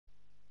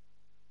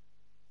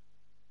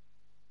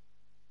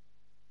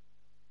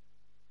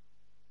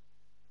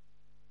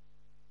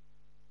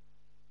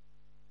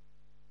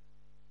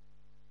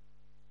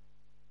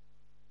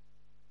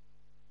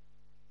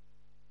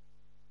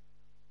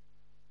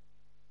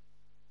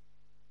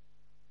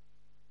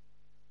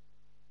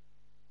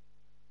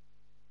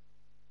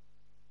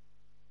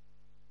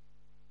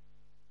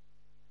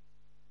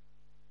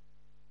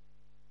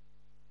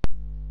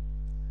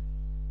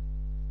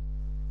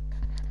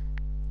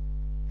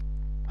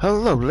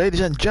Hello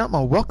ladies and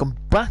gentlemen, welcome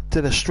back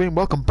to the stream,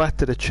 welcome back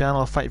to the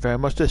channel. Thank you very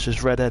much. This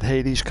is Redhead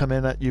Hades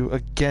coming at you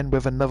again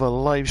with another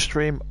live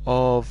stream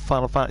of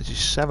Final Fantasy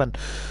VII.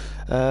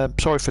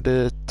 Sorry for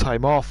the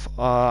time off.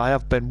 I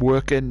have been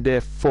working,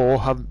 therefore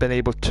haven't been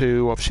able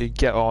to obviously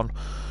get on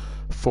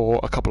for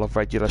a couple of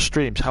regular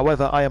streams.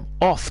 However, I am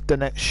off the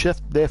next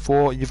shift,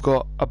 therefore you've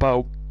got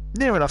about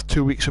near enough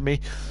 2 weeks of me.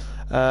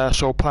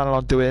 So planning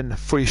on doing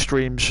 3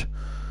 streams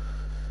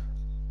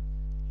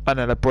and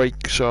then a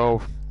break,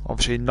 so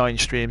obviously 9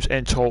 streams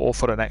in total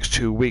for the next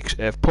 2 weeks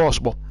if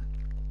possible.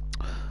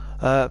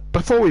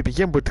 Before we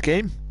begin with the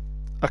game,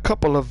 a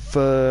couple of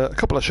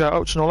shout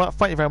outs and all that.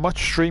 Thank you very much,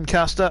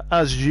 Streamcaster,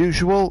 as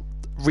usual,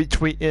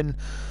 retweeting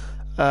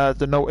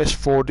the notice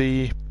for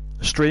the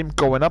stream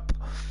going up.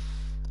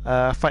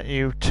 Thank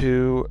you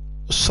to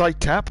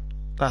Sidecap,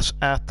 that's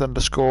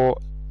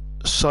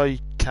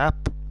 @_Sidecap,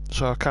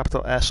 so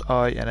capital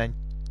SI and then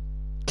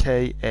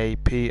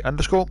KAP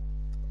 _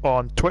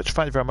 on Twitch.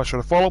 Thank you very much for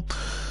the follow.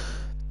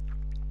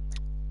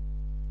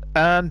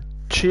 And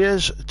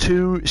cheers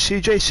to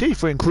CJC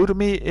for including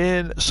me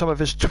in some of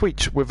his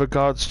tweets with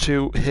regards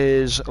to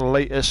his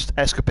latest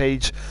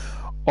escapades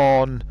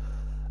on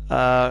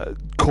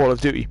Call of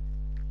Duty.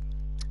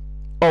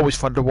 Always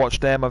fun to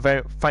watch them.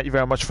 Thank you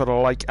very much for the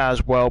like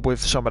as well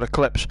with some of the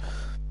clips.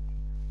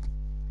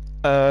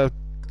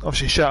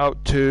 Obviously shout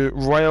out to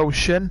Ryo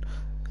Shin.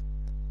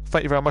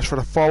 Thank you very much for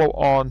the follow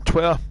on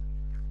Twitter.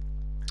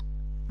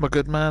 My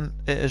good man,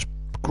 it is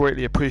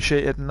greatly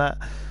appreciated in that.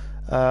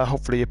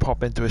 Hopefully you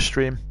pop into a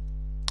stream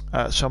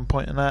at some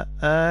point in that.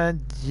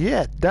 And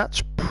yeah,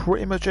 that's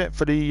pretty much it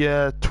for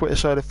the Twitter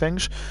side of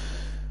things.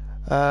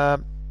 I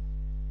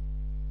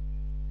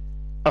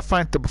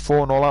thanked him before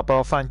and all that, but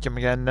I'll thank him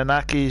again.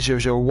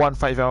 Nanaki001,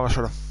 thank you very much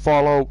for the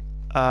follow.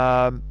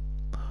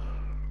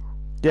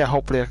 Yeah,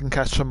 hopefully I can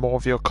catch some more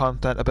of your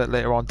content a bit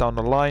later on down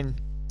the line.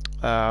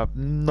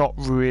 Not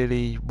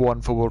really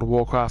one for World of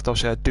Warcraft.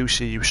 Obviously I do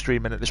see you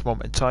streaming at this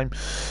moment in time,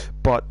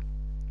 but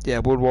yeah,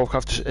 World of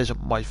Warcraft just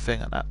isn't my thing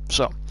and that.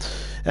 So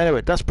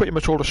anyway, that's pretty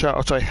much all the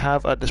shoutouts I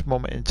have at this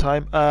moment in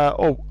time.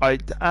 I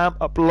am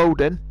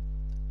uploading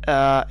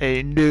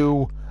a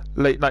new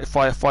late night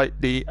firefight,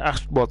 the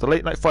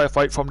late night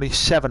firefight from the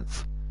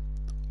 7th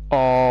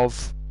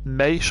of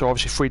May, so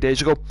obviously 3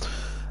 days ago.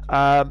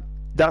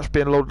 That's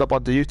being loaded up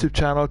on the YouTube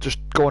channel. Just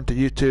go onto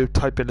YouTube,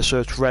 type in the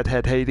search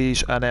Redhead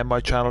Hades, and then my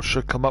channel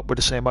should come up with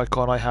the same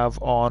icon I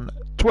have on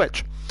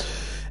Twitch.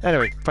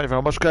 Anyway, thank you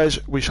very much guys,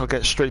 we shall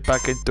get straight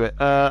back into it.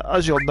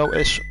 As you'll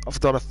notice, I've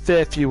done a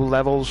fair few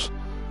levels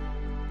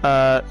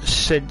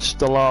since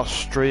the last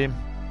stream.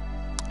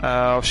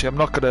 Obviously I'm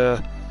not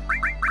gonna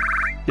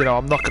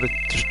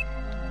just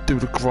do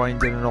the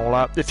grinding and all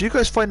that. If you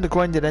guys find the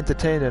grinding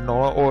entertaining and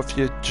all that, or if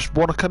you just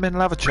want to come in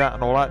and have a chat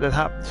and all that, then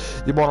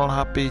you're more than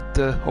happy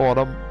to, or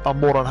I'm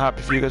more than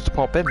happy for you guys to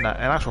pop in that.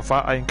 In actual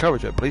fact, I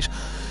encourage it, please.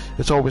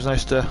 It's always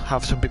nice to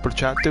have some people to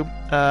chat to.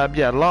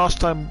 Yeah, last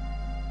time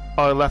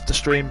I left the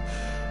stream,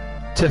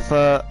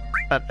 Tifa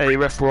and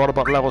Aerith were on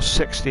about level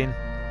 16,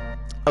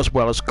 as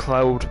well as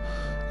Cloud.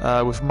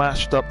 We've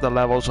matched up the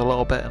levels a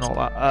little bit and all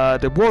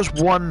that. There was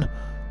one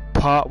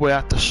part where I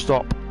had to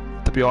stop,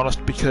 to be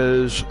honest,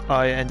 because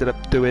I ended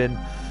up doing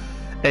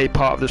a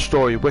part of the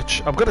story,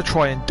 which I'm going to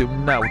try and do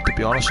now, to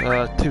be honest. 2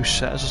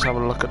 seconds, let's have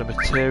a look at the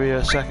materia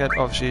a second.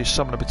 Obviously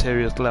some of the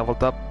materia is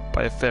leveled up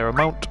by a fair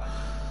amount.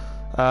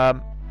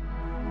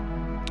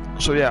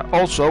 So yeah,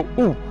 also,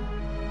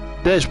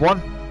 there's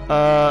one.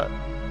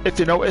 If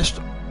you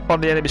noticed, on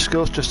the enemy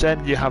skills just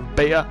then, you have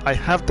beta. I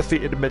have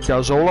defeated the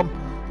mid-tier Zolom.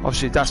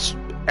 Obviously that's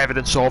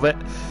evidence of it.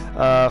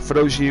 For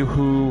those of you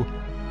who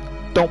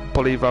don't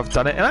believe I've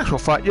done it, in actual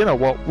fact, you know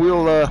what,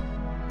 we'll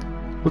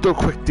do a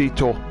quick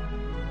detour.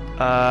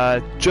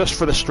 Just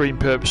for the stream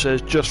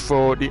purposes, just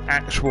for the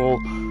actual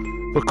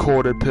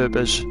recorded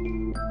purposes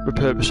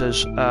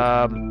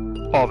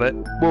of it.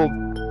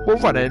 We'll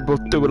run in, we'll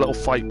do a little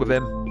fight with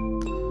him.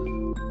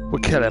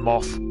 We'll kill him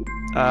off.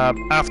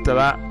 After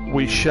that,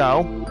 we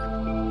shall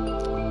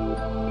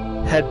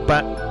head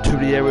back to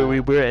the area we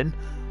were in,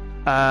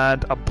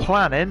 and I'm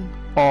planning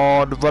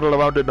on running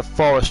around in the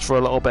forest for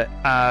a little bit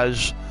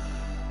as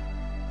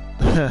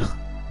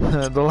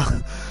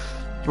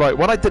right,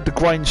 when I did the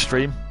grind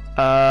stream,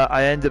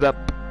 I ended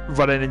up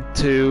running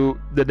into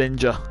the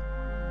ninja,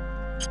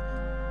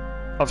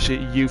 obviously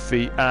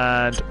Yuffie,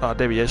 and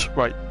there he is.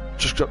 Right,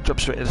 just jump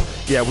straight in.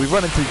 Yeah, we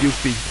run into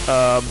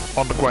Yuffie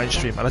on the grind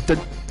stream, and I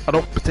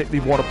don't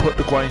particularly want to put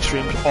the grind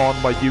streams on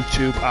my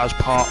YouTube as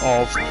part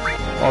of,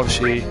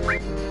 obviously,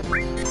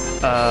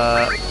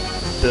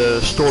 the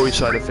story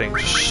side of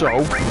things, so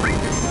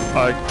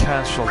I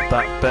cancelled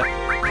that bit.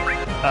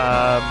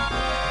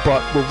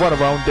 But we'll run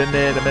around in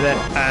there in a minute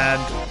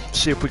and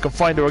see if we can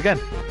find her again.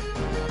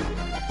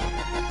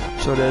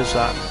 So there's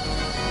that.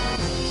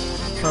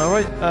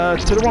 Alright,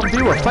 to the one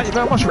viewer, thank you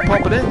very much for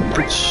popping in.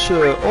 Good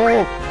sir,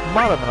 or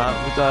madam,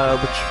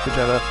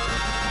 whichever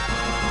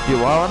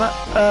you are on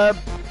that.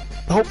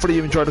 Hopefully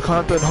you enjoyed the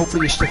content,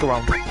 hopefully you stick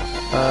around.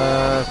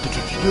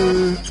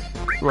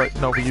 Right,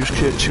 no, we use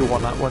Cure 2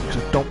 on that one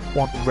because I don't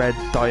want red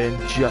dying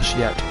just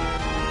yet.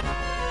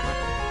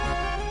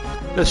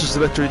 This is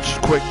literally just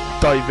a quick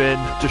dive in,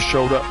 just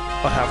show that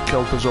I have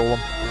killed the Zolom.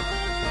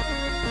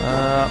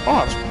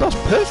 Oh, that's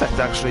perfect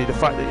actually, the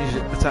fact that he's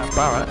attacked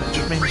Barrett. It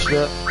just means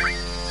that...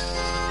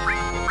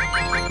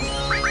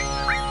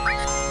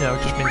 You know,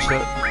 it just means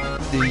that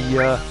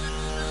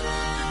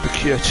the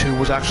Cure 2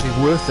 was actually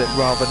worth it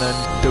rather than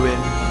doing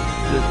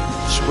the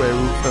square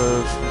root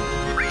of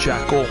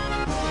Jack all.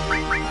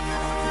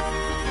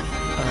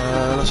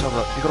 Let's have a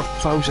look. You've got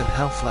 1,000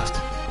 health left.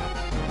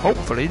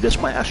 Hopefully this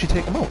might actually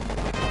take him out.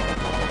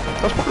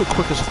 That's probably the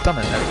quickest I've done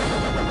it now.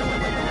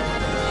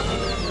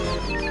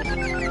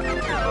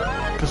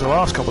 Because the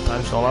last couple of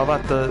times now I've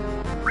had the...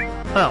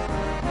 Oh.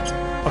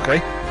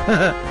 Okay.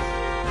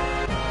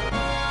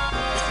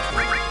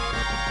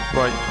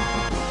 Right.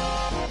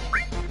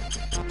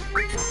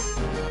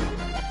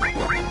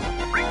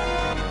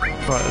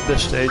 Right, at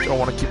this stage I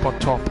want to keep on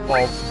top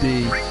of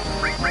the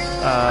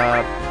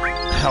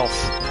health.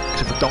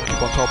 Because if I don't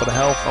keep on top of the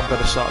health, I'm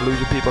going to start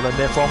losing people and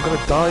therefore I'm going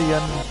to die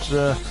and,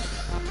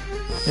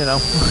 you know,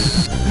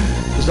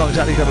 it's not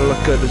exactly going to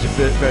look good as the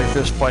very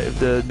first fight of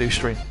the new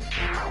stream.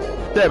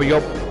 There we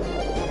go.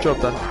 Job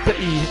done.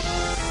 Pity,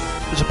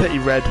 it's a pity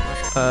red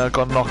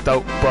got knocked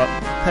out, but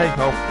hey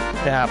ho,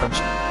 it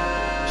happens.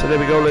 So there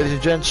we go, ladies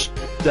and gents.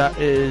 That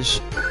is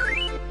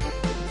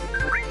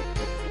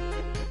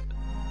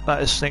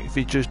Snake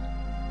Features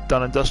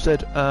done and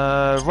dusted.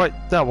 Right,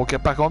 now we'll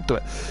get back onto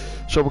it.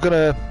 So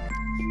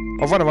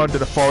I'll run around in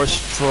the forest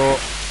for,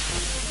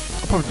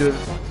 I'll probably do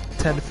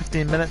 10 to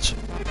 15 minutes.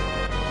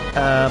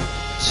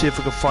 See if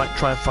we can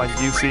try and find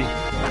Yuffie.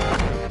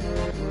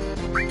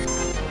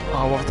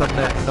 Oh, what have I done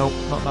there? Nope,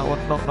 not that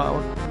one, not that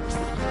one.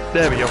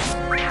 There we go.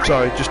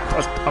 Sorry, just,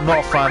 I'm not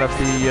a fan of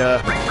the,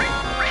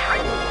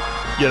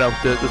 you know,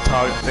 the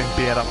target thing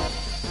being up.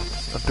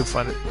 I do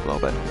find it a little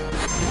bit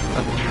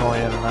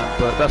annoying and that,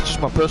 but that's just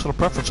my personal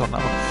preference on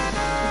that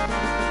one.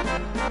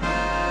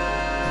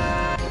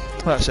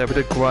 Like I said, we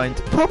did grind.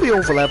 Probably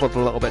over-leveled a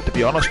little bit, to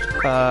be honest.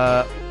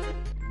 But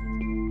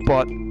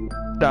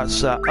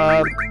that's that.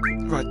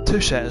 Right,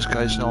 2 seconds,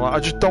 guys. No, I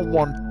just don't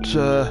want.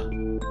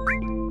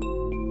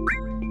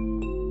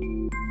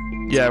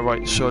 Yeah,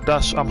 right. So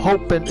that's. I'm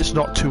hoping it's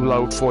not too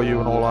loud for you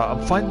and all that. I'm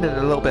finding it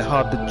a little bit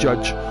hard to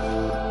judge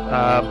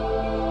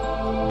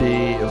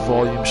the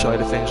volume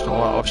side of things and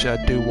all that. Obviously,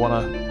 I do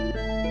want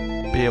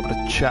to be able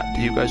to chat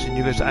to you guys and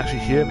you guys to actually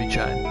hear me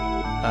chatting.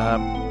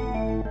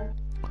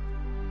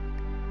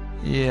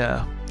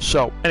 Yeah,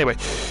 so anyway,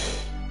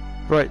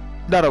 right,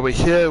 now that we're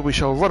here, we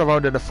shall run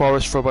around in the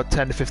forest for about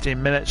 10 to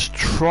 15 minutes,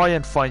 try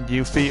and find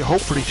Yuffie.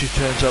 Hopefully she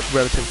turns up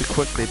relatively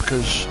quickly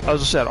because,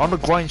 as I said, on the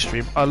grind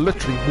stream, I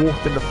literally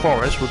walked in the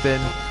forest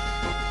within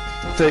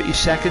 30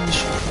 seconds.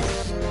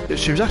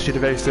 She was actually the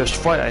very first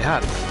fight I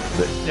had.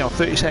 But, you know,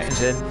 30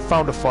 seconds in,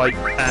 found a fight,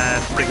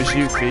 and it was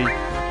Yuffie.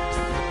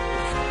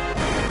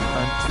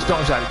 And it's not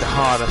exactly the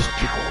hardest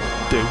to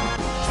do.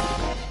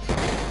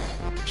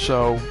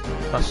 So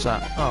that's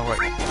that. Oh right,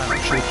 I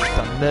should have just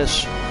done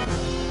this.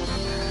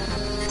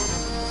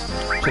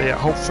 So yeah,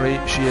 hopefully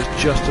she is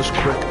just as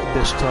quick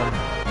this time.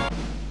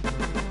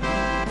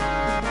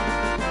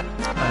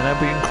 And then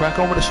we can crack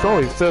on with the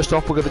story. First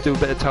off, we're going to do a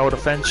bit of tower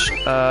defense,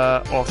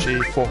 obviously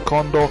for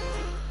Condor,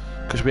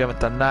 because we haven't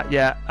done that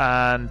yet,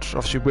 and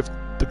obviously with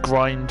the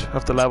grind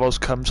of the levels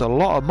comes a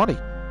lot of money.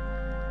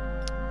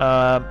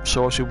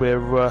 So obviously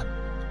we've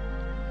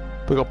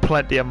got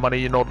plenty of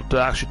money in order to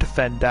actually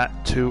defend that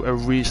to a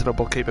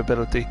reasonable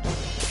capability.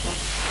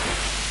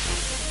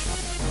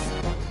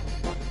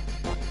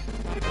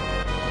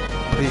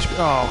 Please be,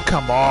 oh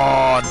come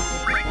on!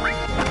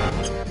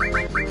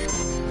 Right.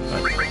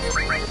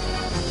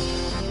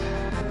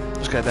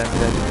 Let's get them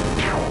dead.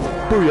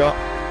 Booyah!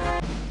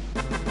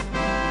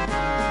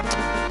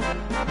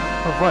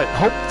 Alright,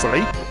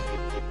 hopefully.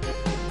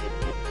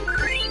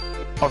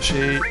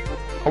 Obviously,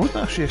 I wasn't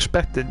actually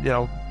expecting, you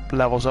know,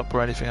 levels up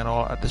or anything at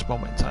all at this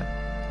moment in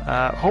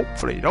time.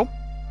 Hopefully, you know.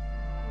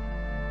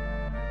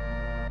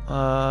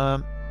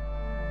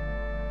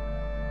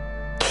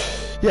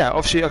 Yeah,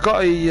 obviously I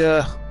got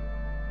a.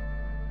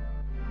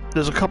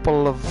 There's a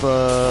couple of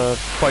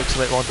fights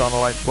later on down the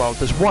line. Well,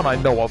 there's one I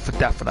know of for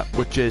definite,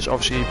 which is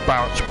obviously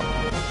Barrett's one,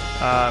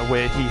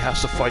 where he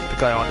has to fight the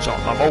guy on his own.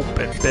 I'm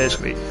hoping,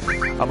 basically,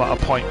 I'm at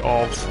a point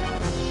of,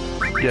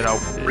 you know,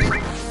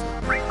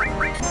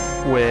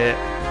 where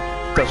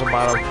it doesn't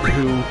matter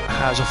who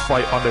has a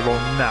fight on their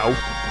own now.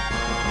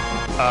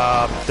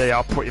 They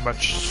are pretty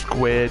much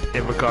squared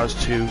in regards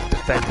to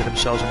defending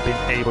themselves and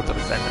being able to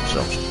defend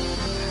themselves.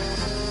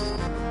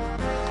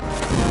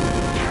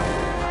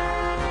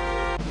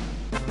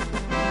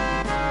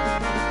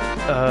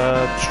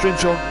 Stream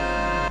zone,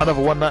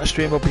 another 1 night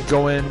stream will be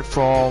going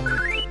from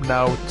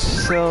now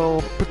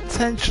till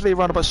potentially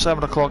around about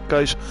 7 o'clock,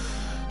 guys.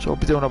 So we'll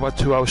be doing about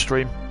a 2-hour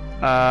stream.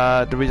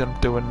 The reason I'm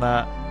doing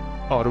that,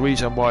 or the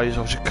reason why is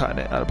obviously cutting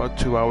it at about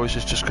 2 hours,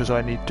 is just because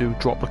I need to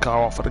drop the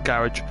car off at the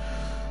garage.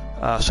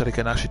 so they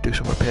can actually do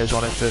some repairs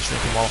on it first thing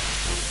tomorrow.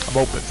 I'm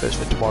hoping first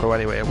thing tomorrow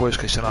anyway. In worst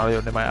case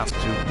scenario, they might have to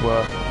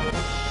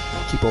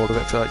keep hold of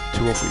it for like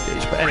 2 or 3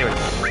 days. But anyway,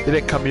 they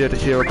didn't come here to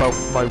hear about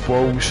my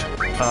woes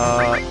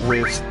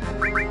with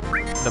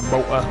the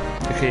motor.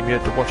 They came here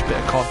to watch a bit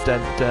of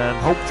content and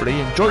hopefully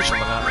enjoy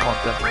some of that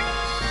content.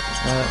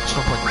 There's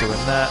no point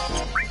doing that.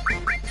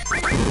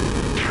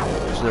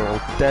 Because they're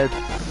all dead.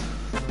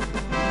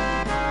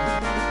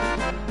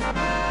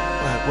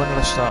 Right, when did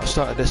I start? I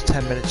started this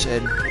 10 minutes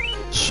in.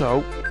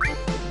 So,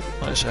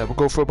 like I said,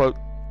 we'll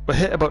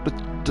hit about the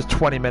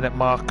 20-minute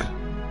mark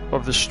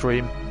of the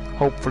stream.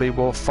 Hopefully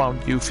we'll have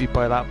found Yuffie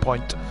by that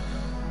point.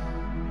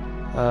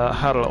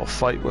 Had a little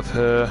fight with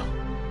her.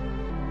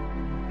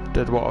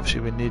 Did what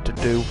obviously we need to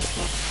do.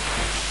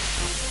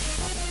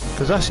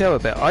 Because that's the other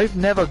bit. I've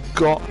never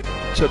got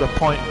to the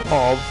point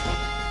of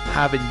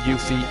having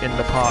Yuffie in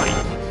the party.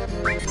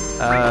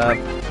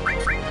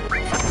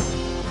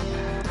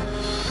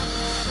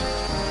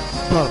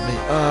 Pardon me.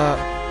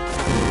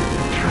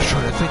 I'm just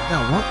trying to think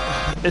now. What?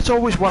 It's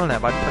always one of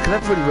them. I can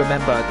never really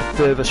remember the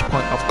furthest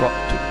point I've got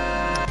to.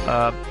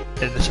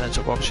 In the sense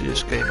of obviously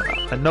this game.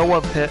 I know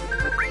I've hit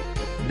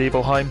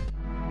Nibelheim.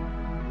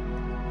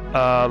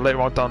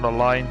 Later on down the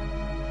line.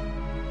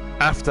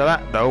 After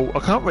that though, I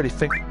can't really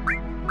think.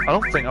 I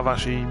don't think I've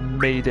actually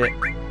made it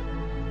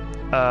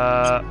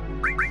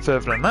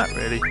further than that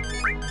really.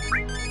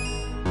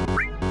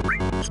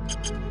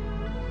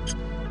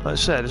 Like I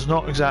said, it's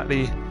not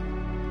exactly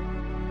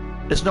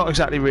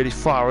really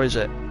far, is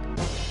it?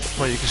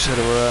 When you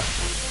consider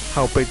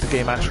how big the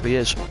game actually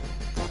is.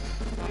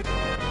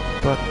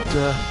 But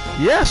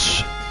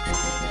yes,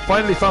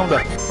 finally found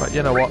her. Right,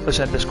 you know what? Let's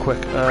end this quick.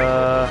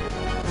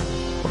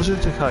 What does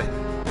it take? Hi,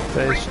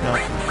 face. No,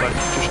 right.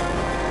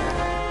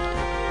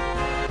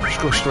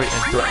 Just go straight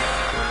into it.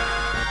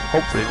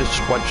 Hopefully, this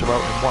just wipes her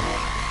out in one.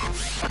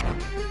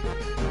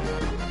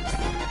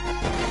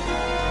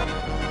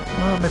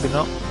 Well, maybe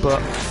not,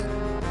 but.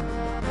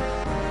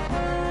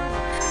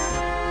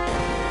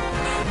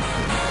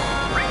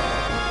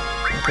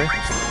 Okay.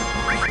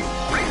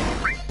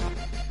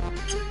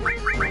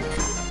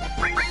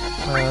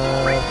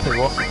 Tell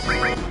you what,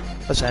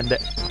 let's end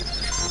it.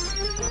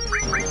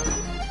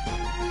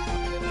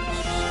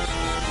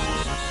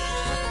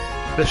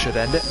 This should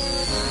end it,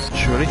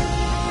 surely.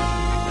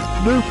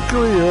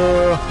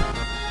 Nuclear!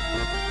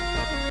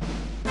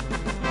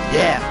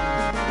 Yeah!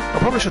 I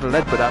probably should have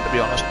led with that to be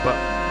honest, but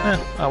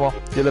oh well,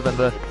 you live and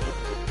learn.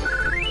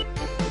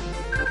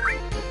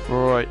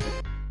 Right.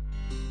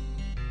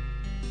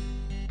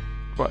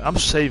 Right, I'm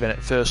saving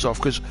it first off,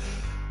 because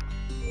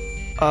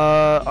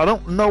I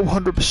don't know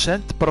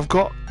 100%, but I've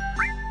got...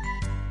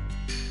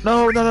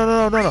 No.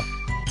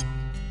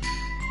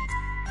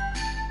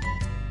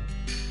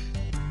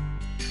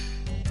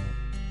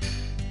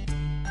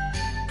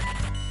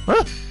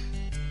 Huh?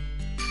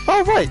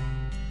 Oh, right.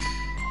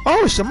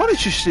 Oh, it's the money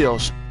she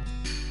steals.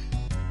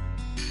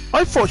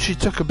 I thought she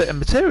took a bit of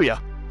materia.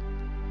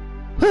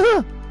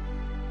 Oh,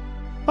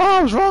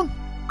 I was wrong.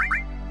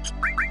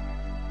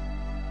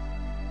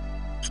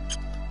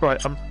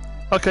 Right,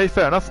 okay,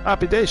 fair enough.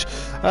 Happy days.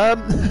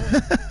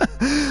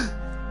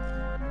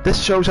 This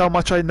shows how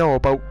much I know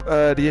about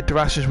the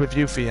interactions with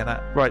Yuffie and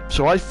that. Right,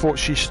 so I thought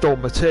she stole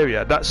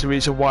materia. That's the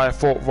reason why I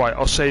thought, right,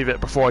 I'll save it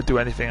before I do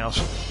anything else.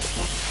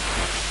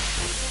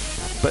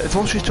 But if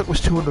all she took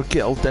was 200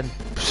 gil, then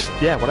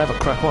yeah, whatever,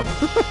 crack on.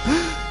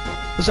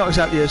 It's not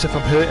exactly as if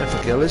I'm hurting for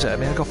gil, is it? I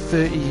mean, I got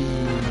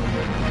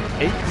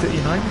 38,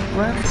 39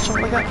 grand,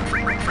 something like that.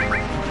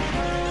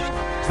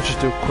 Let's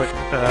just do a quick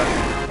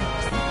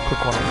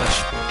one on this.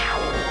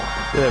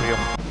 There we go.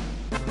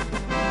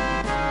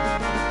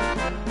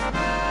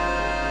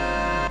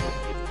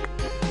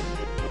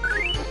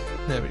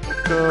 There we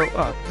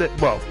go.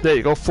 Well, there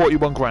you go.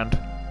 41 grand.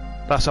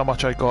 That's how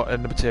much I got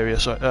in the materia.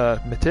 So,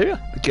 materia?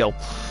 The gil.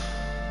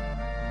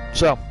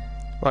 So,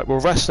 right, we'll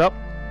rest up,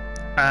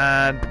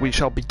 and we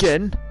shall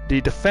begin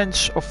the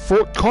defense of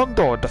Fort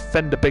Condor.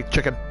 Defend the big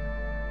chicken.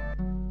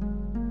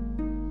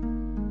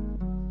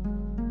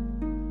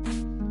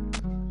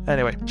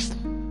 Anyway,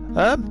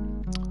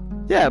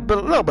 yeah, but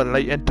a little bit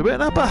late into it.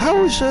 But how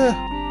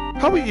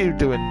are you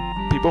doing,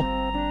 people?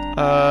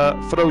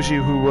 For those of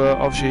you who were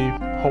obviously,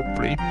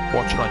 hopefully,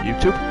 watching on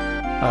YouTube,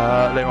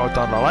 later on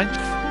down the line.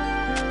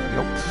 There we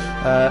go.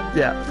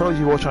 Yeah, for those of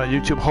you watching on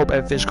YouTube, hope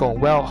everything's going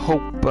well.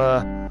 Hope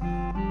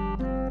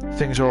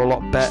things are a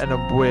lot better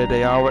than where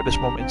they are at this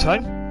moment in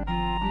time.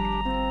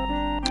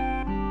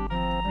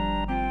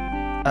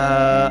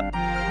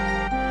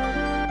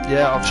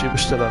 Yeah, obviously we're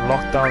still in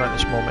lockdown at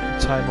this moment in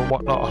time and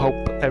whatnot. I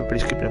hope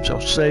everybody's keeping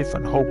themselves safe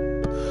and hope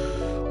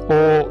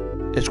all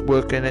is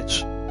working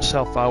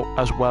itself out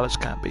as well as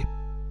can be.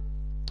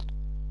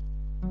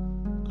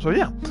 So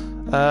yeah,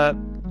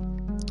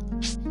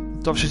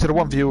 obviously to the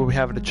one viewer we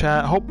have in the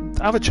chat,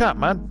 have a chat,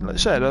 man. Like I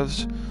said,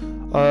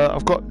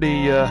 I've got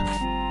the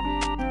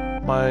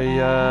my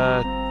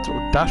sort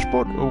of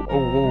dashboard.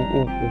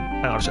 Oh,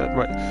 hang on a second.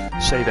 Right,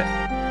 save it,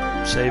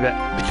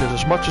 because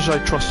as much as I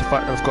trust the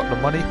fact that I've got the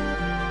money,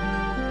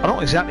 I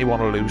don't exactly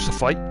want to lose the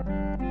fight.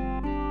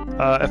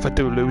 If I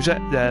do lose it,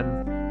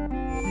 then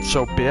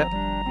so be it.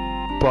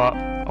 But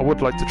I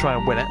would like to try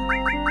and win it.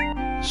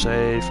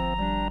 Save.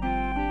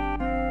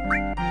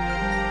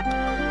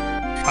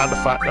 And the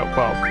fact that,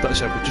 well, like I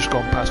said, we're just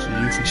going past the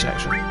Yuffie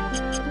section.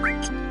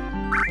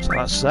 So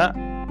that's that.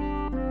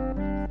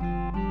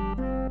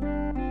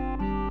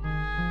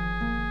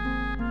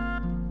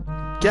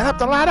 Get up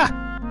the ladder!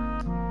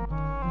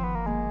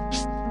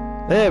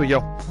 There we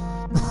go.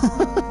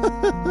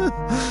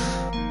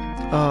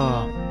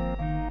 Oh.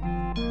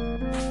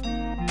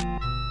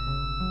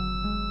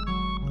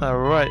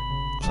 Alright,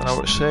 so now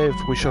it's saved.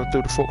 We shall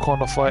do the foot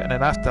corner fight, and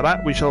then after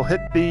that we shall hit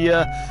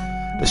the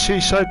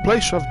seaside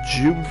place of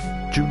Junon?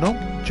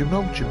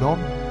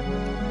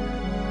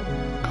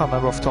 Can't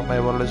remember off the top of my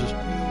head what it is.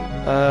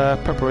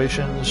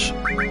 Preparations.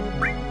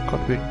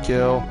 Contribute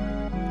Gil.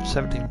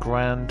 17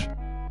 grand.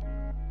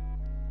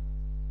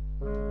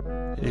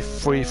 You need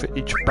 3 for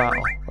each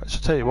battle. Right, so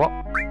tell you what.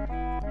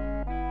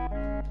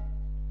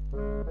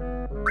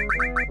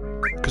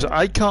 Because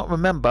I can't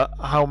remember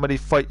how many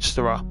fights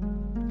there are.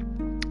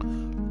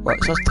 Right,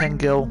 so that's 10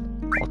 gil,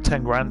 or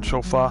 10 grand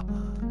so far.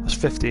 That's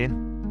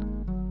 15.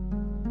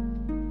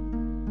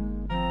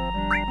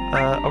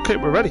 Okay,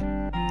 we're ready.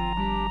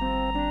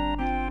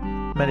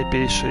 Many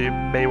beasts, so you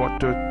may want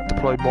to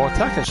deploy more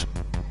attackers.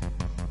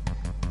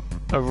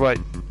 Alright.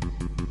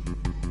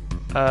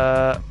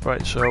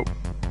 Right, so...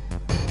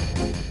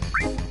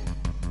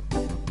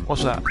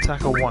 What's that?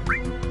 Attacker 1.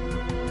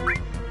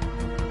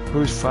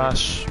 Who's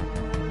fast?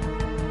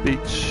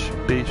 Beast.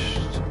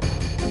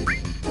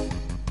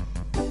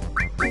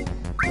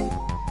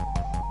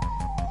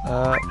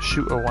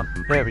 Shooter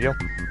 1. There we go.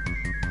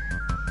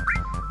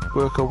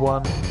 Worker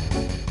 1.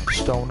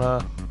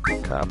 Stoner.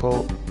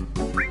 Catapult.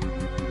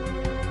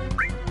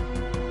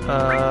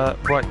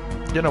 Right.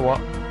 You know what?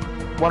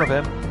 One of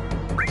them.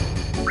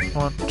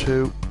 1,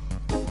 2,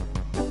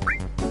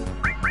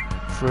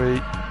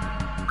 3,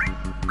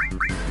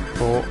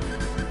 4.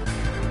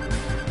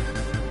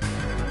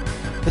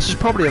 This is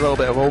probably a little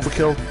bit of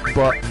overkill,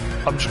 but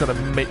I'm just going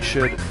to make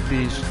sure that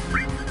these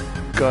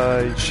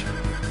guys,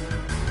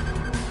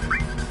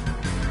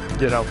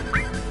 you know,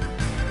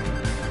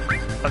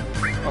 I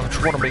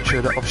just want to make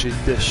sure that obviously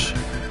this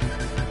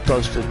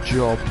does the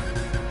job.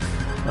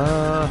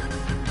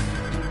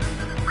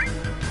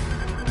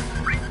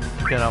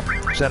 You know,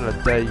 at the end of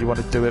the day, you want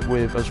to do it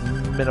with as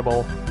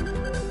minimal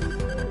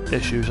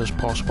issues as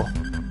possible.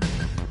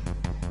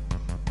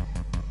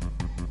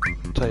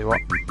 Tell you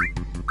what,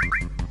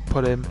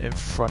 put him in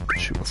front,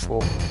 shooter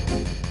 4.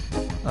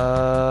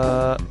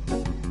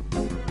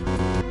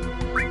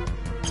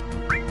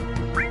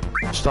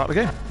 Start the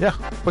game. Yeah,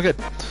 we're good.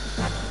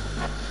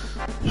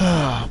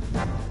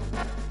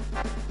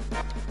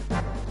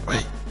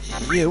 Wait,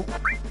 you,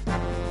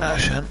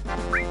 Ashen,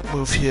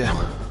 move here.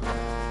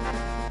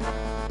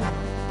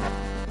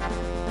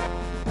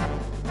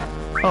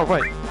 Oh,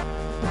 right.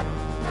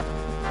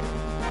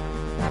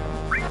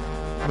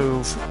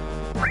 Move.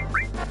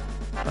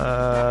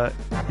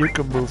 You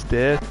can move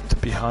there to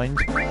behind.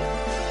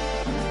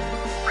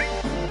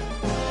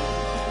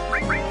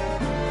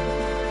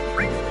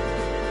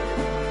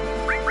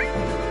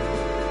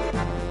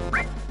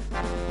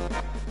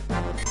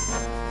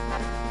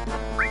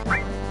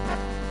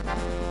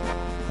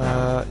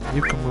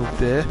 You can move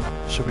there.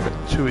 So we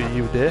got 2 of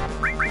you there.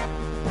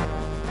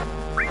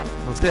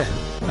 Move there.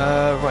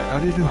 Right, how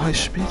do you do high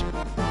speed?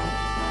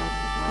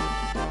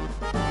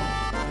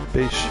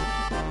 Base.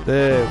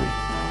 There we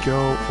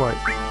go. Right.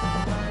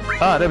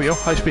 Ah, there we go.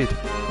 High speed.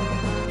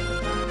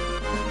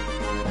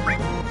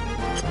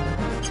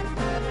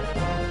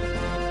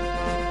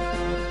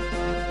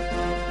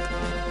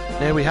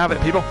 There we have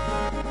it, people.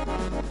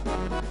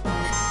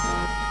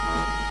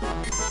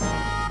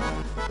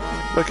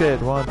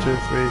 Wicked. 1, 2, 3,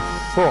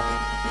 4.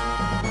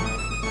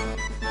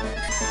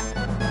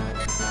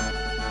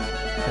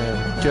 There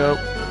we go.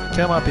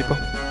 Come on, people.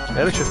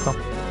 Very shift on.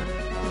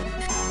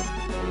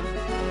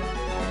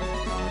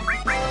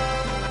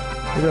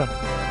 What are you doing?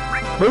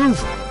 Move!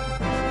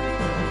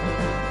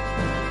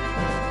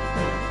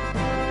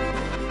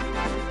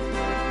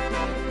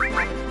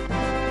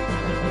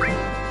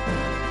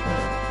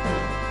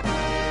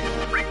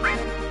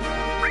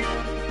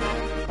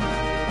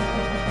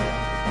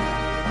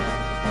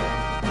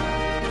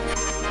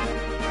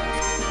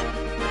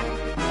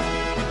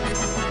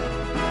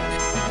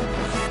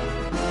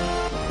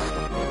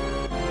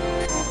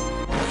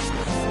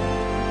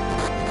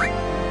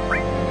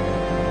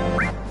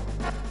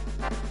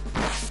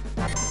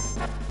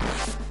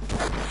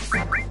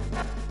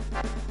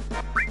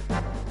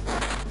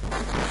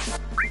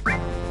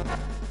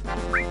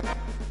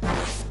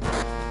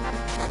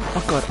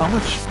 Oh god, how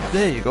much?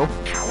 There you go.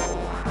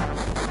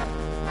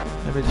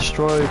 Enemy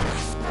destroyed.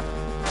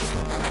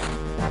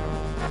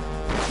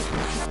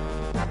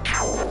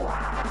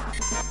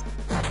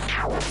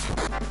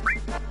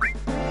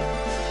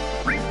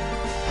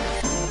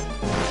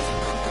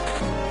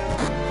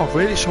 Oh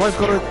really? So I've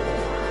got to...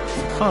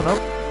 Oh no.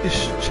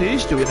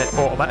 He's doing it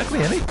automatically,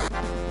 isn't he?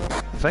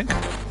 I think.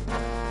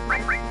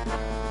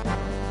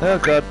 Oh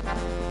god.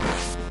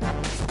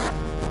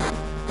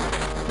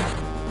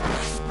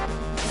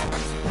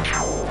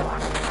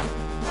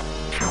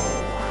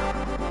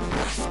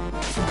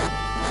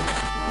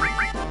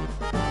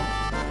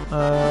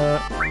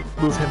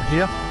 Move him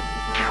here.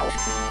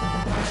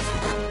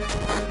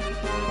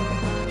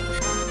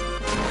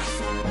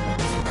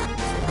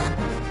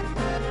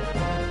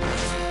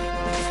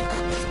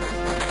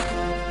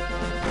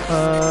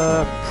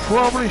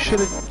 Probably should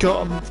have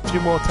gotten a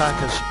few more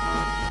attackers.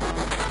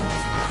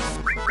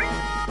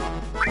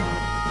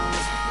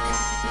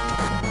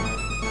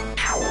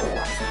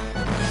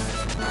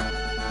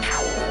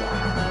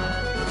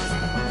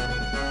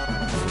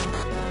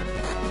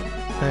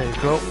 There you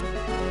go.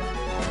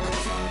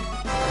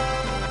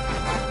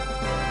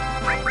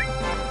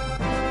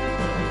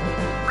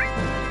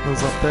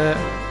 Move up there.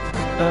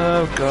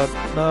 Oh god,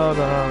 no,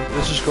 no, no,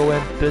 this is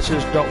going, this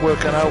is not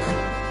working out.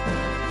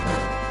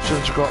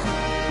 Shouldn't have got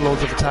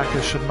loads of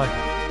attackers, shouldn't I?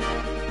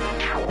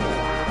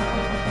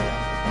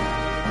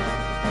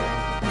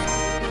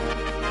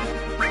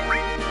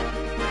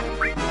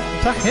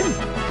 Attack him!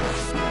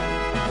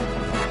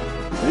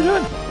 What are you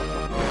doing?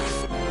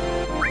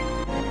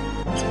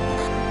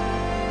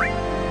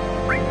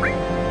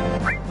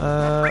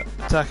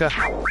 Attacker.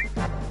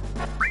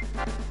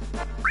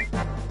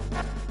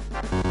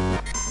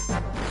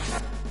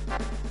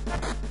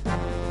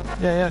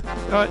 Yeah, yeah.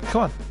 Alright,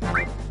 come on.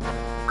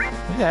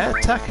 Yeah,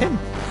 attack him.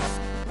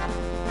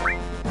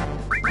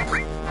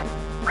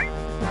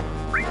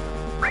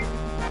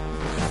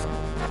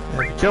 There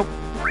we go.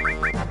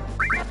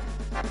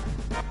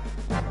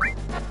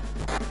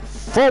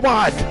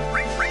 Forward!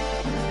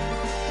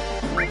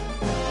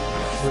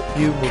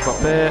 You move up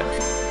there.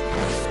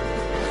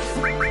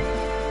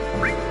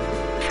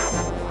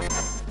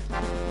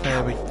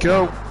 There we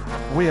go.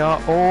 We are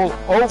all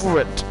over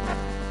it.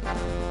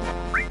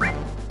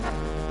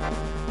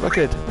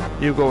 Wicked.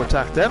 You go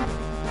attack them.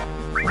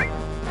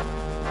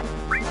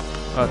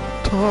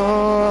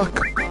 Attack!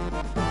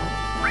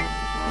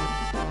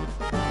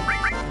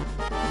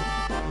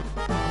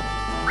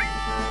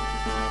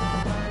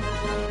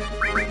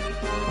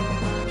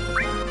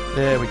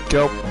 There we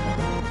go.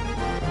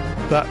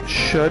 That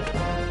should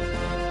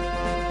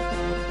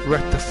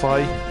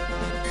rectify.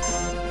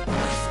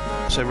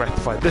 So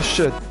rectify. This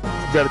should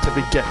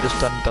relatively get this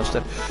done and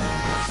dusted.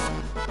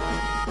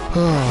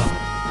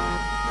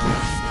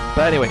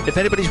 But anyway, if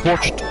anybody's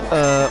watched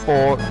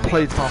or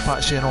played Final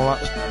Fantasy and all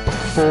that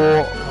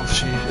before,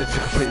 obviously if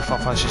you completed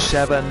Final Fantasy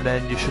 7,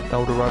 then you should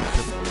know the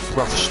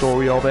rough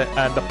story of it.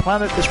 And the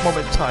plan at this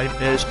moment in time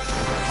is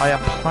I am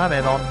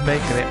planning on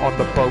making it on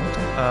the boat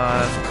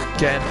and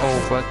getting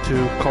over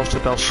to Costa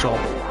del Sol.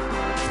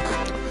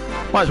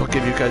 Might as well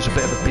give you guys a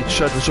bit of a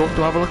beachside resort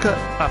to have a look at.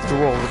 After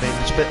all, I mean,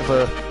 it's a bit of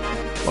a,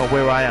 well,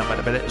 where I am at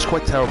the minute, it's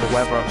quite terrible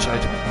weather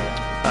outside.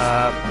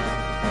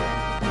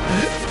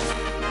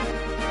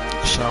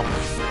 So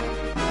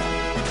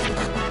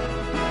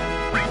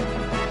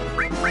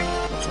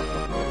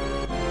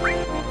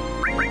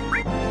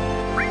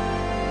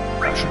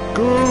that should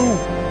go.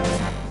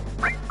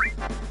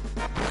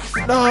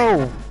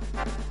 No.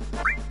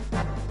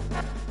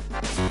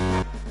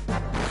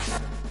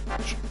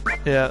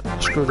 Yeah,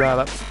 screw that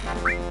up.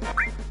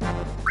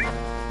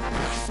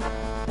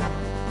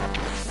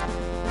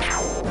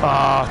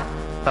 Ah,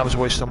 that was a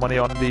waste of money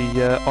on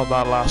the on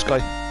that last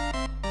guy.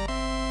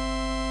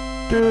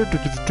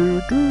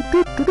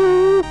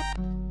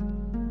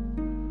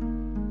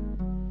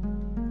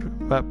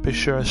 But be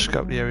sure and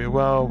scout the area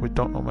well. We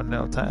don't know when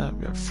they'll attack.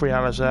 We have 3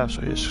 hours left,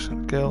 so here's a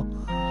kill.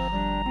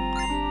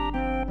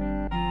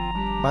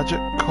 Magic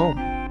comb.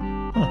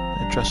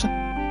 Huh, interesting.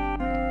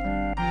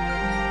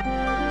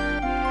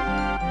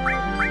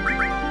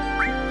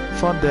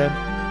 Fun then.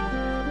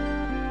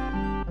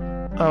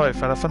 Oh wait,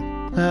 for nothing.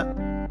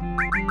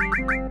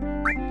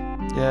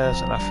 Yeah,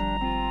 that's enough.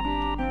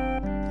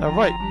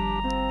 Alright.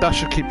 That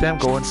should keep them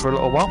going for a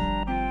little while.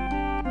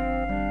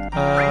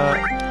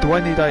 Do I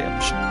need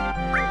items?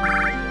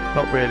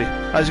 Not really.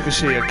 As you can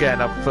see, again,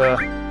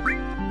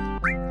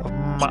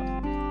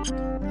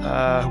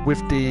 with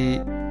the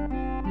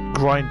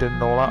grinding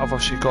and all that, I've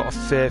obviously got a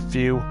fair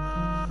few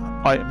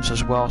items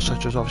as well,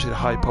 such as obviously the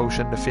high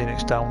potion, the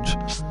Phoenix Downs.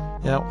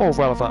 You know, all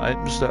relevant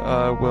items that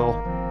will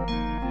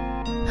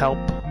help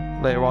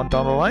later on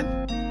down the line.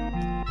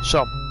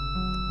 So,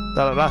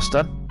 now that that's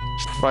done,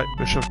 right,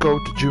 we shall go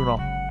to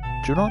Junon.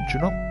 Junon?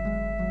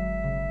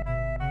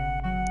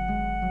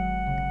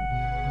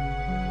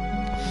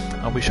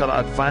 And we shall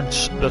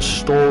advance the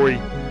story.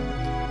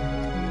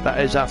 That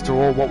is, after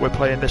all, what we're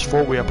playing this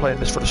for. We are playing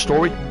this for the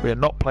story. We are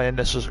not playing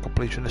this as a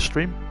completionist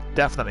stream.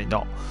 Definitely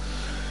not.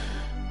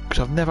 Because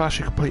I've never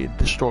actually completed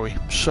the story.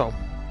 So,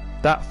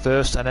 that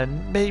first, and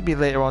then maybe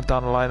later on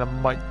down the line I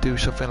might do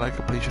something like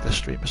a completionist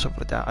stream or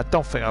something like that. I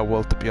don't think I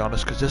will, to be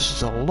honest, because this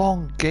is a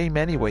long game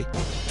anyway.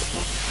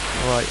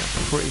 Right,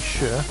 I'm pretty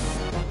sure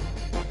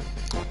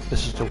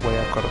this is the way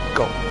I've got to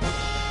go.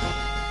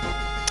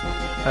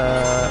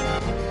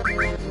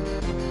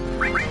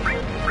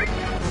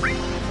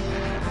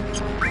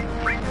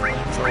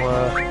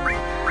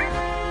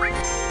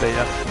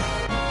 Beta.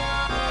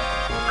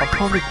 I'm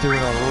probably doing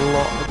a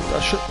lot. I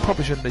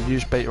probably shouldn't have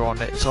used beta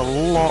on it. It's a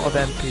lot of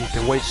MP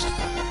to waste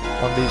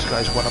on these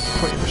guys when I'm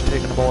pretty much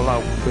taking them all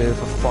out with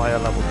a fire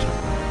level 2.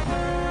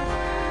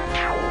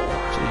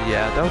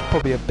 Yeah, that was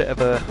probably a bit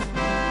of a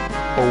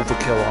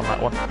overkill on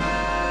that one.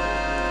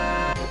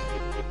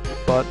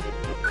 But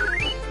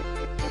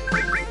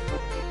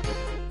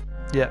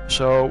yeah,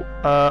 so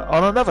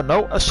on another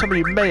note, as some of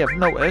you may have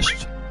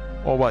noticed,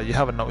 or well, you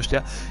haven't noticed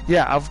yet,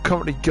 yeah, I've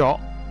currently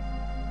got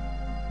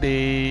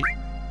the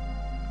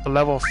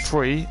level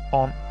 3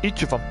 on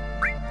each of them.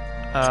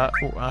 Oh,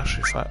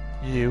 actually, in fact,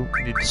 you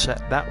need to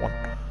set that one.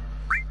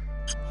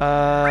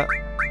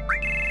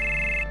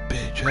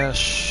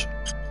 BHS.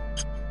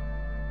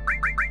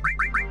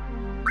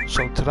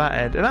 So to that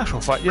end, in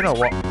actual fact, you know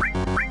what?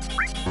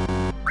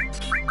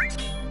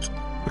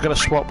 We're gonna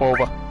swap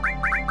over.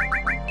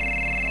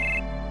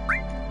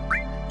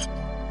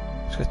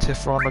 Let's get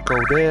Tifa on the go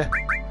there,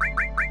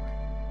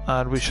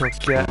 and we shall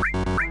get.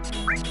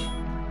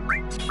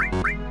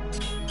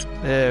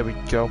 There we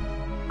go.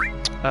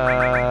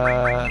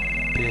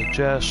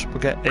 BHS. We'll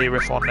get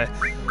Arif on there.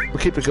 We'll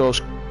keep the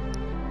girls.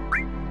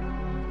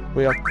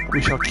 We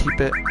shall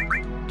keep it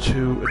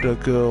to the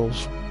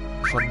girls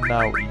for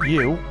now.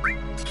 You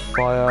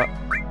fire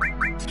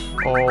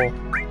all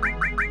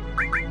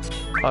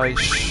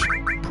ice.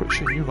 Pretty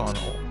sure you got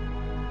an all.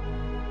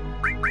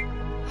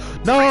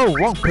 No,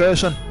 wrong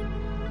person.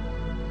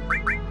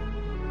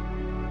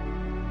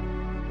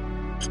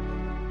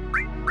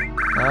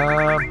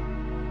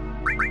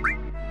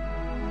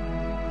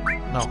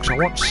 No, because I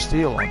want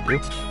steel on you.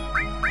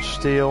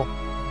 Steel.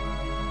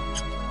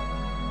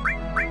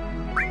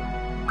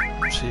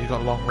 So you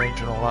got long range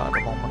and all that at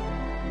the moment.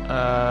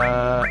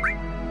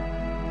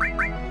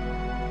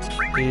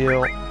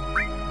 Heal.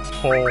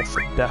 All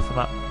for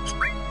definite.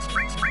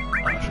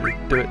 Actually,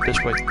 do it this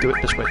way. Do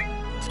it this way.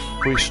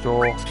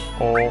 Restore.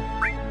 All.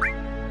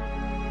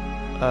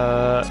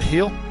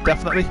 Heal.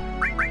 Definitely.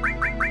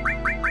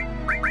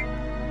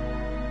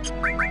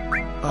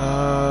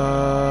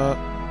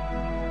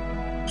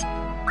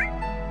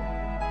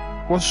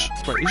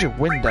 Right, he's a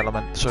wind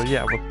element, so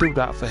yeah, we'll do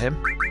that for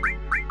him.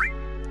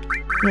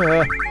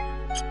 Yeah.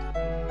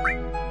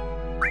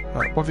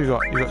 Right, what have you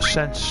got? You got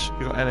sense,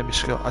 you got enemy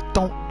skill. I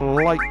don't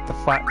like the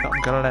fact that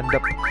I'm gonna end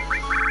up.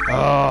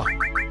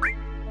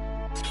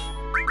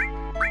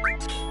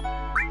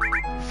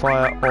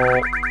 Fire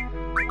all,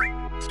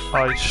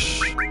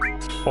 ice,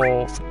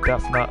 all for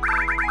definite.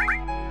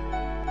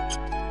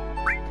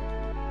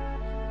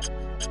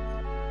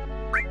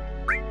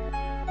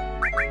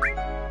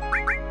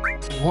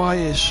 Why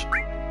is...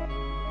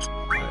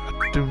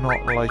 I do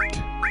not like...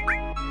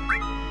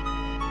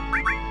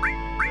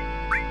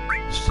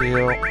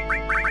 Steel.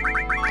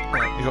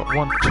 Right, you got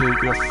 1, 2,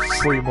 you got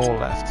 3 more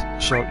left.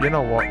 So, you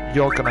know what?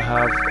 You're gonna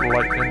have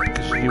lightning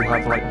because you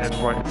have lightning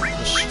right from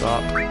the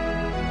start.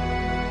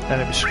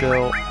 Enemy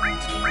skill.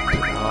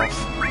 Take it off.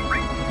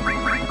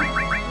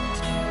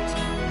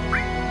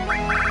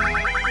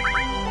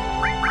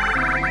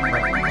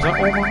 Right, is that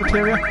all my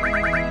materia?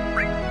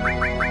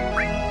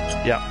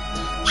 Yeah.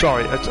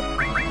 Sorry, I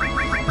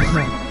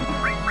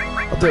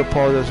do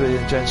apologise to you,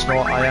 gents.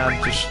 No, I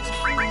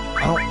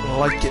don't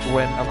like it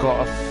when I've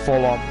got a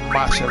full-on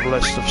massive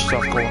list of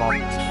stuff going on.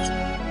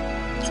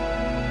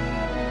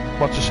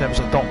 Much the same as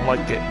I don't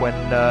like it when,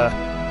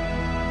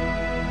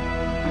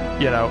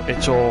 you know,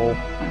 it's all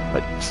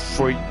like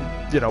free,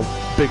 you know,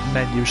 big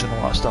menus and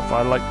all that stuff.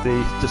 I like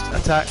the just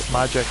attack,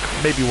 magic,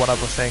 maybe one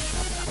other thing,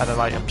 and then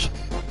items.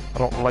 I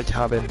don't like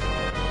having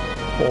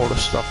all the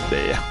stuff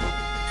there.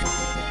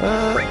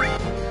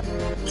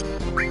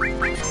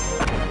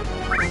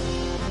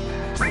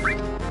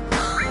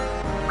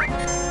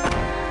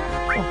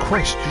 Oh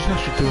Christ, she's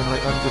actually doing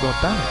like 100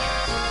 odd damage.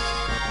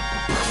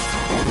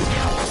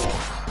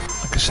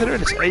 And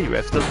considering it's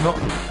Arif, there's not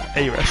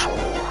Arif.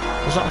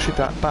 It's not actually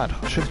that bad.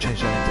 I should have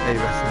changed that into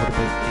Arif, it would have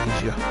been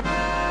easier.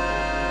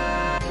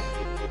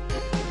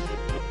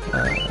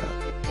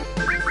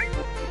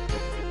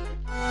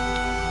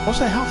 What's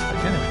their health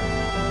like anyway?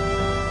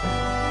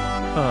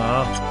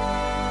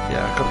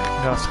 Yeah, I'm gonna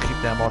have to keep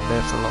them on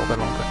there for a little bit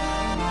longer.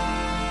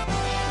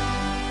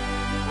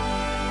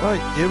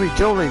 Right, here we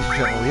go, ladies and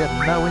gentlemen. We are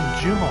now in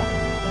Junon.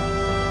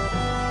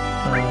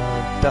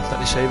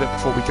 Definitely save it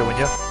before we go in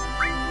here.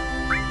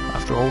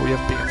 After all, we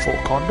have beaten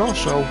Fort Condor,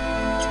 so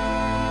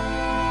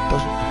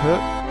doesn't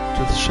hurt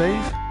to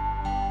save.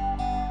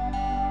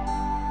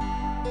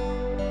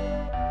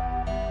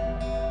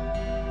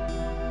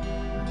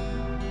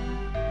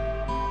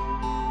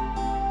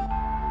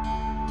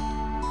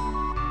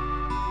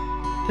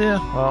 Yeah,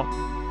 well.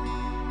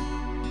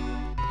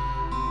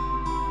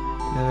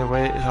 The other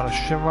way is on a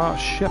Shinra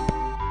ship.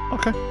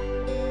 Okay.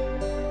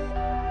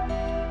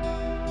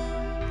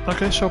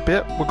 Okay, so be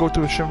it. We'll go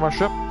to a Shinra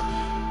ship.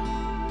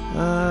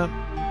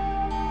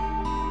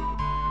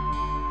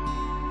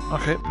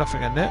 Okay,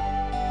 nothing in there.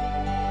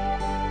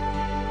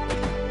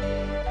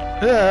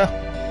 Yeah.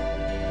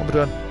 What am I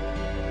doing?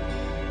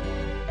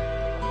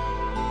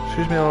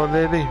 Excuse me, old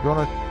lady. You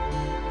wanna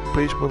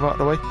please move out of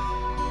the way?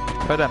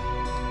 Right then.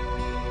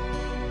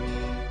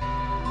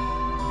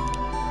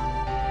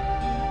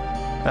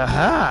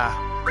 Aha!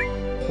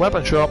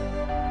 Weapon shop.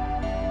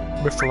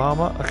 Rifle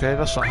armor. Okay,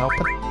 that's not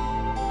helping.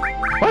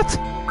 What?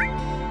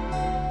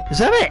 Is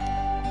that it?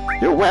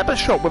 You're a weapon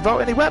shop without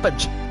any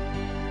weapons.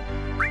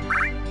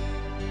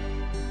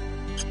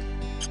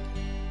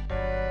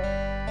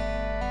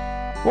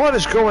 What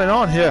is going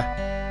on here?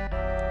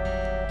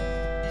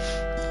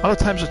 Other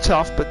times are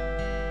tough, but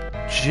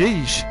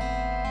jeez.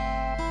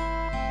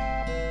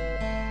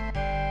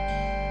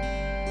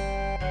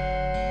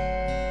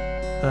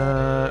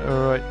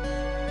 Alright.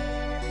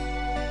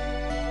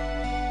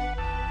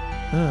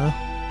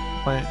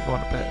 Wait, you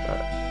want a bit.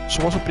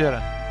 So what's up here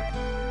then?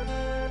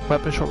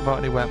 Weapon shop without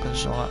any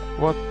weapons and all that.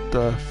 What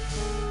the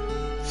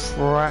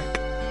frack?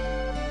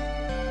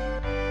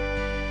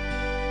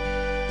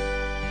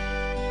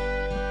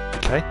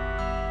 Okay.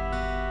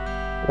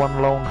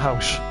 One long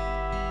house.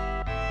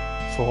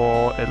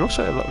 For, it looks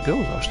like a little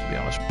girl's house to be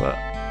honest, but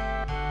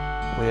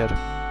weird.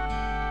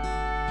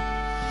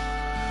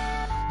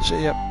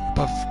 See up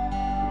above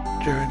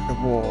during the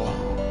war.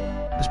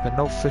 There's been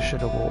no fish in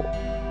the war.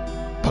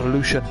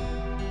 Pollution.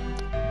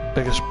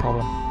 Biggest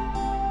problem.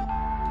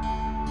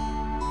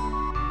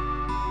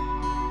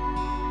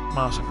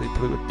 Massively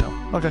polluted town.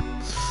 Okay.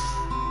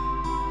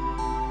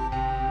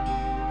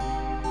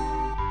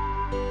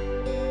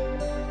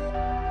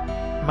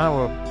 Now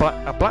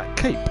a black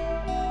cape.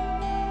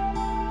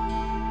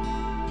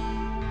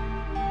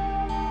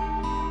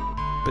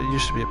 But it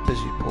used to be a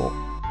busy port.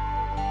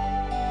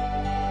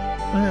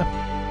 Yeah.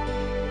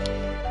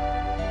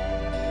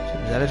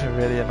 Seems anything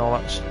really and all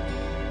that.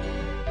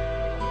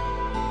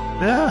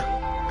 Yeah.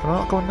 Can I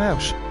not go in the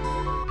house?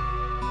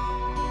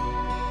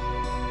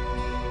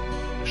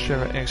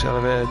 Shinra Inc.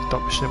 elevator,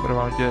 don't be snooping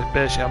around here.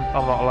 Basically,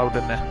 I'm not allowed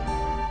in there.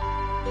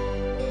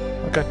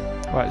 Okay.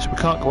 Right, so we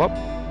can't go up.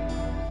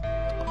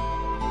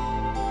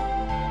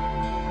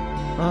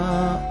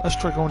 Let's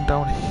try going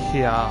down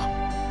here.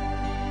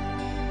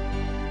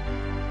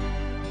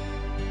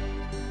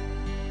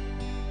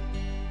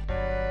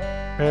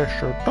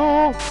 There's your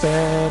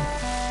dolphin.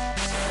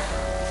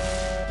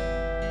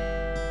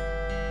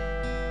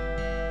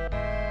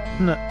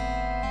 No.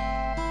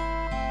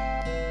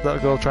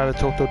 That girl trying to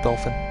talk to a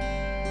dolphin.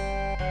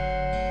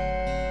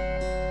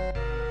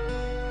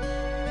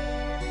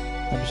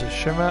 There's a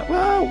Shinra.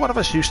 Well, one of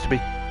us used to be.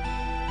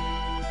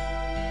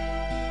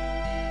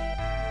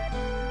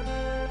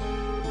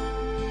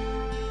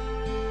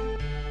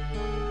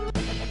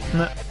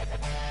 No.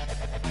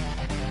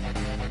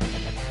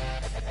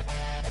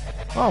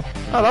 Oh,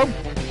 hello.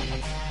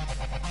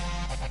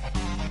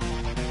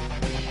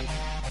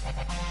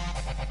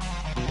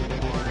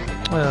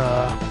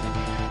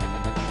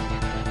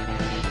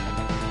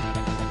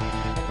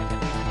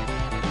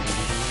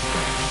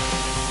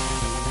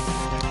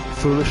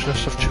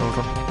 Foolishness of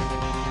children.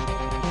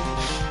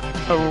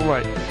 Oh,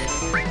 right.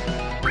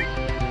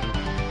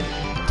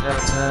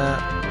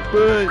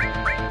 Great.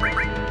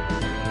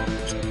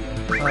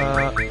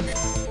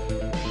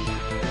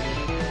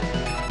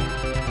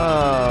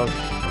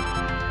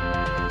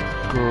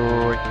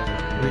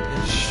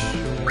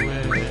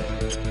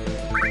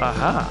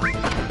 Aha.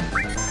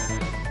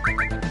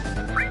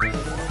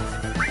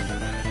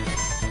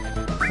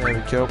 There we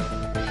go.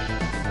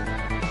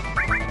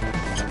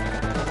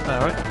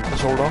 Alright,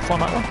 let's hold off on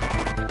that one.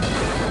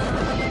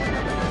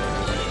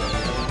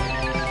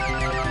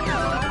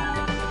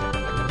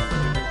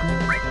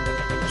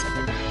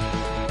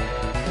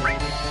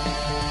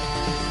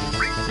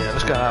 Yeah,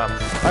 let's get that up.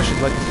 I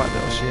actually like the fact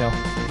that it's yellow.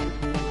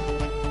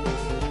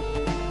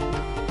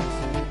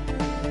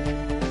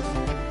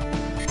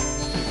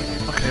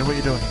 Okay, what are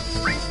you doing?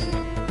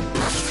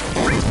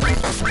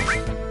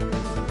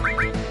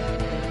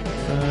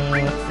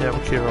 Yeah,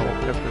 we'll clear all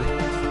everybody.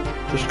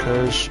 Just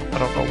because I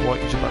don't know what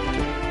he's about to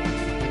do.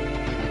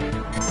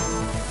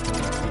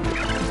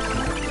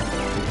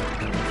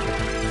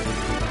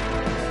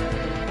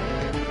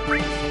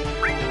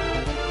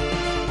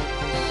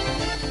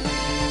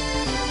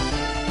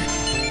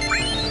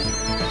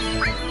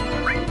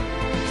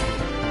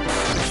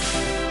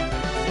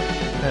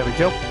 There we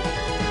go.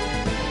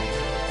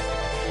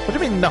 What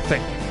do you mean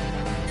nothing?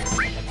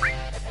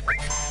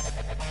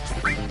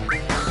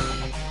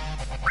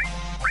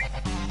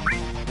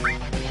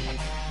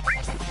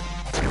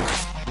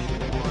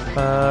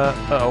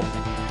 Uh-oh.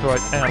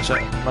 Right, hang on a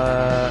second.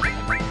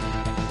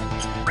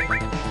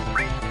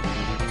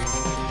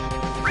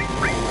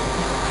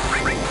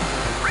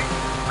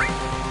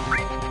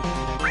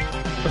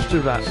 Let's do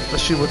that.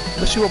 Let's see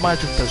what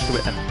magic does to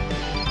it then.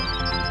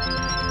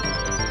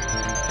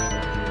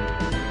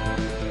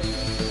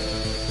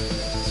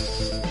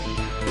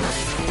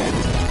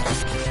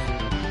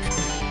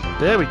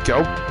 There we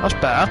go. That's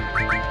better.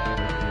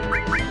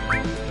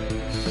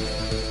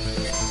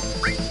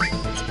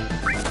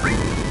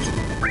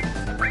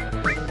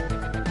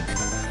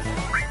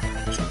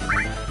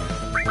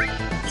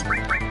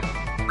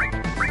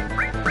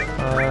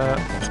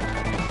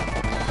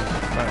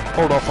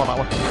 Hold off on that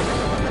one.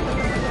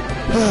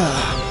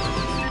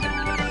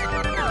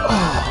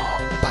 Oh,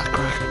 back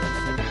crack.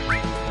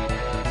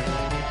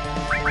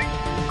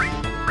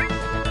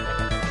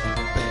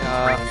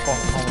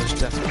 On is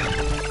definitely.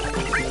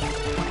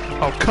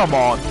 Oh, come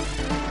on.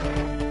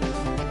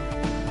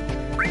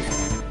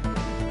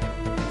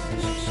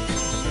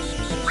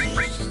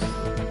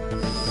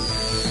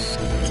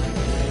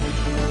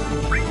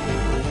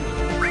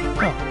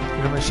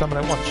 summon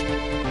at once.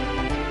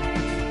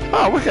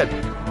 Oh, wicked!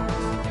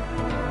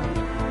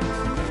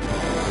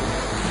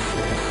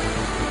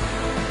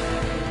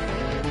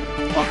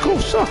 Oh, cool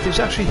stuff. He's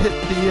actually hit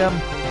the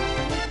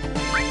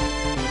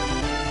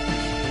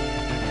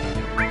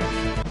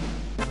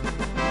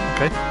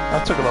Okay,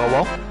 that took a little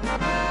while.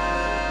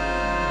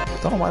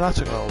 Don't know why that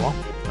took a little while.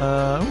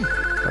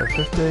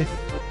 550.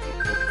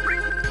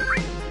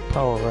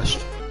 Power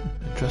rest.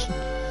 Interesting.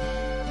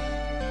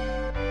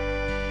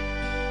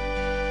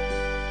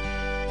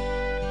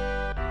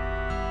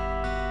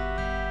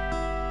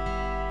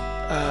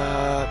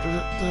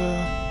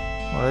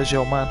 Well, there's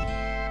your man.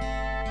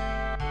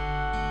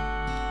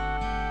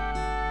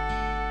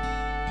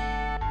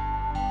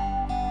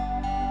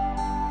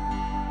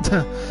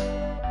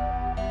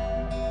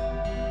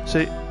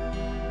 See,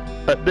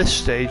 at this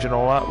stage and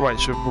all that, right,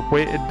 so we've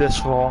waited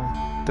this long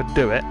to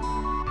do it.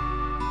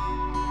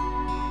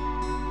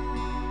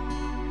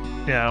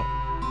 You know,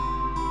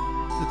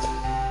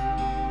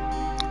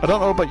 I don't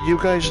know about you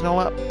guys and all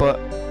that, but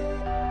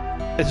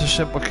it's a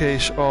simple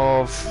case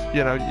of,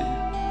 you know,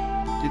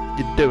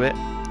 you do it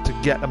to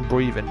get them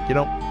breathing. You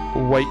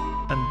don't wait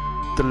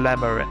and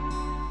dilemma it.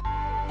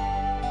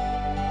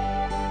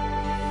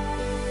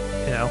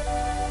 You know,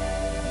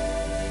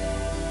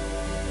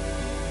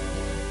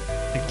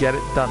 you get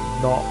it done,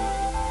 not,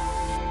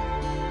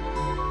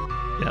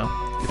 you know,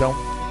 you don't.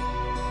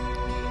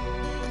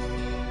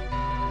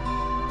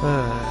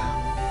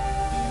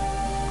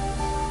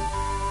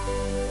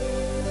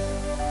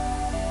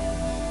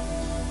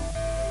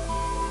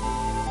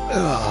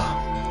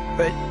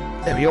 Right,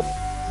 there we go.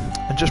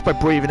 And just by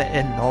breathing it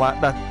in and all that,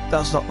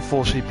 that's not the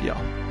full CPR.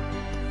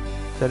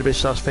 If anybody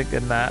starts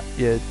thinking that,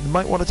 you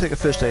might want to take a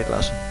first aid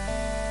lesson.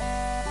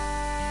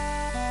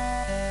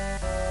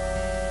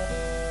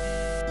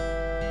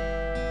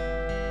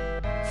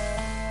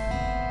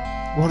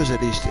 What is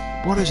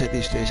it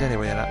these days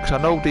anyway? Because I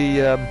know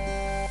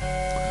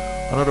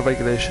the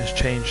regulations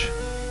change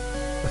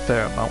a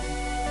fair amount.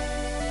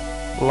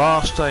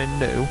 Last I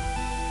knew,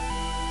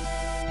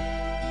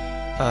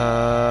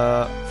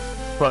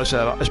 like I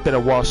said, it's been a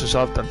while since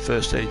I've done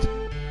first aid.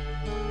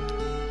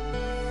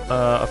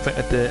 I think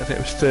it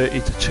was 30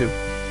 to 2.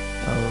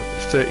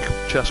 30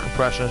 chest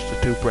compressions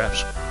to 2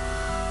 breaths.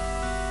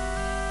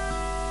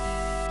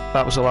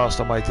 That was the last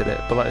time I did it,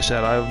 but like I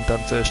said, I haven't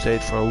done first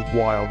aid for a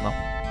while now.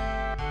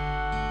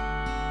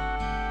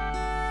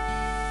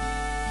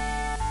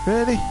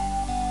 Really?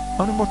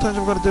 How many more times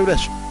have I got to do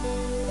this?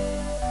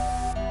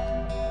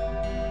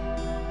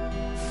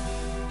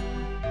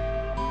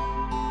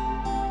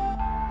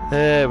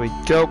 There we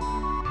go.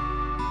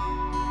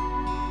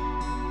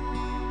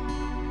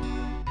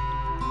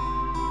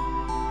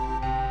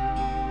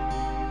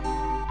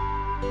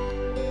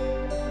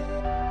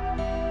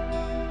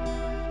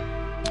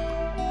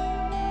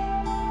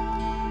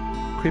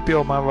 Creepy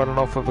old man running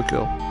off with a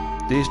girl.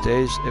 These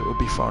days it would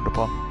be frowned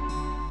upon.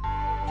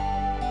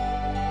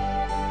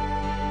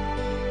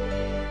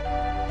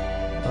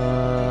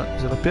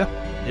 Is it up here?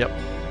 Yep.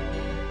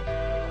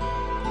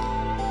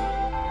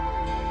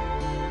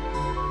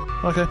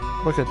 Okay,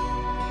 wicked.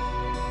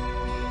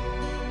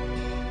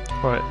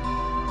 Right.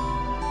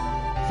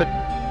 Fit.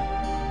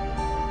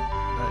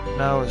 Right,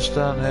 now it's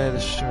down here,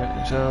 this is straight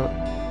things out.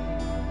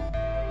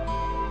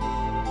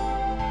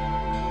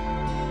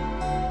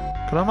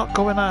 Can I not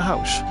go in that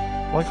house?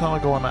 Why can't I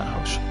go in that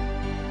house?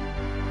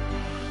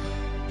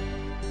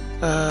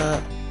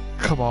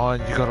 Come on,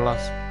 you gotta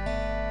laugh.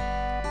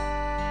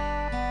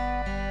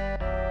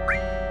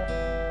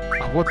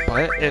 I would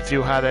buy it if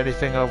you had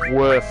anything of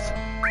worth.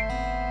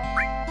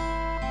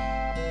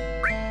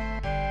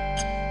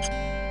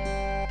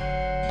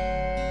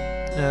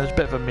 Yeah, it's a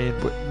bit of a mean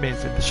thing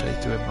to say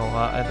to him and all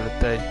that, end of the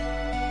day.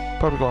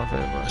 Probably going for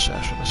a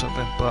session or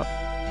something, but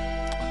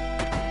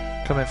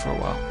come in for a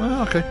while.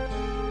 Oh, okay.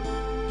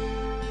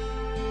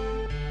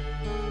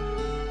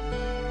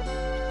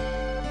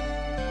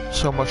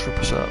 So much for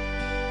Passat.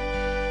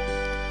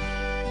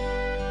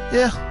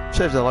 Yeah,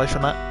 saved their life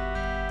in that.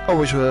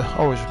 Always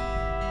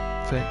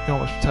think, you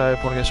almost tired,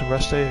 want to get some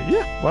rest here?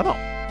 Yeah, why not?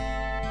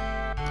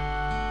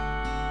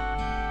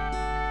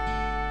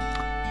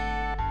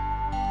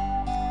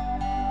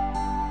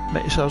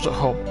 Make yourselves at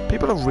home.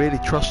 People are really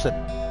trusting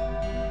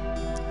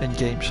in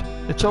games.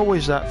 It's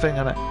always that thing,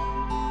 isn't it?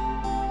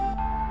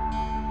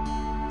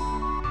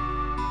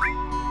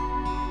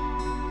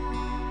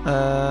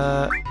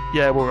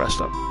 Yeah, we'll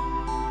rest up.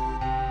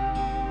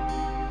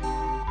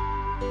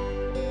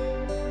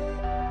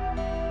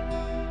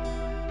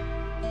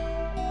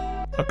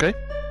 Okay.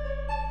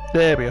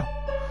 There we go.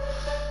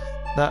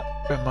 That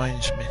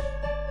reminds me.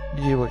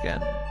 You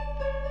again.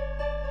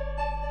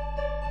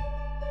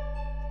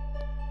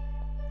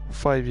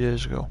 5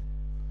 years ago.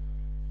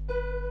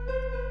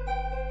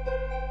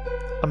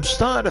 I'm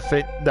starting to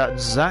think that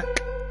Zach,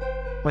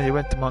 when you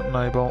went to Mountain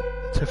Eyeball,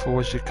 Tiffle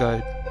was your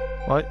guide,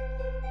 right?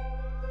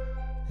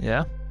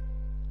 Yeah?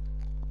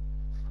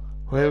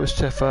 Where was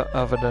Tifa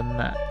other than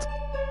that?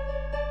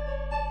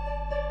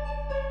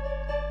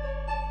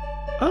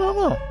 I don't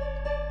know.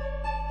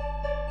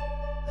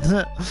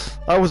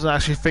 I wasn't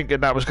actually thinking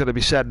that was going to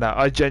be said now.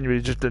 I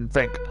genuinely just didn't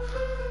think.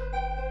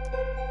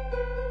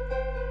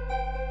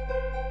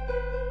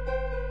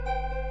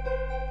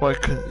 Why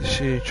couldn't you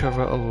see each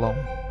other alone?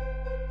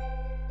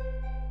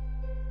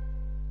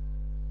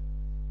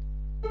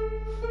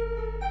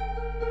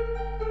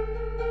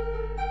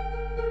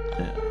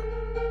 Yeah.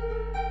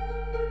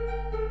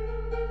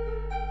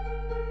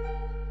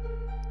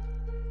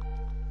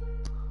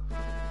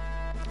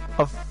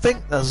 I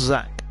think that's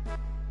Zach.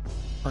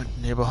 I'm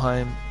near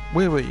behind.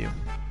 Where were you?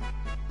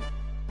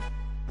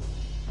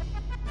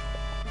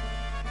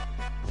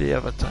 The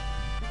other time.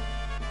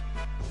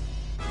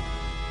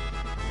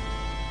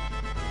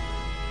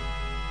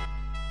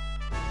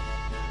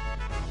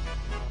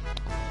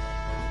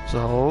 There's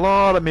a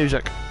lot of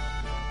music.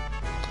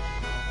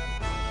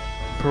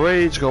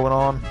 Parades going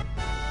on.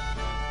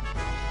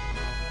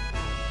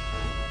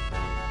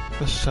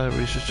 This is how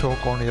we should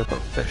talk only about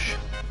fish.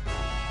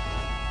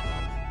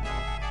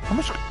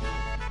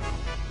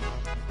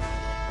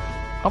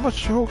 How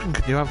much talking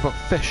can you have about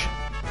fish?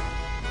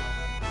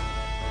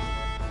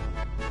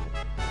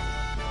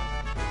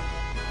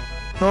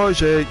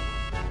 Noisy.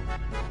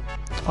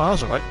 Oh,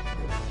 that's alright.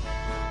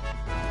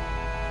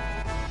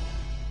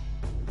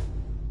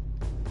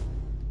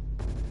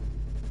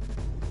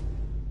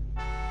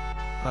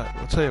 Right,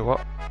 I'll tell you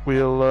what.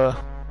 We'll, are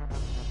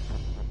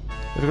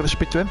we going to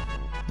speak to him?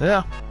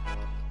 Yeah.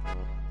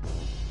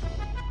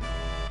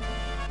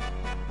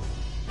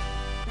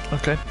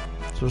 Okay.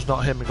 So it's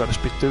not him we got to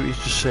speak to, he's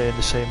just saying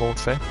the same old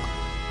thing.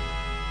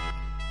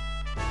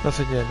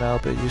 Nothing here now,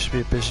 but it used to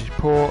be a busy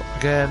port.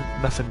 Again,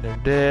 nothing new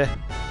there.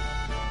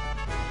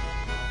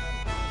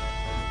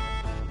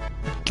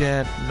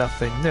 Again,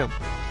 nothing new.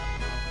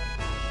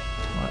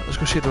 Alright, let's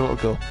go see the little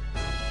girl.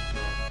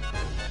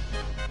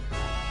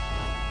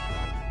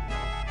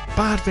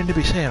 Bad thing to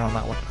be saying on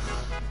that one.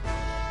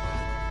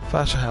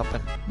 Thanks for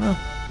helping. No.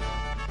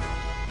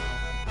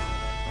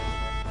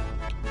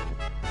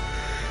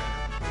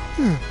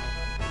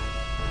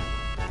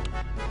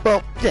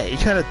 Well, yeah, you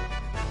kind of...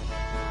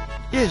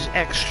 Here's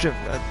extra...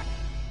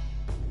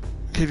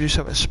 give you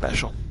something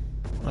special.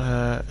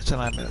 It's an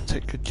I'm going to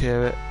take good care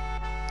of it.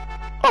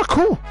 Oh,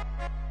 cool!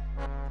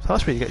 So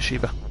that's where you get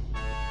Shiva.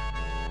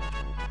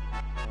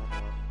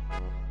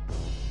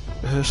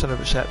 Rehearsal and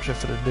reception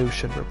for the new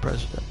Shinra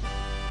president.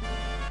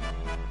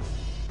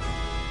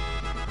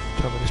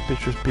 Told me this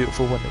picture was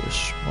beautiful when it was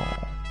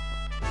small.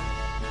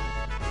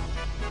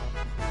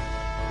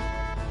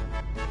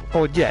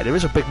 Oh yeah, there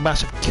is a big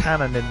massive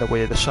cannon in the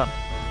way of the sun.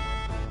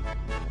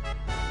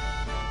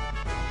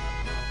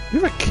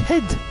 You're a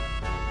kid!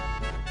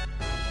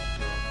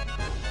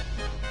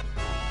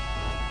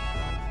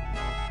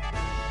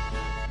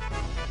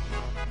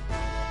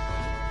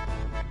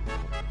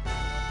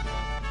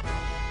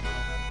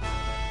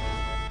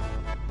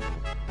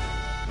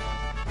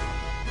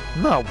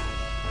 No.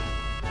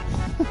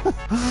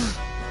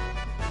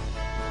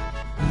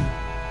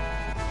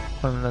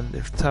 And then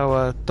if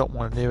tower, don't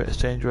want to near it, it's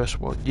dangerous.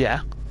 Well,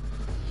 yeah.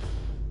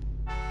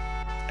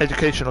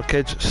 Educational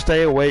kids,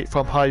 stay away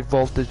from high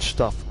voltage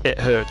stuff. It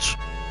hurts.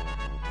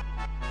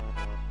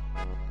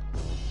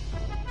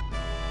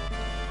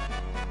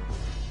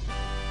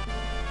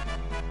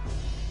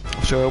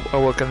 So I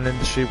work in an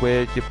industry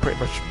where you're pretty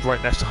much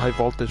right next to high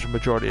voltage the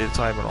majority of the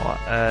time and all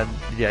that.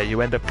 And yeah,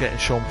 you end up getting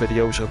shown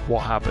videos of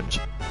what happens.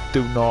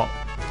 Do not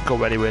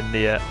go anywhere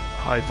near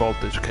high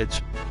voltage,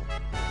 kids.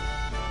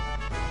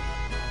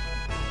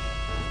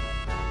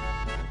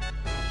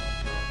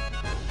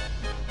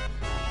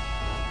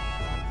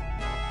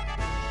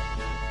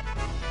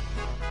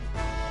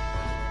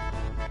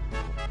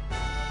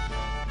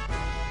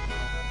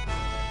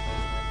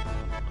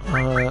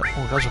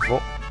 Oh, there's a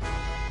foot.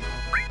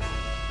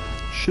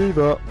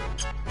 Shiva.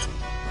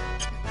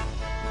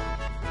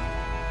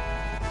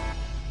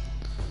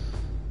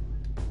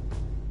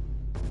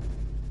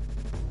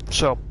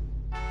 So,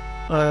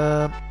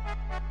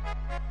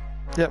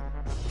 yep,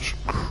 just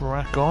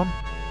crack on.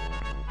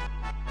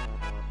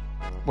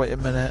 Wait a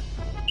minute.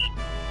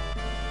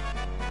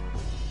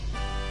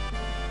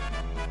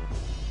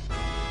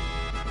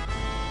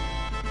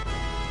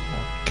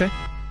 Okay.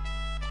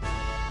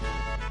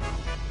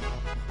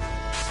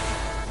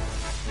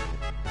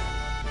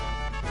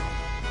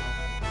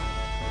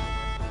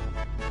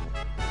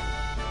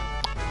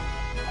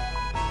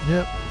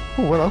 Yep.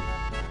 Oh, hello.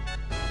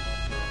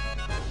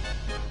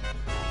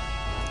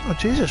 Oh,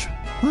 Jesus.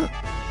 Huh.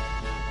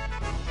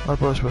 My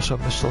boys were some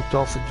Mr.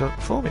 Dolphin junk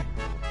for me.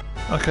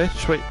 Okay,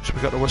 sweet. So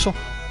we got the whistle.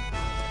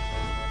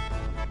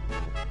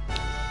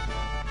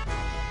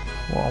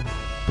 One,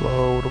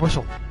 blow the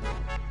whistle.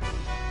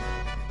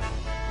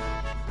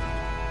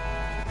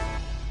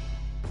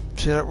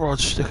 See that rod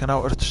sticking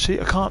out of the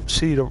seat? I can't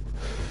see the...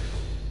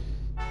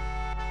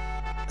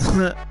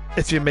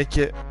 If you make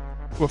it,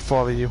 we'll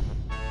follow you.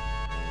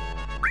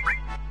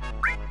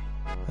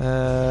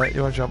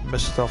 You want to jump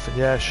Mr. Dolphin?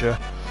 Yeah, sure.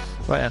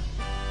 Right in.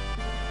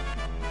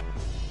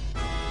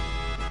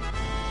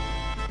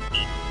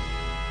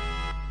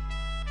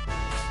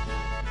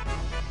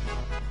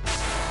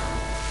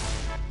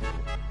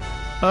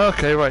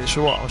 Okay, right,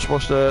 so what? I'm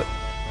supposed to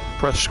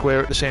press square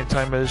at the same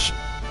time as...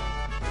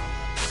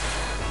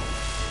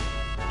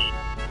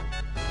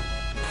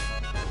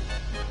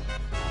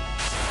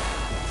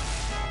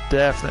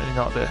 Definitely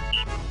not there.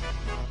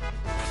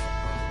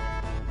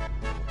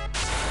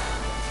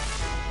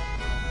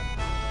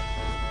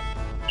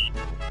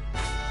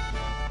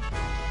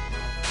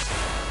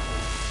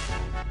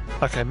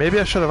 Okay, maybe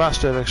I should have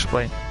asked her to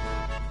explain.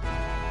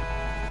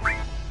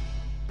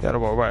 Yeah,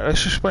 well, right,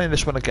 let's explain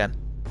this one again.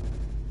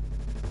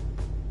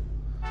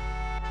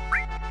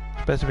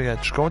 It's better to begin.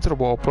 Just go into the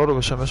wall, blow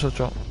over some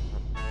mistletoe.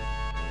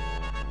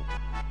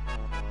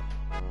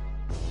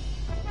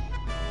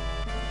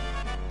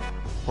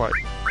 Right.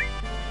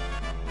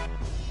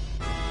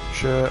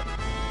 Sure.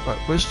 Right,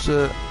 where's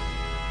the...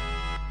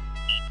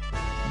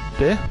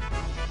 There?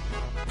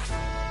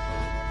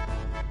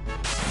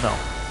 No.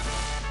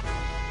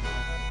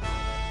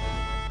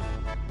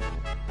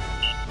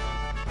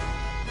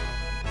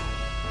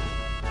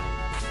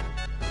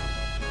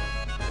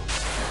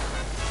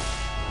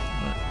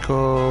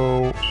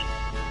 Go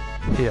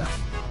here.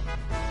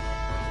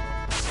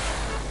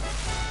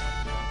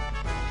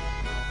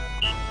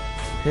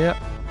 Here.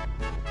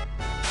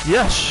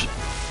 Yes!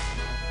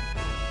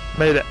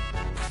 Made it.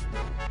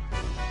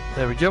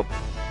 There we go.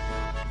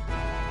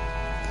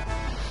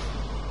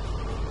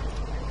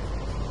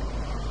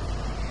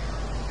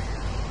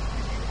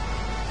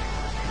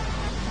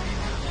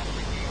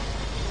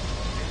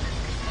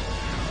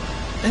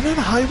 Isn't that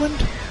a high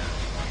wind?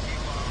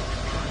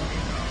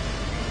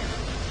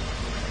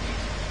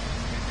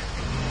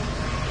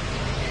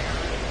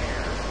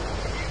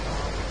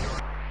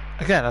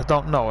 Again, I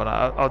don't know, and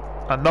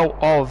I know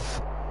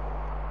of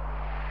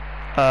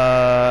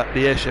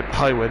the airship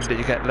high wind that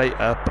you get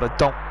later, but I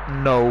don't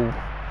know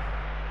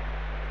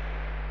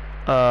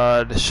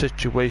the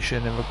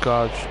situation in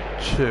regards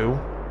to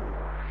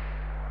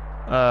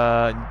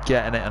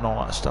getting it and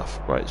all that stuff.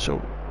 Right, so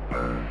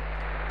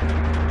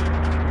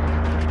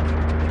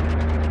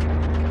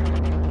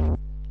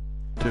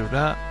do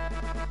that.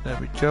 There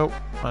we go.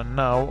 And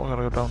now I'm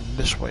gonna go down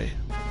this way.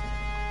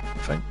 I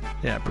think.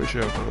 Yeah, I'm pretty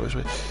sure I'll go this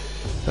way.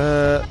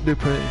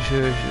 Blueprint,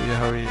 sure, you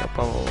hurry,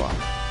 blah blah blah.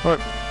 Right.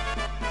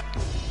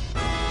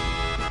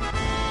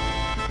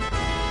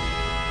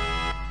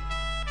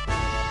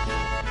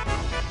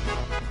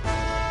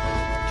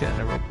 Get in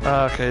the room.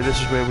 Okay, this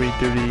is where we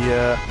do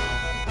the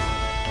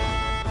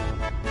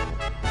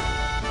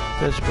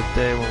there's a bit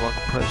there, we'll like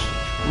press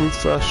roof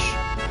first.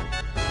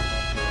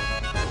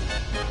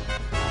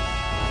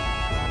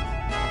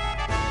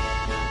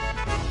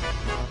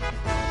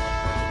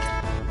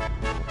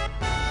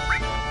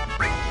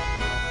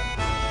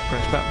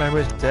 Back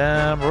memories,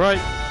 damn right.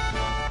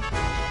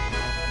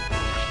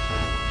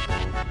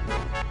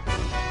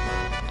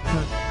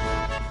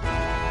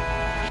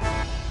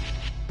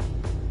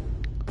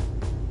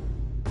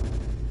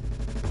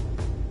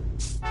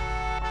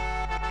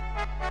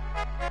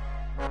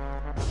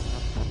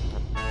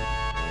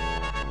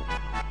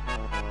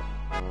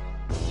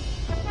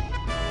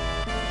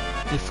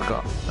 You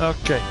forgot.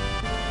 Okay.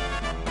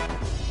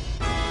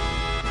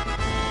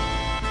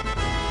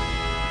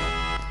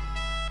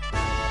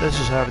 This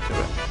is how to do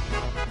it.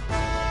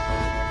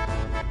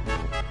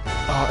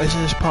 Oh,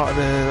 isn't this part of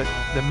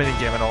the mini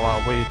game and all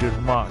that where you do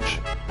the march?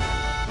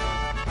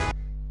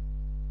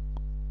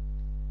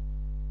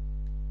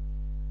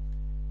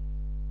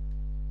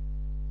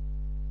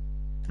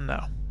 No,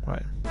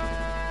 right.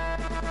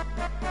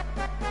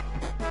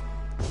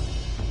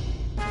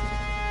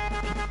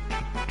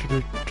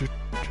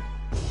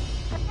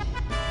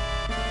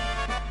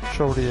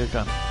 Shoulder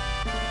gun.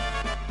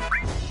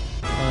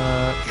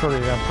 Shoulder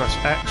gun, press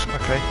X,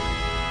 okay.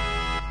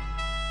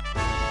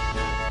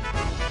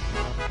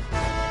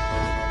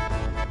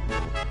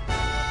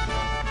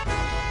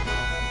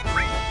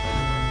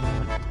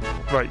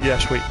 Right, yeah,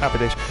 sweet, happy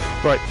days.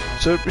 Right,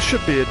 so it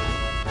should be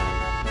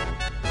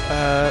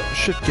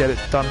should get it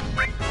done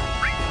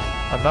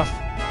enough,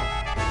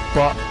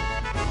 but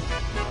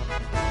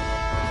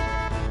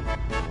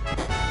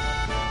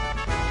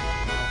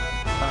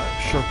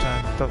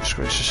showtime, don't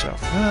disgrace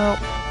yourself. No.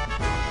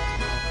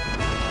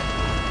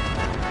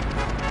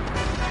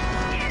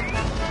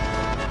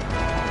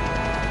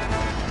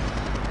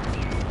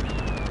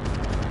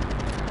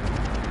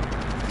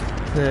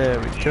 There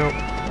we go.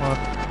 1,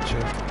 2.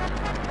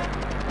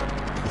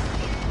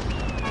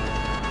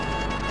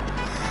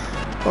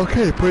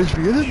 Okay, praise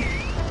beginning.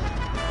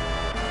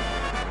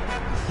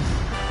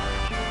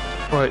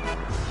 Right.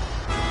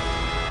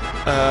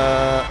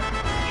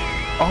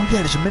 Oh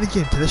yeah, there's a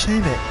minigame to this,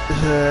 ain't it?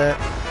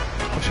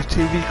 There's a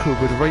TV crew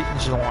with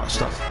ratings and all that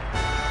stuff.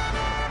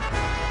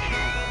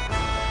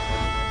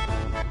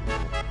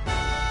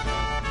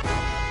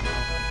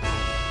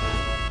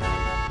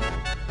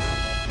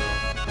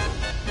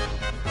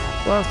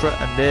 Well,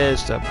 and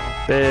there's the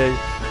big...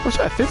 What's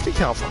that, a 50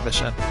 cal from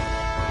this end?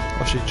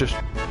 Obviously just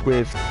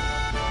with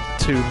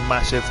 2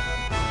 massive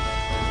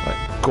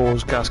like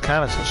gauze gas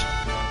canisters.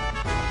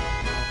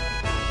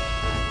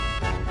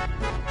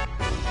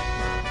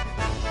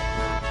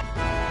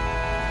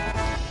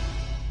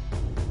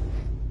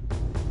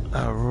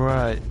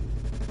 Alright.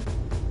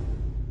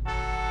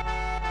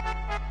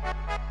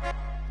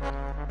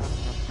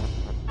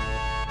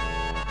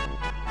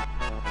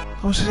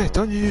 I was gonna say,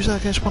 don't you use that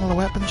against one of the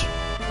weapons?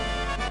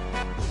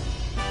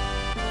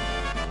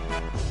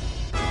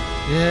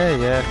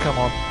 Yeah, come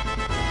on.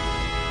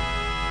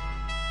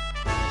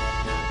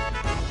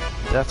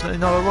 Definitely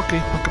not a rookie,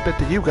 not compared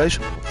to you guys.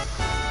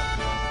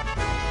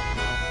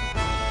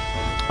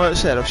 Like I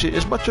said, obviously,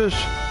 as much as...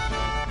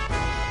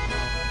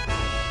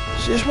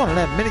 See, it's one of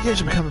them, minigames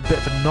have become a bit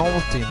of a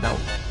novelty now.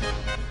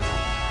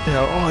 You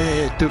know, oh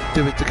yeah, do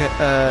it to get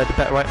the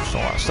better items and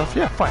all that stuff.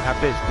 Yeah, fine,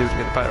 happy to do it to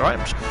get the better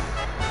items.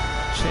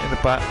 Sit in the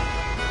back.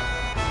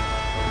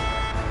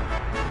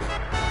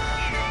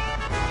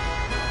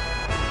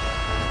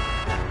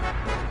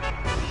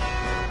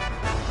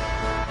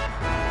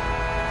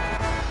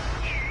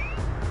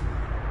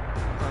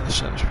 And the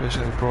sentence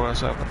basically brought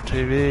us out on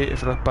TV.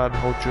 If you look bad,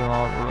 hold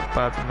Junon. If you look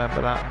bad,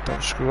 remember that and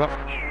don't screw up.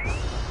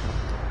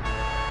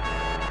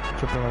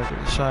 Jumping when I get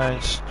the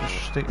sides, just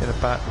stick in the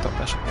back, don't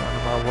mess around no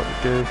matter what you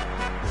do.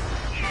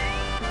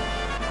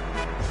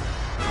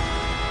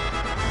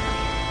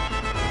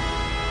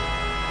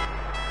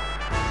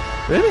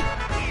 Really?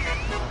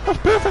 That's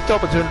a perfect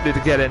opportunity to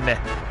get in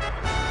there.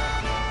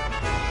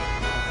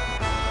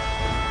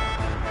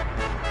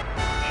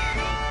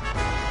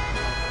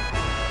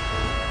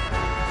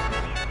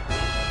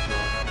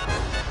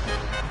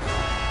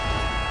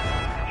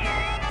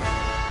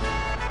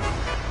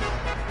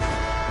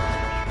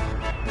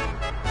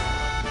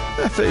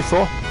 Yeah,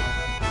 34.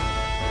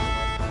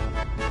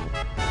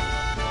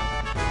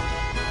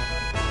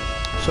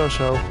 So.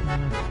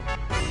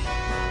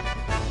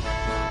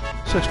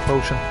 6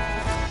 potion.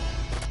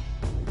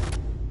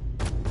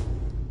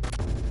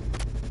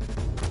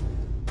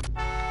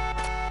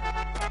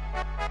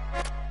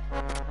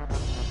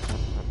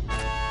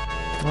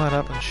 Light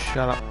up and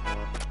shut up.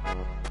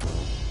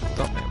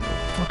 Don't make a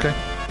move. Okay.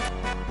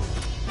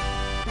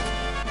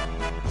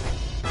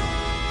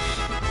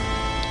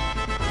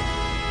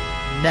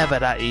 Never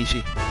that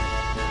easy.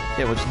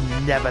 It was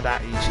never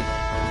that easy.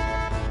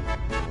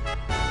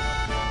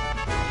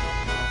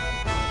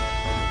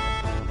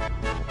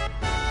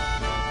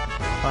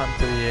 On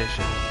to the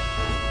Asian.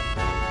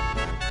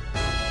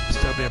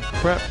 Still being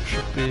prep,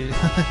 should be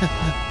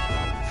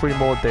 3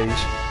 more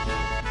days.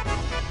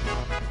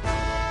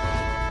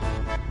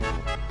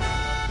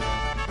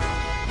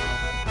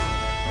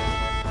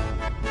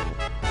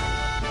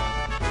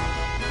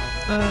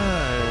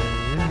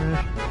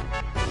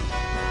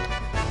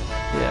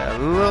 Yeah, a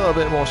little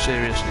bit more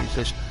serious these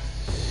days.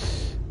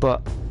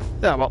 But,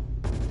 yeah, well.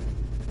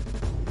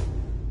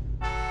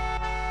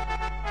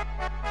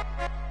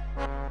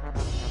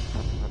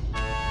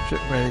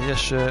 Ship ready,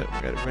 yes sir,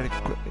 we'll get it ready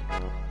quickly.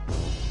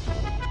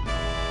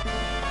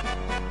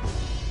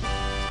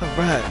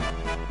 Alright.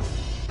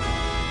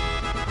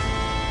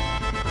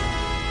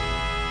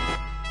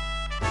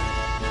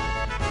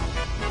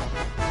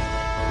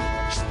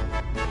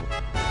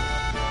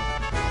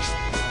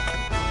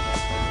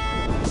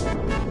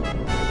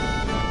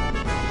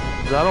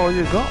 Is that all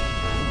you got?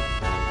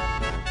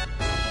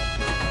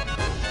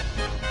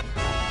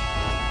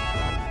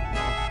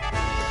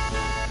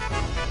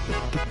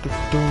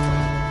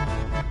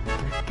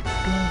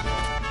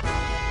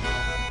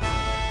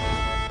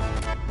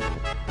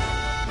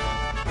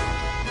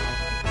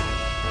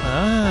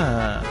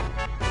 Ah.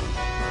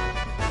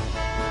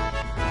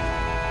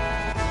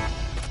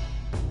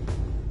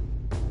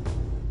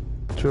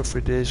 2 or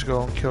 3 days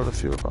ago and killed a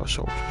few of our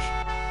soldiers.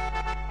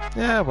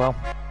 Yeah, well.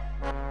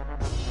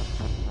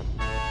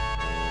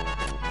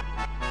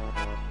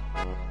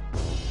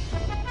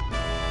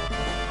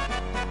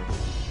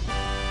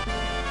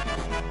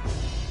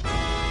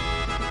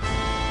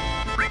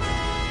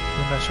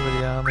 Messing with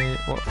the army,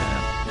 what the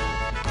hell?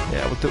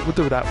 Yeah, we'll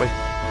do it that way.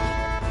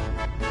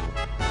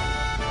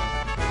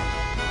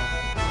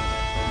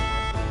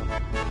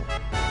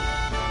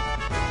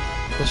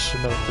 This is a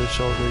military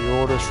soldier, your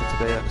orders for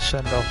today at the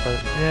send off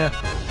out. Yeah.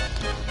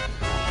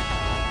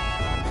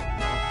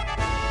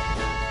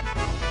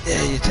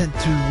 Yeah, you tend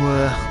to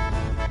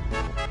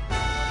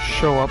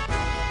show up,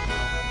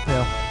 you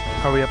know,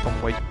 hurry up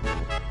and wait.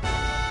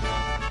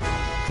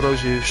 For those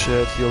of you who've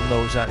served, you'll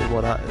know exactly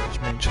what that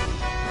means.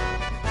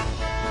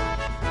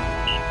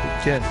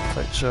 Again,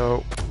 right,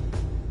 so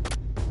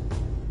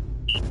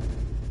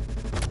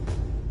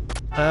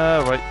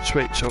right,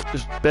 sweet, so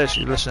it's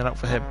basically listening up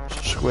for him,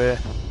 so square.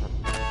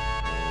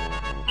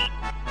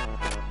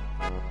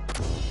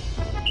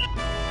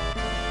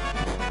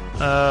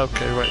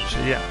 Okay, right, so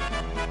yeah.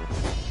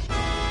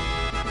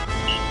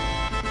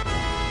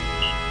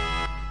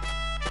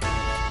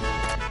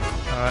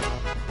 Alright,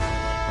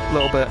 a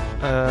little bit,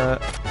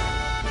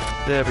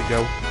 there we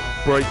go,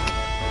 break,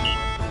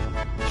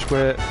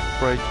 square,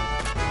 break.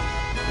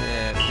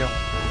 There we go.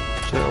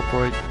 Turtle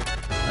break.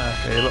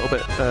 Okay, a little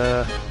bit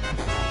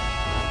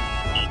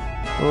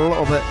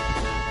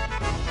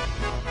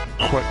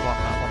quick on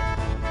that one.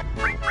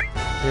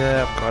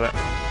 Yeah, I've got it.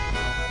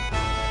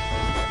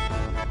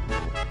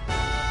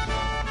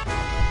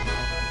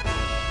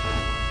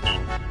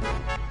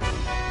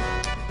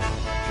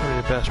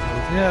 best move.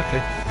 Yeah,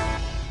 okay.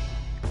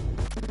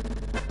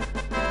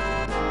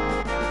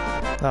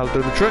 That'll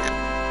do the trick.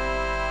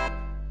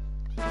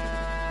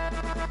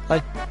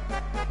 Hey.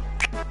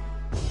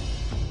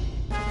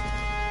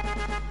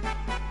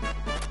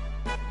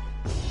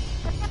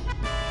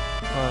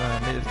 I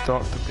need a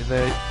dot to be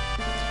there.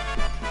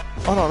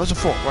 Oh no, there's a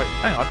fort. Right,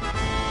 hang on.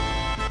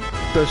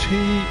 Does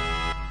he...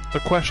 The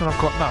question I've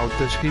got now,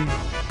 does he...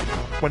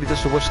 When he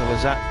does the whistle,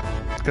 is that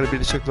going to be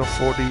the signal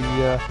for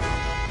the...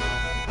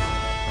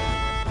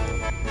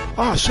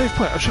 Ah, save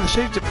point. I should have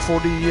saved it before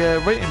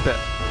the rating bit.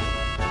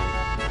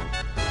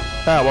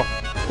 Ah, well.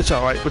 It's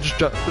alright. We'll just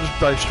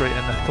dive straight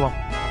in there. Come on.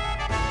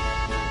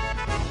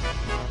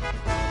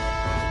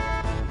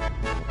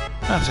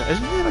 That's it.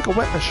 Isn't there like a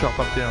weapon shop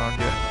up there around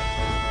here?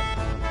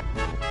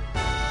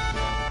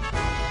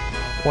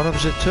 One of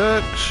them's at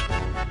Turks.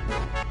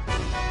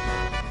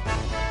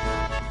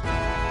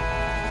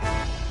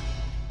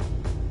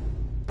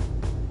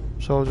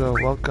 Soldier,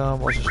 welcome.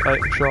 What's this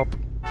item shop?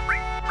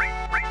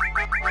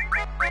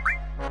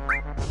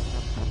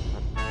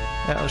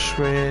 Metal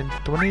screen.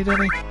 Do I need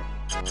any?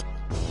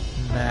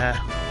 Nah.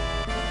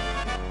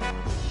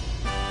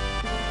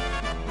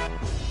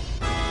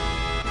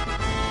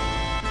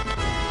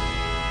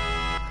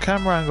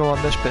 Camera angle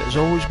on this bit has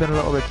always been a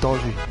little bit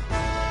dodgy.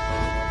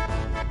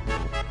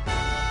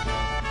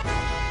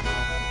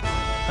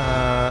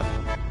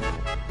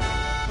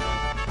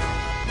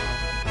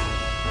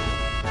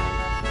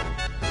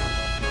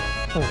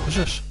 Oh, what's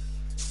this?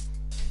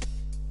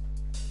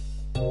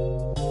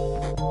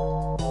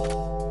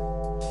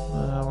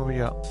 What we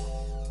got?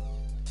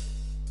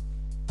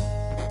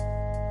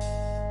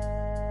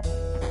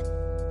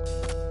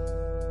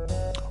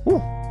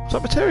 Ooh, is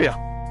that materia?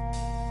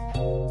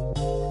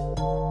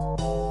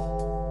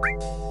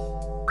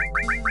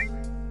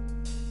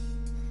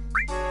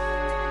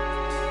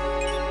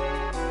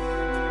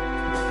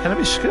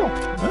 Enemy skill.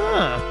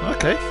 Ah,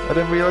 okay. I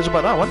didn't realise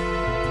about that one.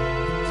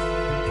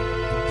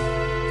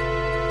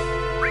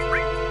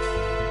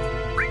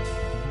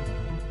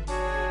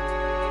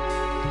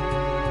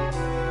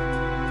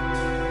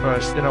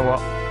 Right, you know what?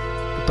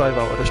 I'll dive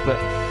out of this bit.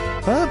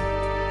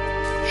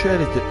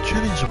 Surely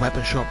there's a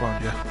weapon shop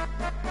around here.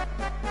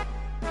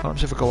 What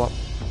happens if I go up?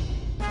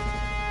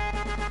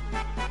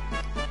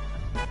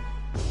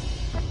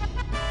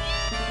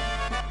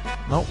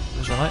 Nope,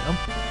 there's an item.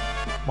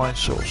 Mine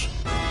source.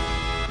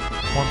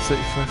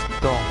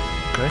 135th door.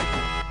 Okay.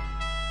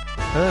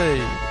 Hey!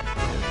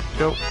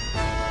 There we go.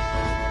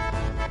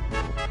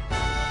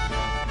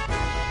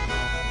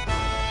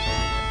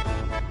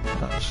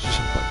 That's just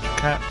a bunch of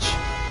cats.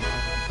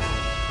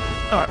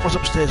 Alright, what's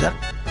upstairs then?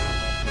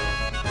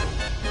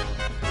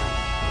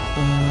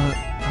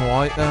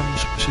 More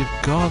items, receive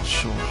guard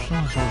source. Oh,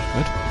 that's always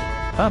good.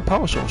 And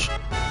power source.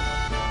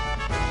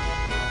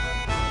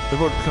 We've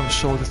already become a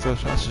soldier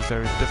first, this is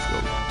very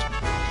difficult.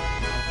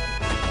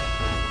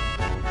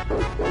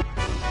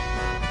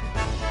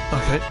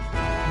 Okay,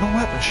 no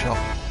weapon shop.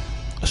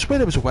 I swear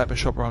there was a weapon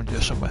shop around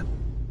here somewhere.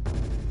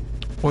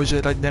 Or is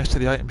it like next to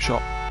the item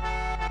shop?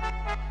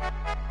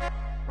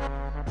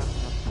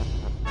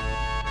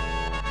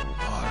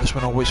 Oh, this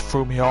one always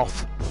threw me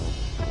off.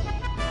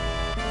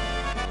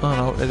 Oh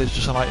no, it is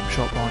just an item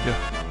shop around here.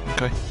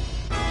 Okay.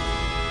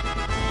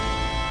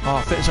 Oh,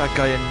 I think it's that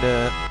guy in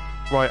the...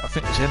 Right, I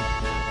think it's him.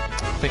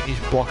 I think he's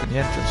blocking the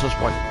entrance, that's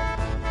why.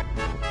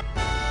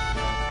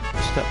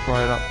 Step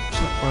right up,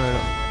 step right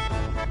up.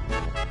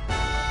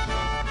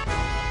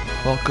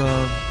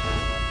 Welcome.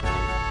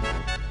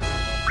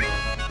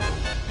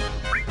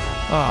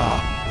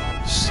 Ah,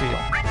 seal.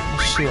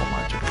 Seal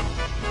magic.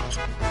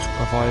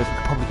 Revive. I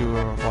could probably do a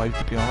revive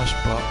to be honest,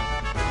 but...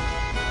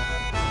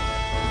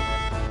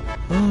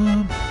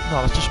 no,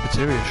 that's just a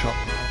materia shop.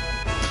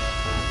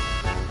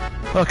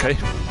 Okay.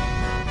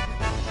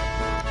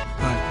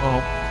 Right,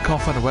 well,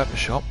 can't find a weapon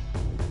shop.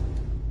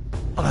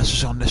 Unless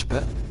it's on this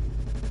bit.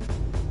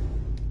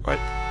 Right,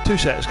 2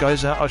 seconds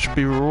guys, I should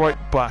be right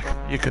back.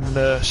 You can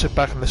sit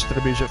back and listen to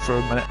the music for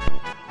a minute.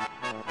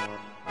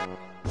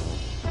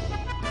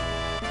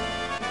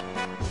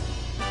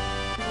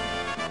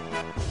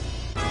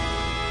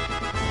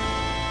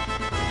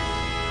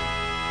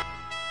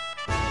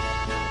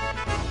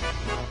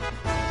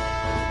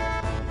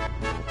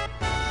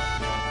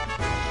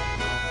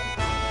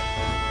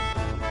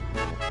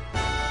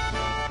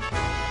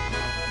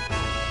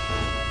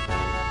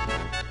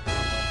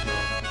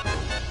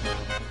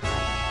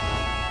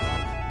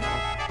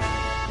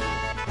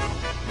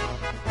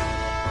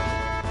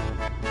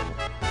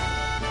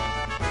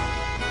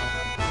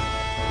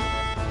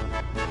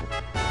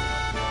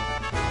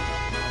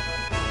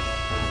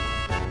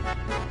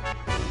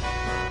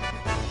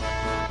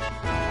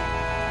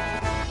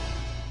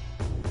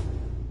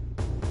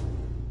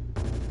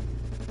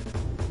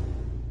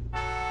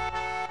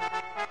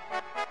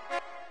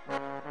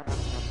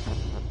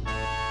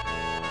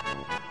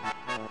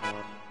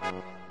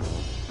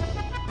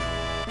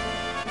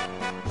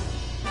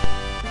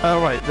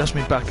 Alright, that's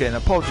me back in.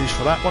 Apologies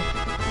for that one.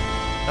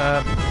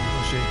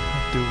 Let's see,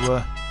 I'll do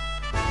a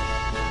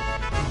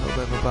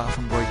little bit of a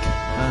bathroom break.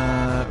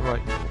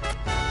 Right.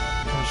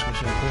 I'm just going to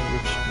say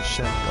we've just been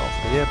sent off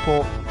to the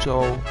airport, so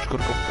just got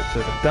to go a bit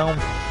further down.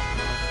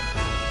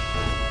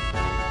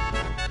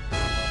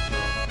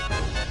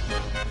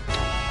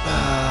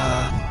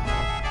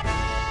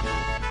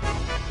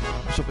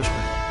 What's up this way?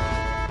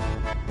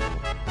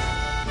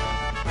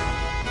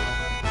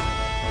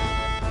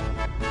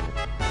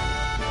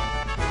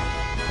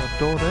 That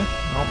door there?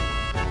 No.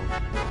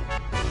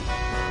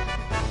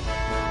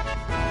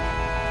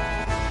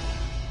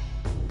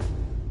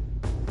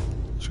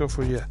 Let's go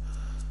through here.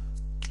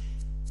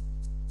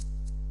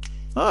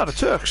 Ah, the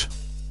Turks.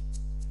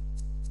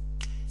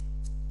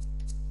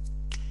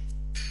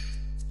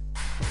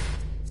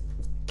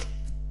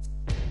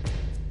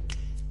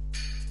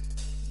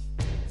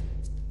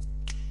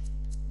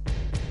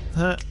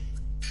 Huh.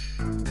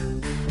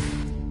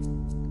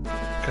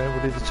 Okay,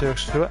 we'll leave the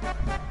Turks to it.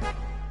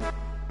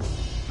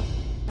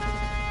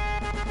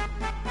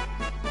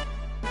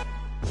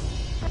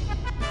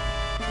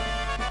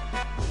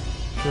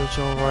 Sure, it's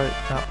alright.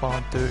 That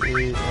barn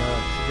duty.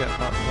 Forget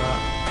about that.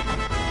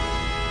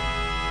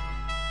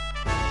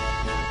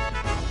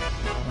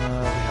 We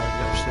have to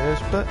get upstairs,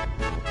 but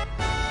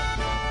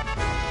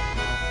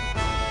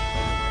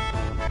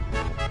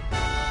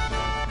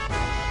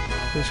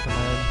please come in.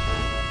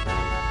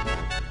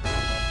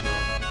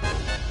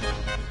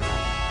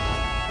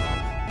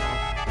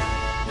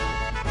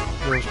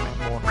 Girls make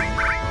more than me.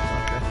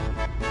 Okay.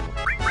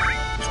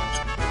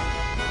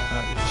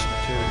 You're just a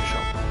material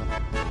shop.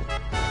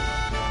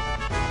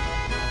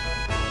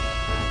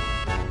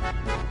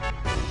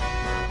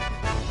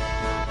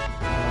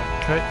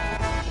 Okay.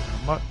 Thank you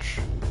very much.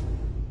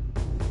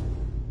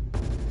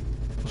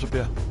 What's up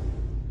here?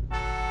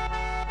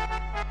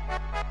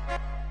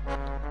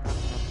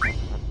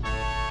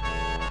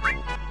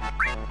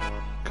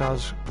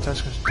 Cars,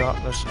 protects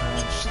darkness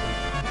and sleep.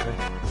 Okay.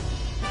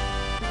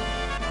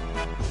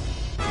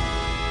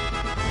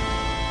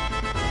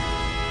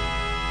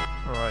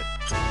 Alright.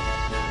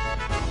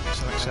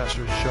 It's an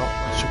accessory shop.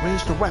 So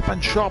where's the weapon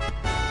shop?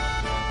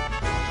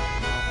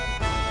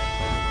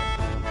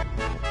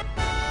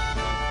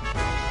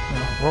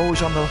 We're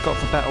always on the lookout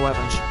for better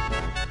weapons.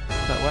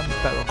 Better weapons,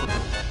 better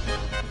equipment.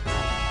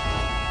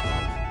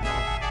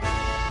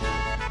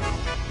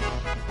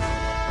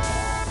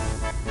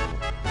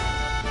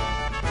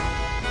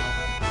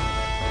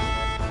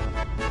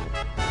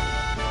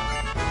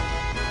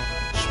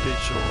 Speed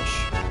source.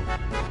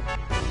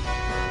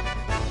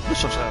 This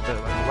looks like a bit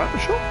like a weapon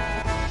shop.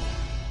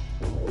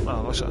 Well,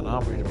 it looks like an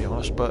armory to be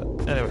honest, but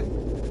anyway.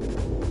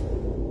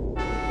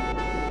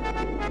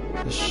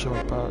 This is so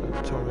about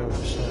it. Told me I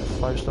was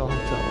 5-star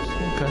hotels.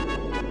 Okay.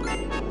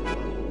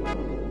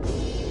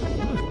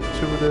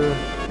 Two of the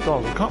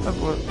dogs. I can't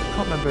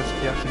remember if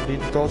you actually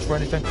need the dogs for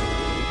anything. So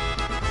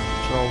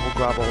we'll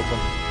grab all of them.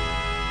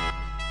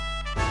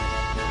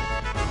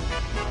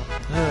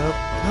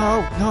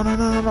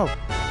 No.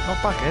 Not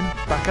back in.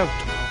 Back out.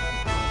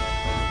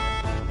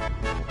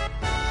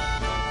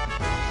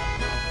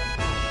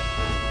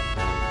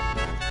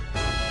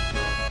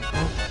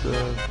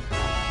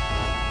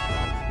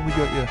 What we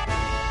got here?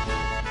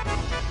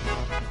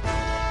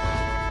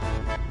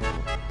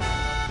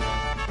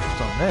 What's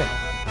down there?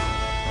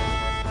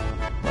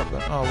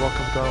 Oh,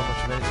 welcome down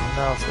much of anything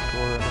now for the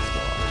door and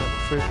after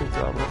 3 feet to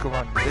have a look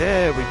around.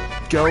 There we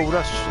go,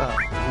 that's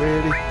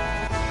really.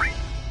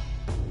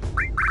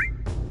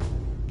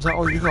 Is that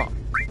all you got?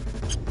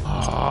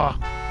 Ah,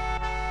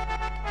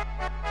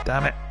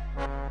 damn it.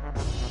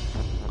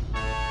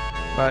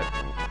 Right.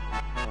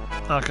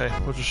 Okay,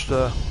 we'll just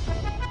go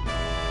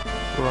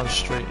run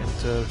straight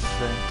into the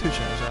thing. 2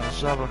 seconds out.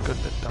 Let's have a look at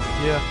it down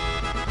here.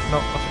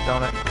 Nope, nothing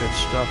down it. Good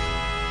stuff.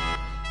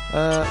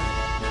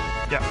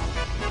 Yeah.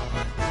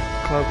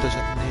 Cloud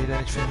doesn't need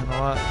anything and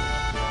all that.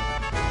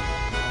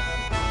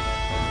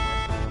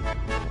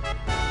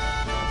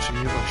 Obviously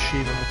you've got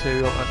sheathing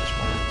material at this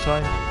moment in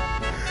time.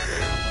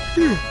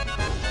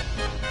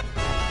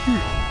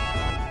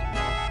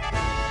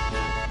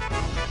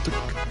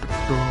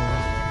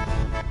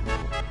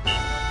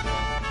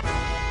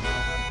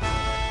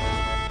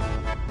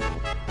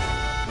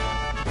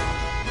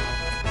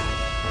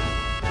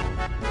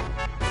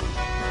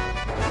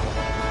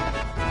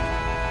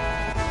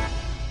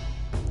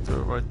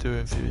 Do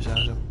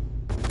enthusiasm.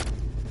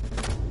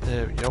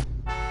 There we go.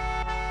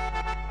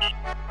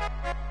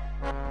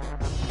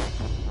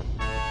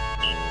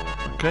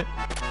 Okay.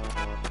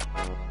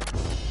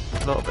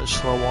 A little bit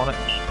slow on it,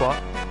 but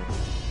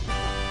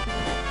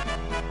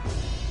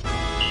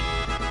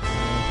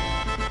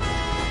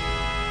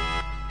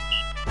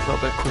a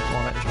little bit quick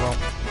on it as well.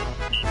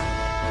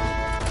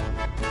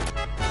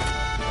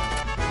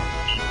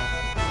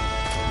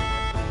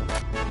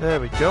 There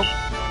we go.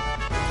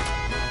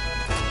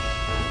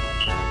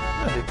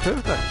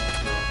 Perfect.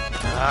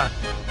 Ah.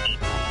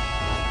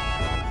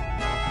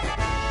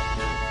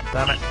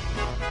 Damn it.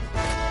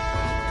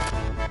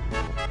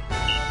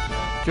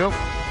 Go.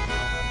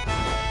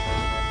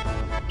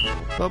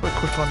 A little bit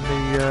quick on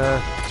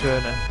the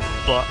turning,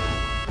 but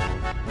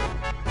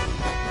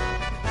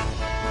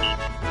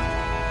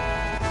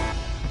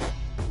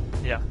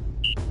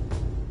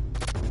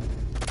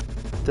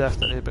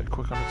definitely a bit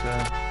quick on the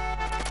turn.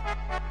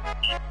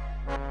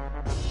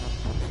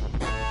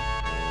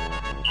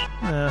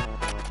 Yeah.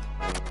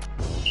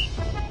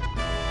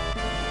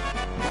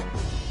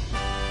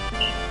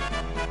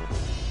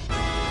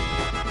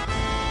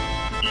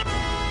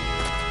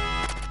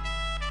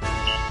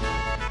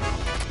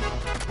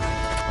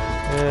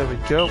 There we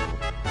go.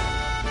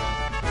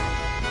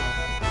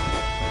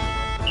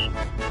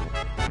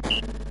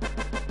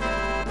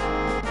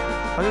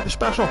 I did the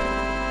special.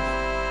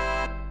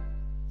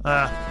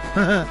 Ah.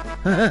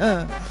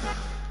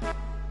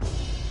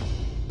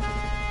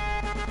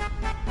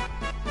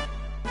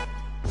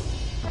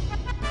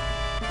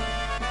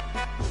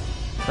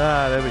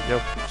 Ah, there we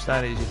go. It's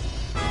that easy.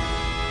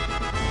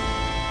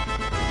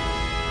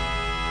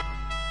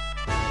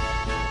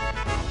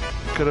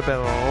 Could have been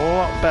a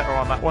lot better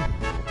on that one.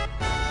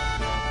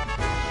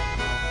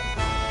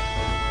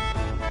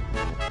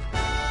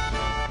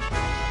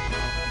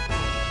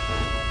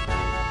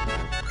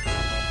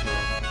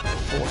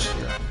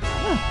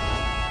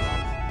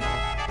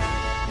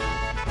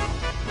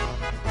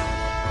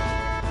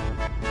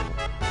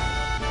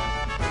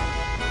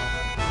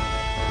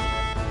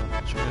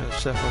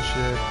 Several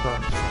share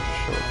plans for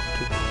short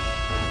too.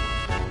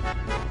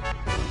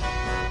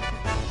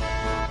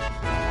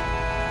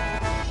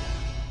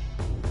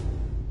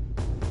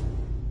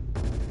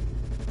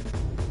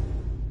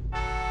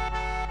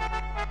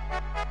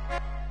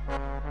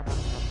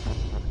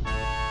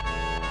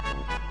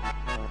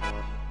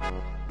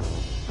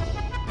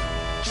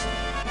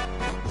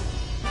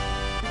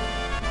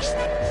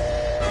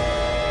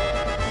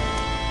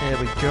 There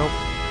we go.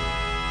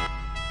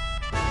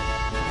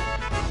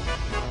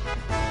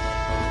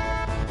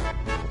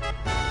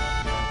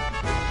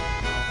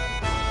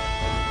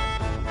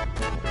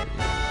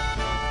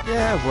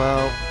 Yeah,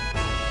 well,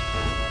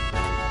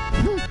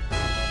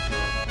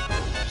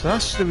 so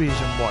that's the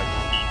reason why.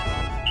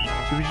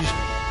 So we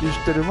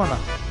just did a runner,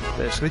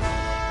 basically.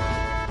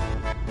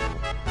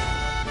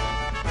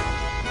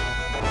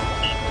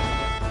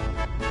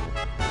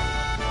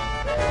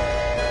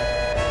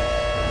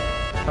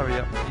 Hurry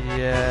up.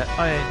 Yeah,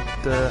 I ain't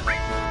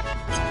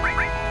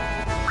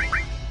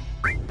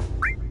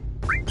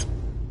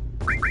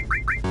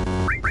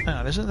hang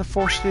on, isn't the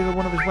force stealer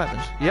one of his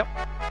weapons? Yep.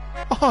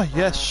 Oh,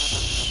 yes.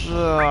 So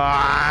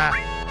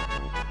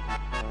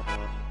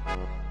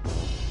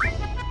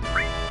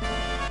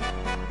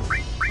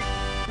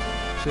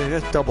you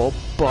get double,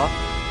 but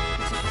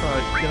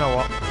right, you know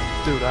what?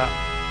 Do that.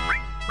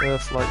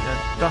 Earth lightning.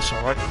 That's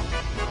alright.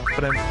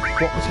 But then,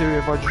 what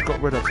material have I just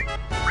got rid of?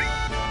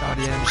 Ah,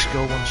 the enemy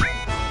skill ones.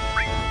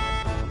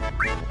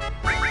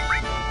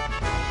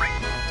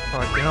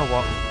 Alright, you know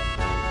what?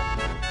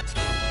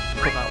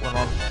 Put that one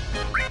on.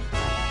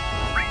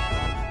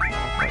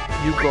 Right,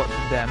 you got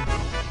them.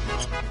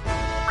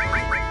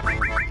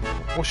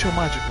 What's your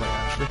magic rate,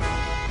 actually?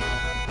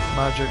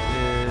 Magic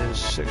is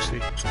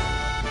 60.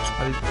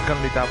 I'm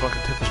gonna need that like a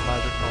Tiffus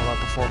magic and all that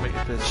before I make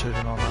a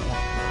decision on that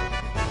one.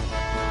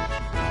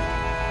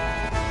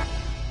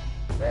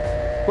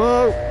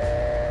 Whoa!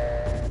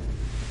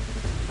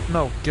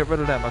 No, get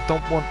rid of them. I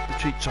don't want the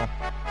cheats on.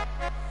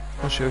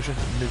 What's yours?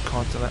 New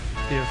continent.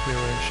 The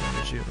infuriation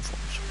is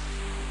uniforms.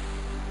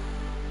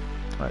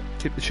 Right,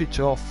 keep the cheats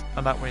off,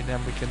 and that way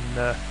then we can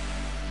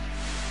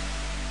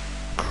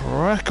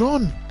crack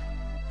on.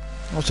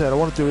 I said I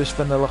want to do this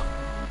vanilla.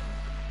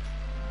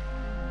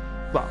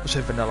 Well, I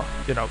say vanilla,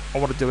 you know, I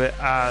want to do it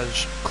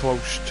as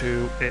close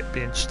to it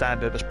being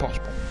standard as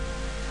possible.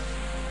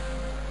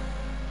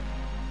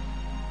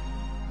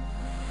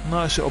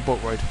 Nice little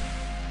boat ride.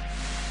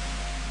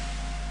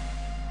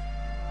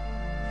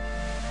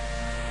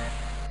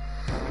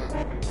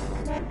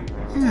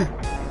 There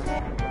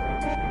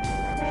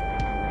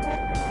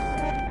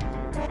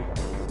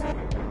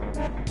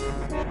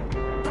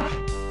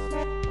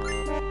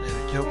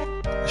we go.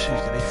 Let's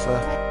use the leaf.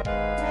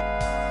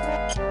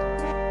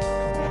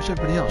 Where's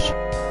everybody else?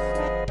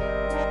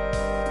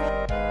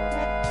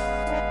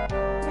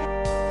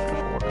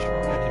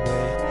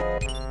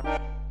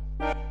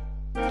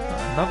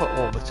 Another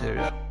ore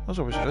material. That's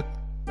always good.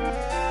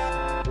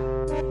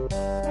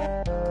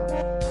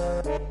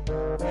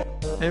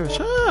 Here it's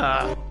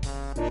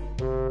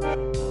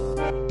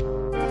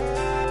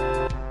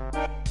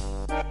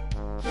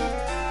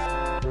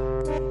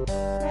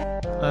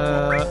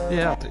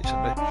yeah, I'll take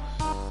something.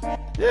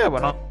 Yeah, why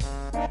not?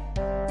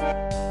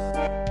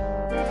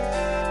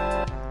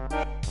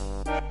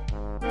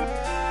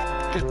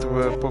 Get to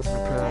work above the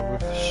prayer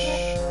with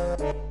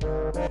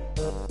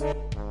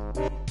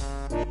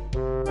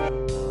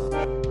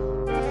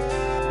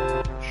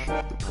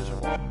shot the prison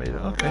one made it.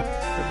 Okay,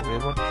 bit of a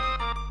weird one.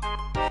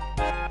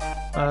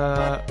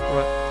 Right, I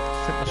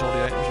think that's all the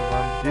items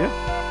around here,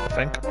 I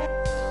think.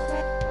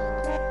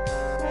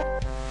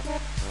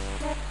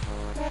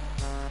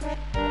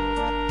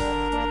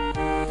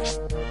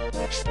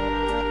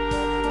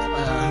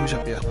 Who's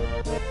up here?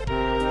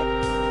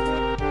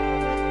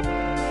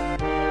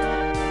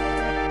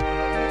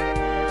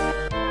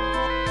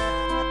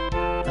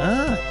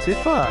 Ah,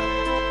 Tifa!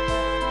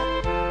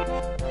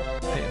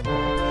 Hey,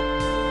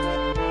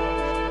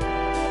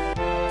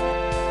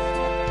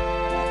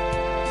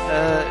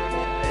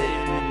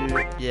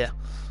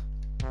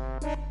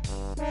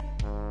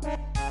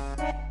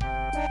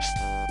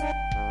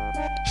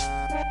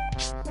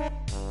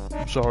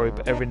 sorry,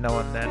 but every now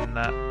and then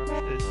that'll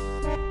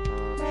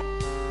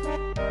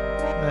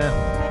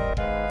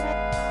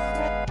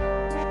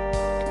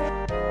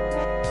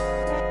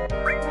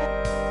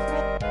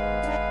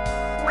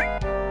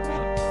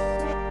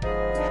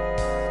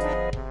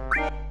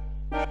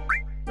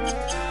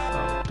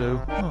do.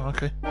 Oh,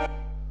 okay. Is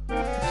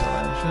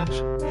that entrance?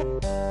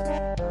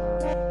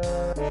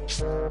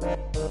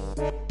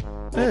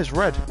 There's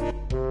red.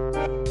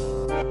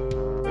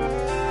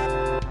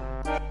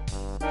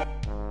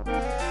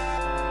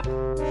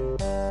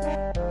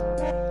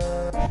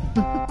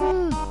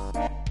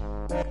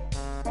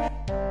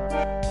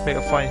 Make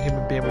a fine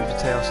human being with your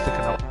tail sticking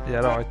out.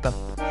 Yeah, alright then.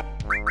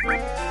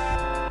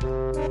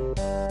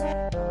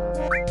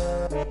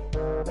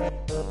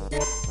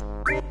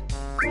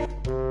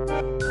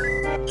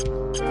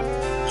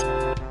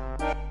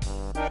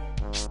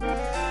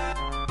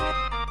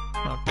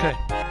 Okay.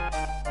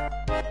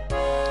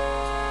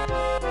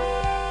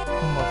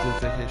 I'm not doing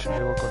vacation, we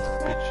will go to the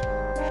beach.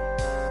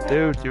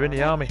 Dude, you're in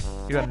the army.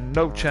 You got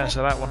no chance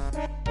of that one.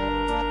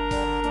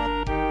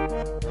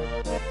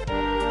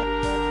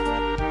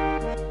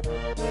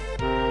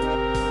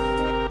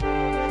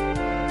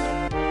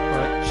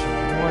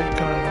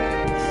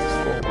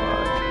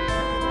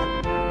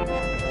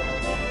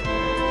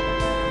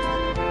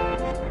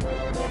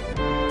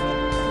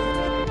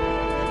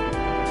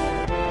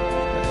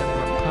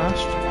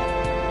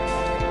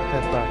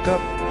 Up.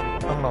 I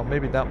don't know,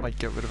 maybe that might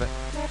get rid of it.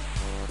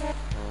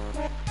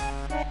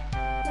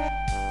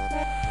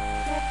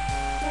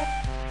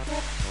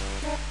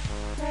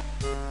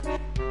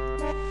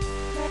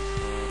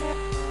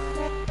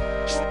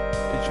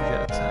 Did you get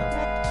a 10?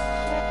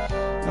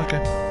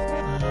 Okay.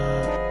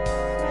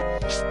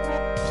 There's a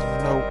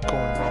note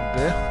going wrong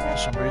there for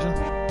some reason.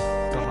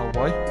 Don't know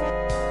why.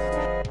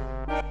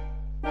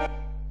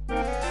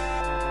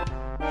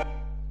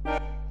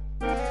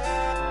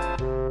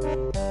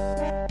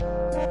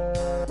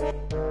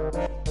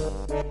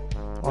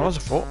 That's a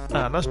foot,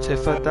 and that's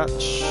Tifa,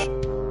 that's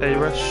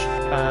Aris,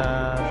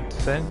 and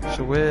thing.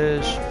 So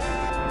where's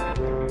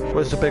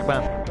the big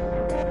man?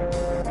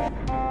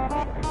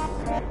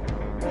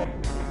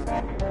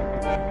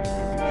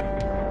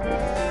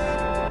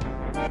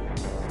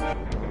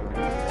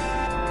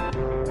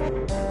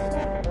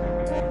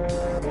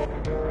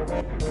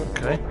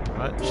 Okay,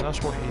 right, so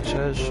that's what he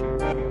says.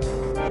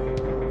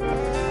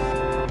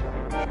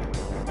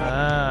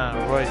 Ah,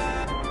 right.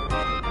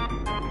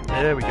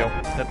 There we go.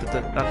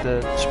 Have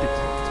to speak to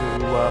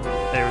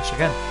Aris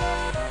again.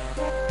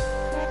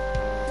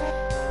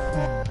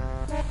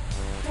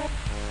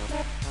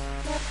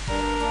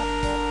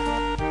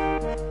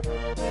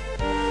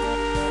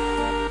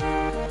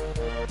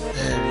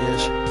 There he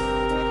is.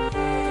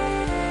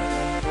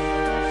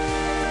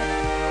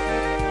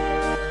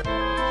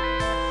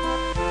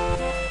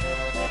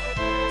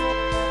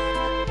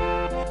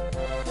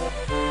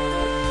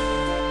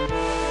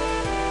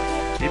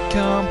 Keep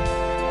calm.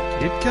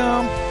 Keep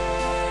calm.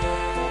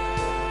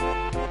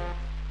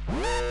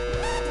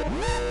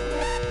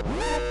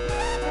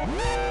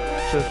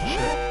 Shit.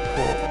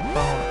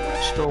 Oh,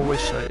 still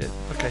sighted.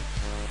 Okay.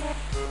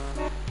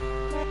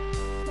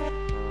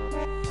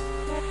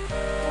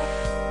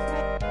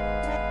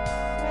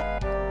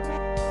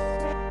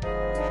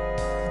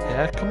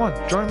 Yeah, come on,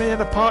 join me in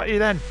the party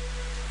then.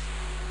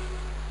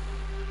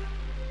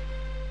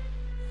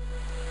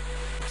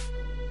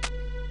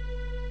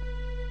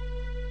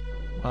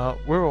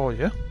 Where are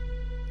you?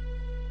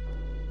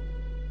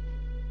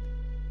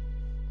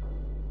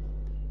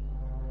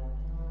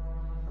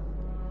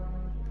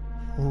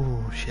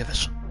 Ooh,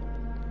 shivers.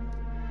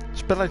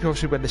 It's a bit like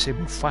obviously when they say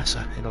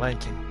Mufasa in Lion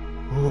King.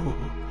 Ooh.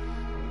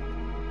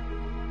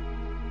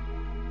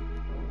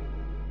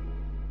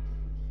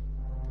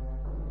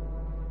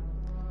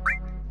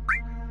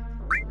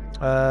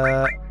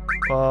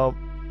 Well,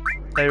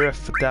 Arif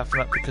for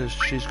definite because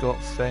she's got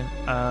a thing,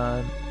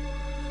 and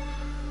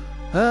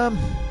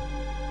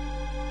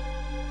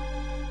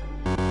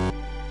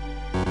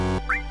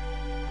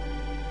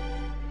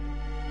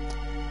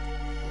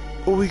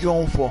what are we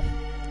going for?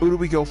 Who do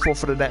we go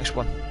for the next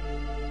one?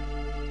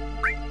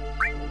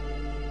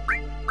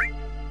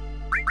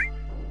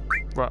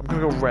 Right, I'm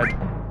gonna go red.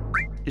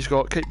 He's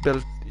got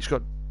capability, he's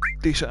got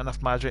decent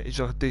enough magic, he's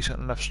got decent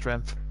enough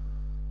strength.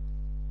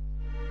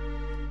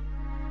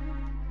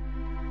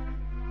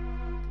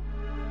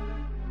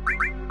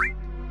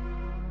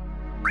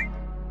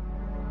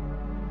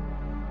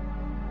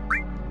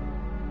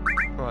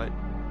 Right,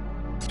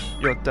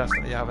 you're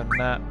definitely having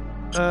that.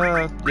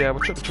 Yeah, we'll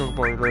chuck the chug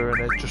boiler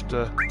in it just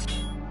to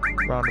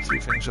round a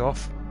few things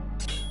off.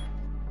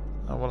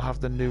 And we'll have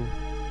the new...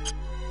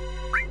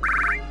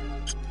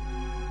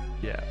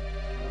 Yeah.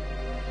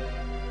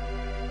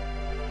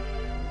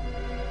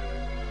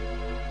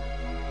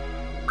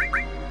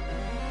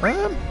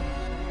 Right,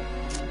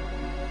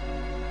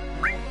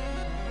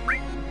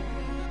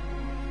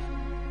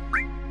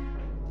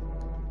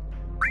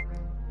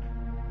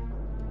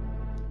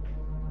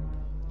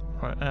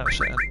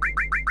 that's it.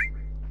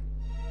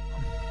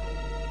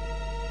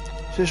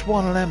 So there's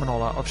one of them and all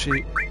that,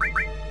 obviously.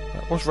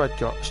 What's red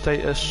got?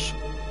 Status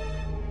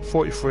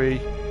 43.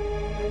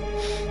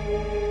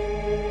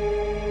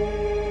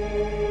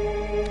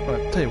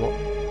 Right, tell you what,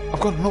 I've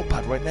got a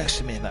notepad right next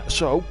to me in that,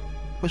 so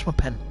where's my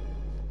pen?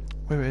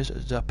 Where is it?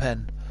 Is that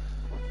pen?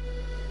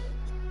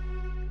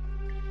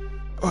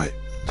 Right,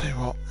 tell you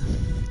what,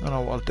 I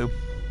know what I'll do.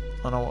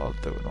 And all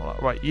that.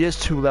 Right, he is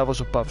 2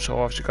 levels above, so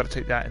obviously got to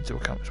take that into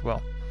account as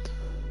well.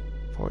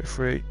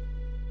 43,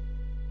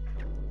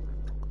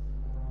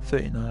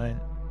 39,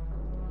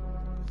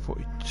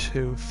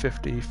 42,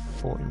 50,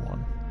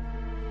 41.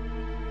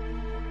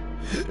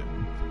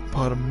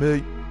 Pardon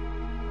me.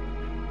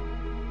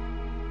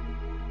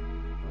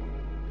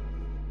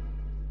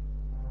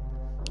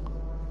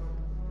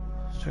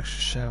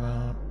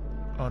 $67,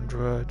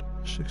 100,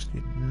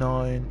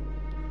 69,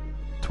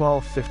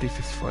 12, 50,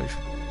 55.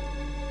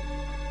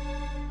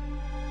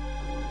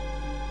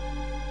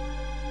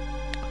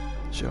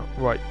 So,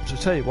 right, so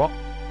tell you what.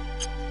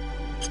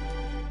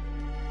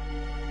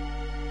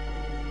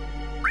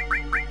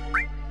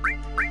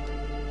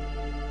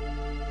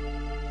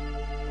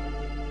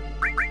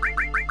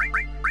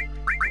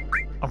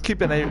 I'm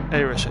keeping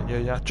Iris in here,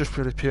 yeah, just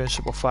for the pure and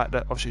simple fact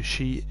that obviously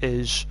she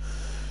is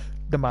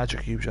the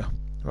magic user,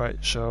 right?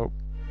 So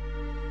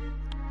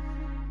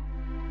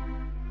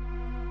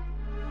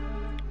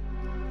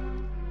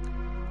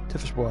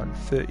Tiff is 1,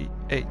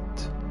 38,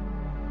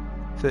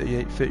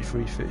 38,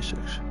 33,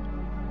 36.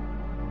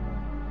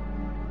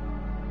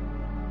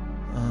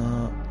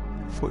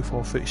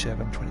 44,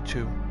 37,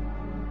 22.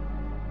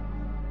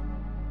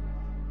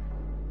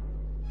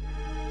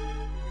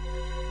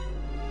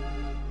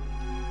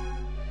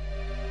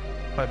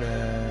 And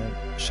then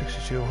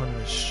 62,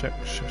 106,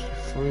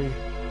 63.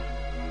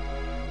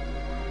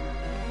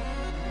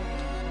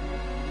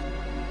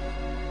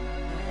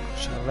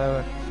 So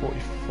 11,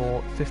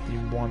 44,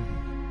 51.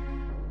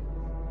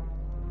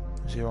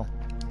 0.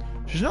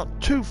 She's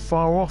not too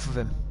far off of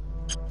him.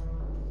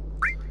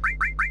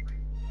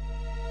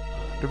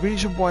 The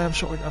reason why I'm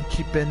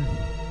keeping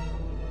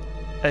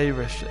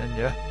Iris in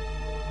here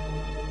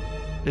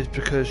is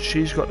because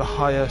she's got the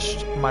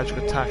highest magic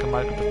attack and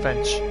magic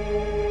defense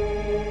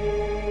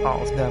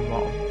out of them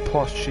lot.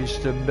 Plus she's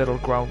the middle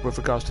ground with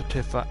regards to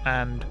Tifa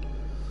and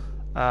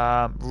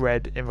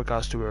Red in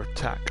regards to her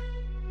attack.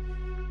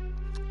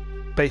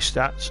 Base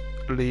stats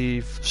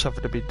leave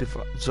something to be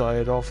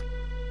desired of.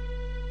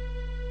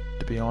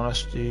 To be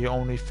honest, the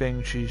only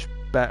thing she's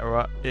better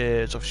at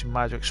is obviously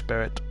magic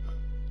spirit.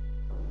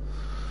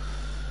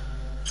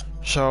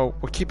 So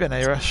we're keeping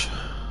Iris.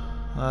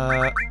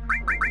 Right,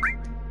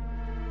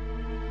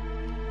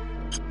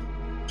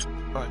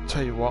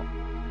 tell you what.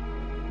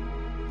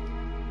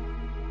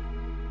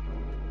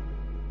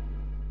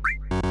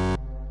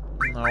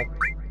 No.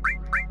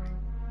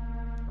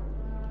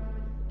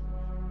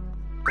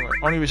 Right,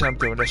 only reason I'm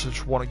doing this is I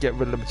just want to get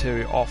rid of the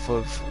material off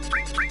of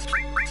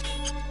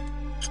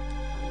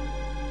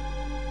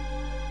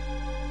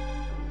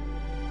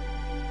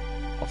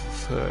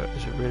her.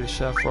 Is it really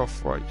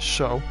Sephiroth? Right,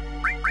 so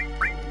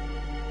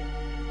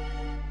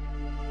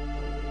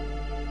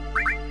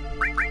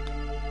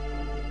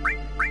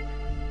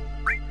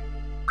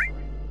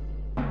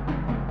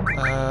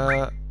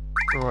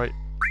right,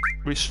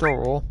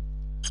 restore all,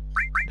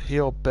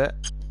 heal bit,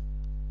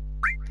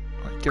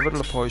 right, give her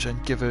the poison,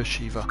 give her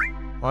Shiva,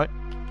 right?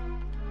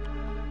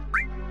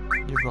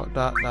 You've got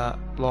that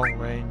long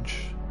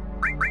range,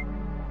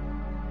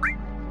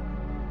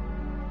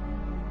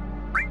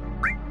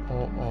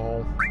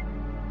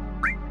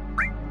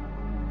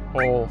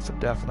 all for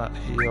definite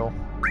heal.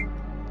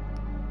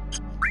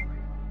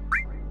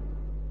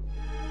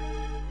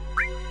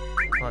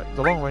 Right,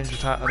 the long range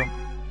attack, right,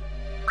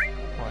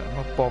 I'm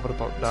not bothered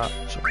about that,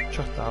 so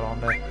chuck that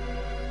on there.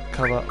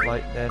 Cover,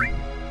 lightning.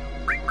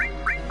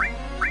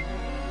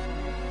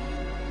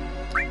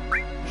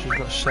 She's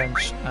got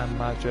sense and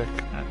magic,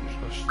 and she's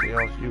got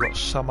steal. You've got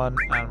summon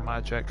and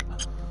magic.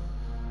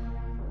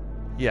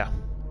 Yeah.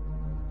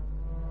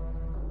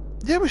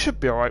 Yeah, we should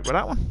be alright with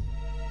that one.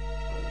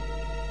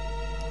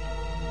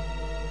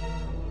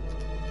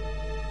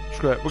 It's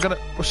great.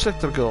 We'll stick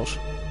to the girls.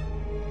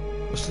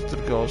 We'll stick to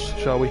the girls,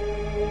 shall we? There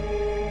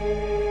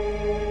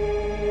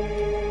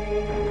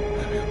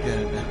we go, get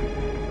in there.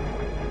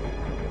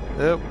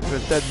 Oh, we're a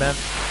dead man.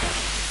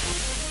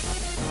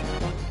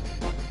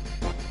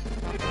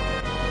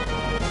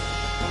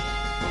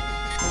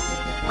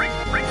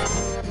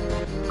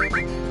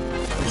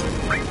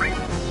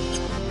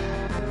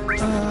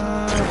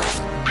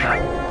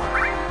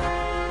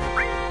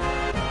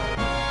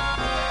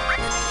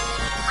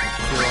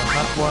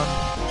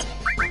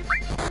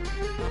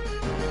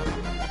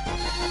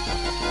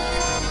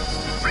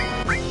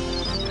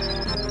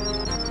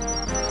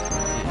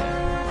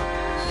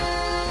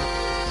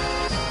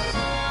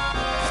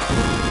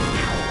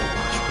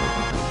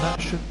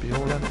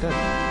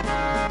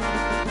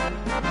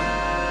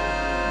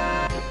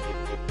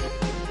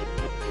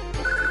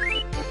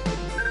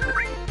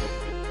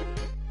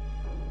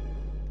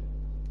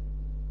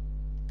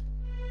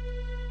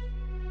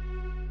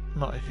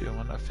 Not a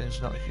human, that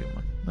thing's not a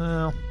human.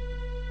 Well,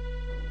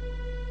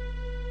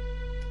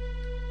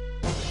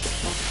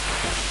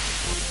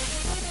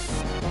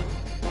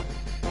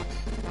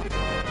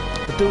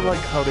 do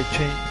like how they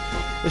change.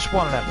 It's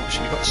one of them.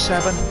 So you've got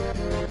 7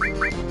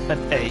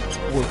 and 8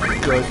 would be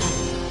good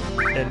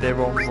in their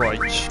own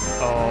rights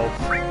of.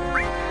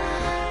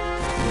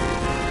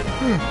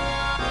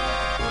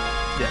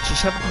 Yeah, so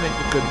 7 and 8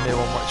 were good in their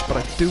own rights, but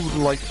I do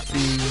like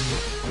the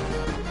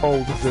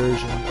older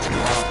version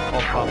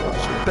of Hamlet.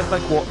 So a bit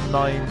like what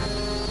 9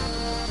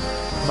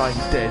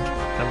 did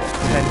and what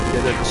 10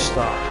 did at the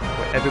start,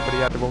 where everybody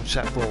had their own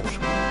set of rules.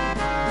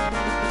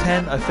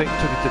 10, I think,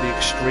 took it to the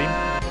extreme,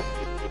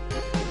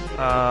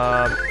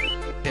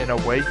 in a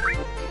way,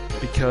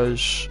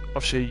 because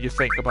obviously you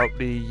think about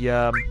the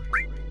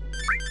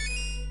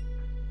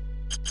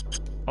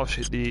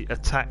obviously the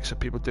attacks that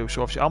people do.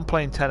 So obviously I'm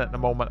playing 10 at the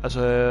moment as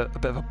a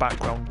bit of a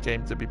background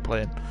game to be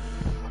playing.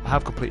 I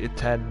have completed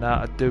 10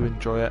 now. I do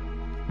enjoy it,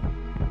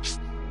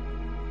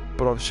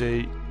 but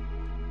obviously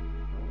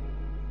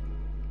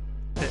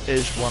it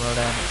is one of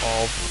them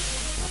of.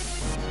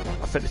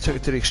 I think they took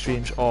it to the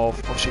extremes of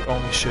obviously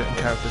only certain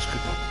characters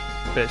could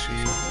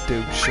basically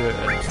do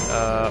certain,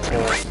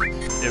 or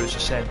it was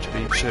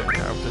essentially certain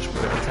characters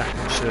were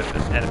attacking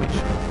certain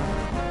enemies.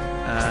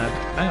 And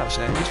hang on a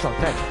second, he's not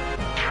dead.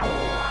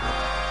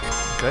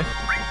 Okay,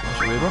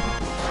 that's a weird one.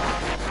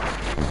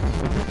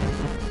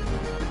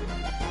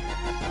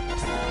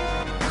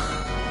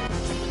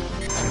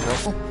 That's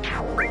helpful.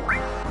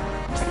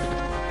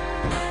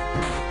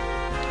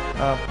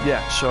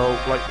 Yeah, so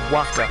like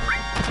Waka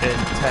in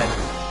 10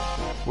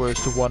 was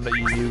the one that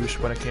you used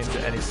when it came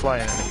to any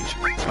flying enemies,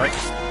 right?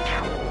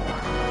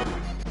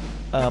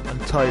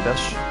 And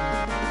Tidus,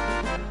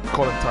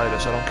 call him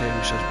Tidus, I don't care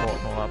who says what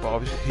and all that, but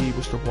obviously he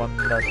was the one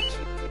that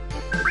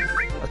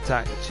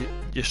attacked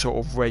your sort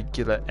of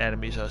regular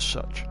enemies as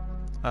such.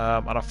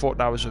 And I thought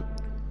that was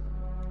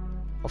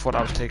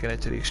taking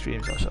it to the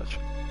extremes as such.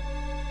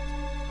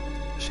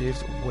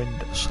 Saved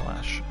Wind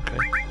Slash, okay.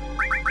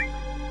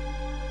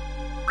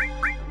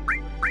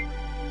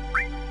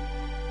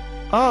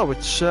 Oh,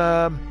 it's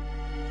what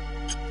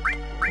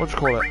do you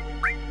call it?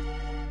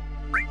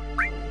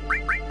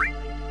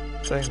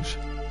 Things.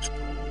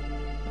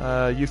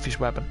 Yuffie's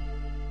weapon.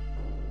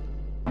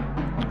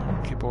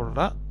 I'll keep all of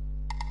that.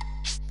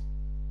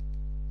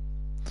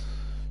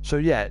 So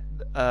yeah,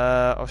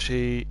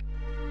 obviously,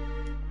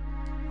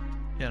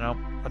 you know,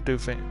 I do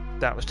think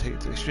that was taken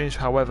to the extremes.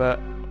 However,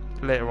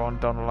 later on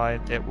down the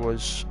line, it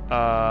was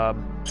well,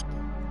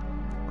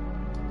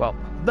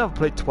 I've never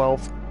played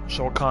 12.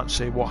 So I can't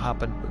say what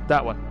happened with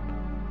that one.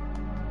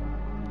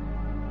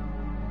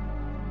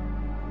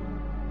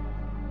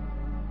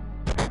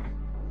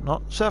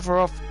 Not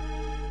Sephiroth.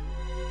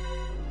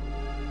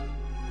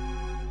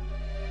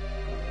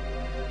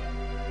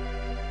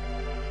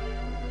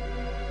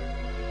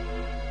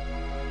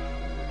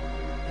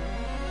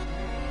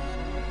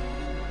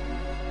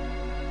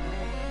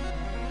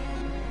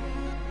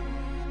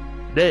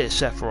 There's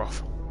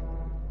Sephiroth.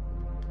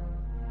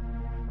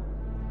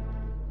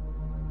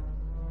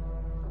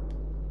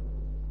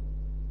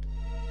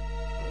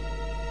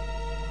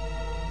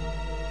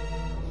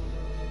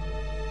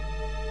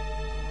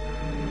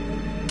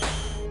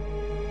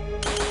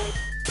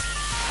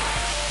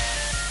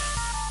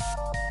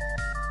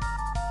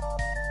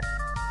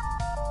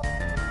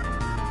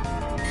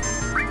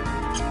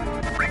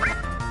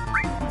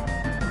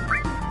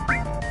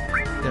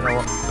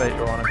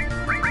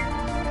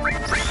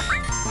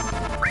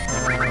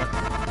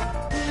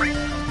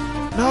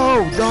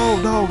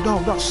 No,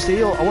 not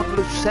steal. I want to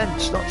lose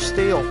sense, not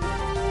steal.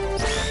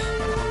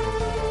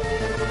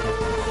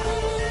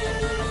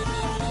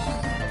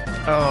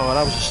 Oh,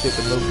 that was a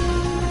stupid move.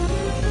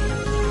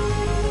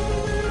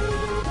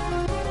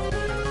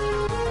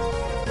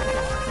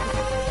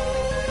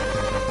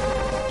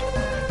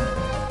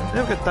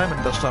 Never get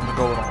diamond dust on the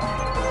going on.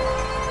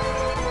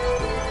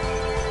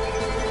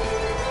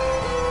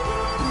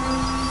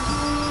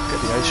 Get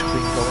the ice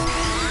cream going.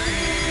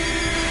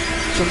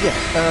 So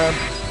yeah,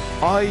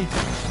 I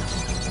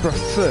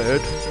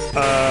preferred,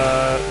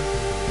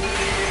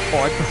 or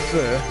I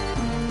prefer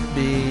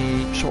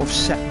the sort of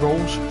set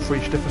roles for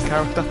each different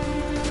character,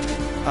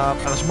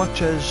 and as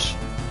much as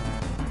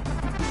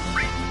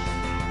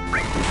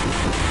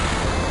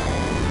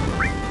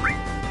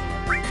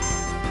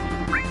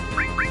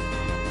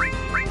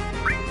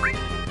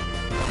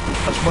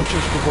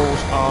the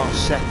roles are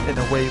set in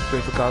a way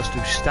with regards to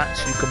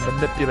stats, you can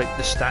manipulate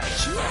the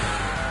stats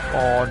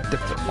on the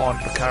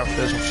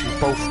characters, obviously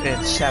both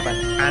in 7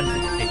 and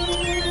 8.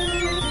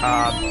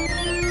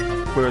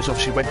 Whereas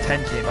obviously when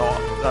 10 came out,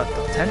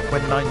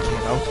 when 9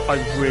 came out, I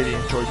really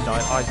enjoyed 9.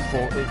 I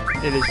thought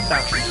it is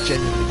actually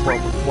genuinely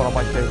one of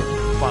my favourite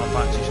Final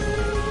Fantasies.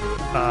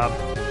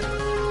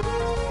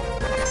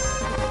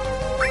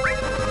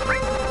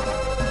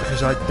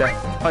 Because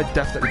I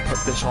definitely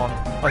put this on.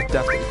 I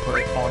definitely put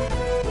it on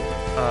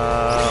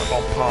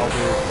par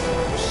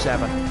with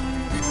 7.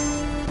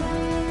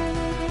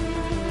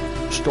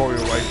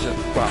 Story-wise,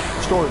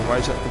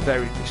 at the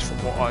very least, from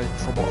what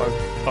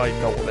I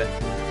know of it.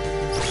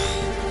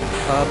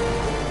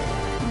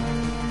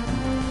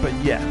 But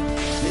yeah,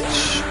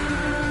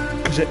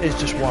 it's because it is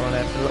just one of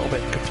them, a little bit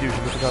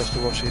confusing with regards to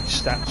obviously the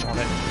stats on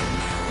it.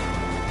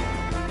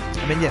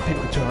 I mean, yeah,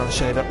 people turn around and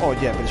say that, oh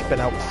yeah, but it's been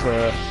out for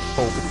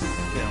over,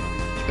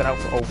 it's been out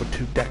for over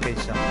 2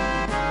 decades now,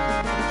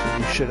 so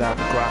you should have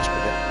a grasp of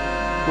it.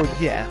 Well,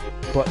 yeah,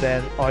 but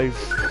then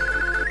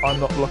I'm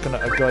not looking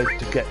at a guide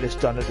to get this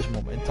done at this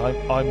moment in time.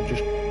 I'm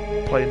just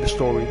playing the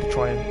story to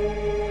try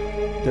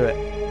and do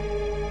it.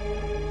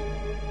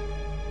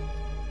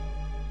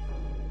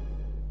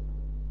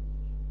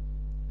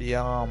 The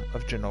arm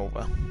of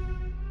Genova.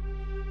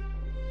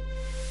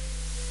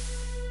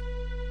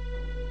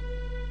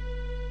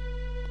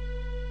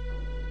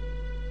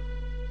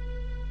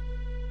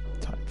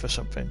 Time for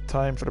something.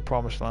 Time for the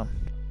promised land.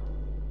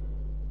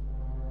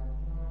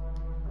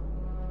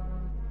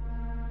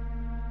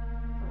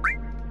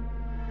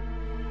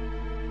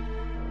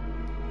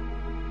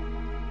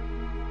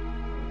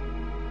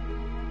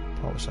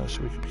 Promised land,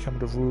 so we can become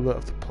the ruler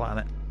of the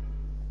planet.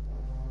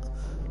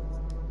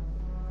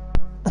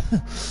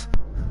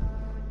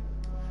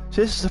 So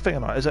this is the thing,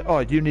 right? Is like, oh,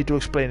 you need to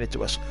explain it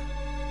to us.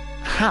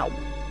 How?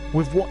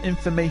 With what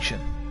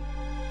information?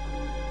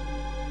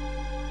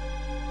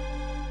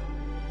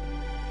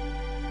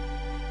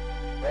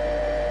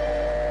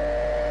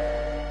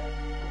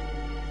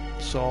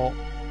 So,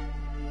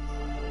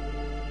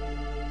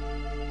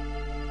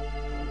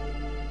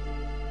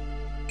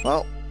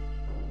 well,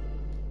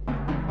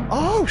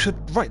 oh, so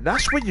right,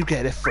 that's where you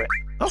get it for it.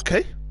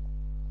 Okay.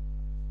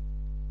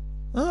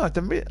 Oh, I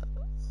didn't read.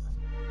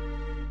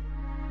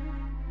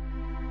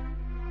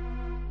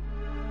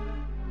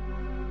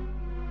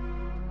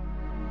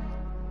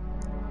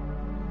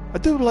 I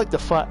do like the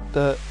fact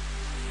that,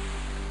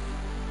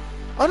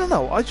 I don't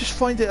know, I just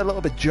find it a little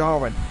bit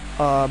jarring,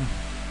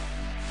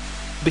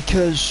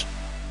 because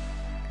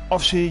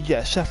obviously,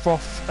 yeah,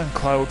 Sephiroth and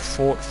Cloud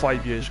fought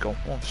 5 years ago,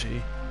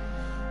 obviously,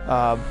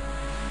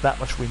 that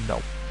much we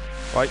know,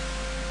 right?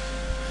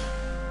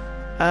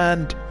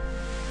 And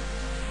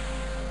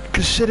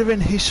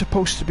considering he's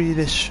supposed to be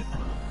this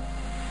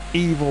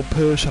evil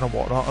person and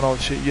whatnot, and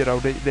obviously, you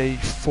know, they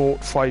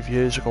fought 5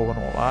 years ago and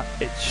all that,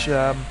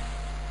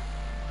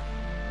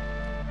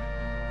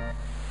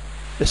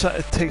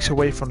 it takes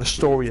away from the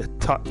story a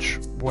touch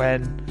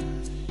when,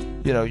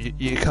 you know,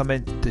 you come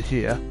into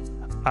here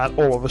and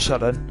all of a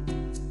sudden,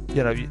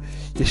 you know, you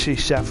see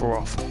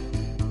Sephiroth,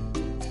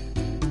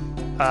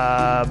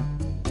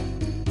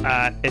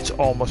 and it's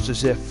almost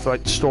as if,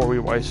 like,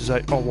 story-wise, it's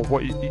like, oh well,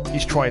 what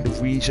he's trying to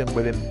reason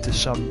with him to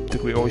some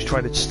degree, or he's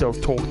trying to still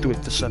talk to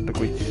him to some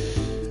degree,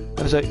 and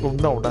it's like, well,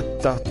 no,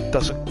 that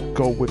doesn't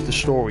go with the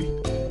story.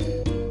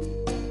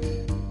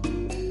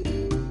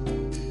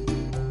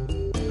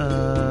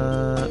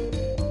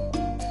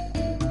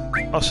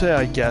 I'll say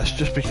I guess,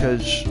 just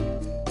because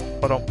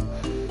I don't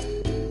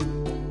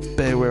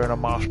bear wearing a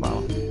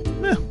marshmallow.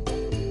 Yeah.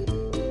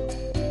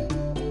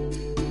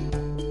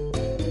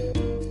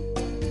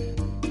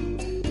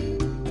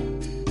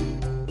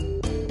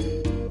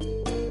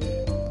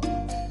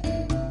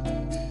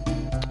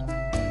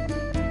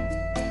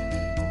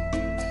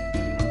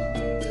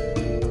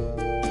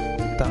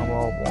 Damn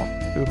well one.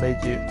 Who made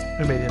you?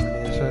 Who made him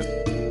this?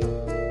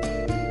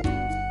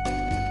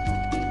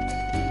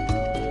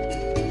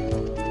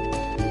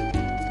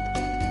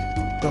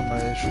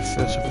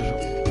 First official.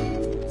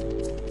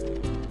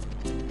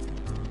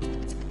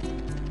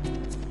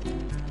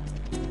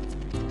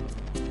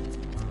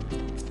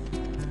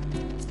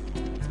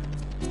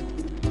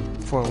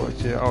 Forward,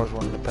 yeah, I was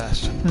one of the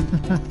best.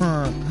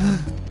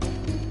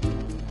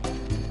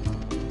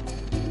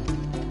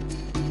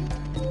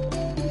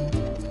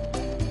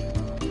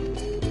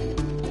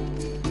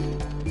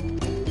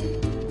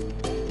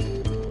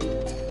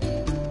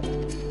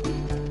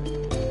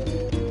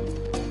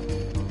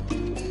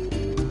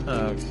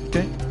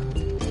 Okay.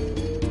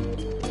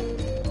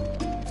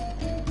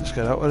 Let's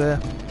get out of there.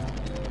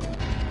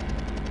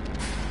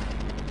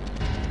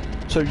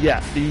 So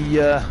yeah,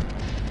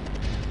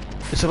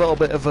 it's a little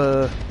bit of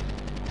a.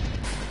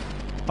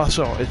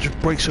 It just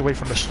breaks away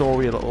from the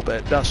story a little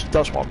bit. That's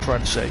what I'm trying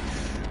to say.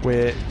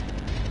 Where,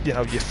 you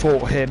know, you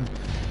fought him,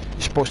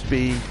 you're supposed to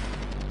be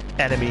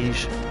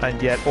enemies,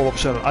 and yet all of a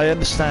sudden, I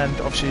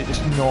understand. Obviously,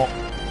 it's not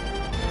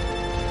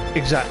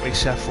exactly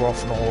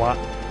Sephiroth and all that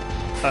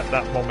at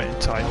that moment in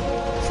time.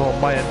 From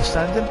my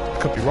understanding,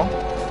 could be wrong.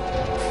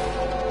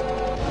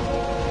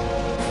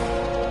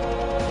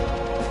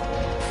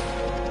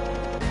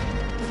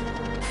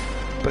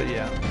 But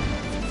yeah.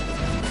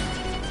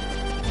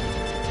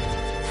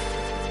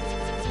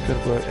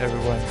 Good work,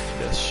 everyone.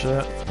 Yes,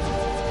 sir.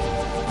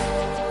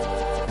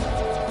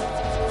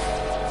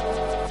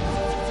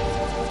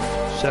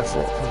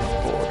 Sephiroth is on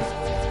board.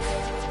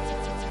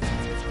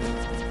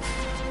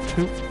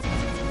 2.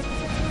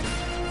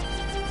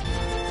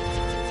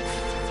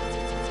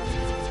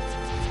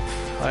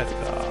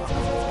 Heidegger.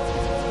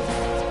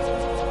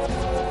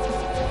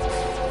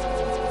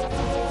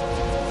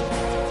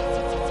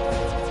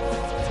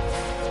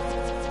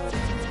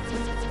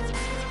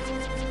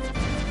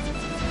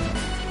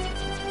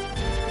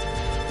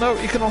 No,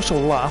 you can also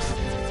laugh.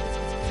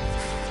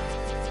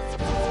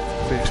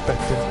 Be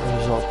unexpected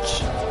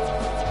results.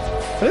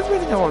 I didn't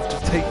really know how to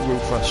take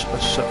Rufus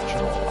as such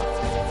and all that.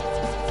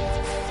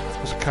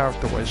 As a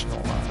character-wise and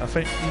all that. I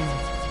think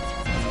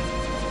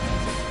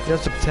he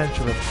has the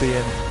potential of being,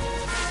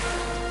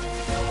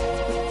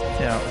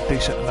 you know, a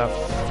decent enough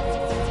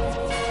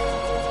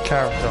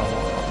character and all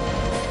that.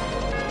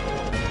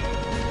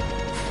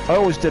 I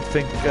always did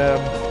think that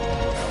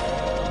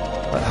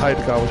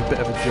Heidegger was a bit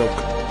of a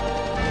joke.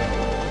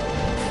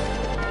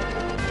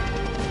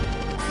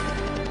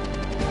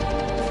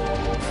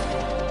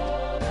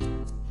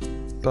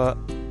 But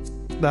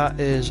that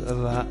is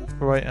that.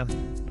 Right, and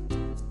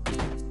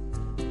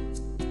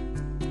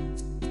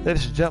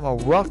ladies and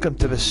gentlemen, welcome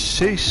to the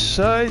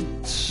seaside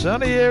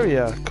sunny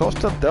area,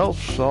 Costa del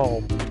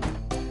Sol.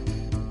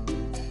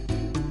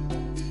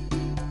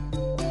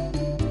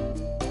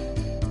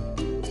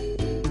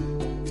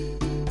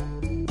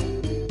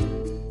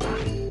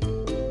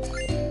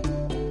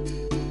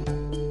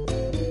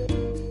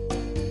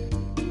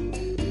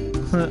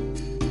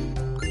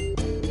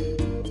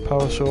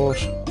 Power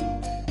source.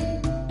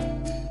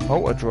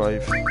 Motor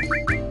drive.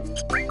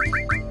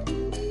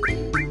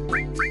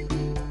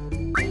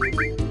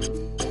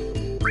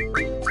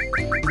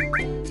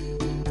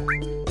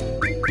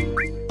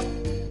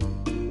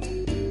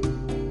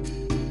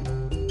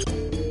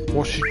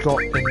 What's she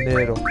got in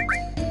there though?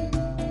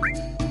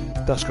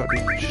 That's got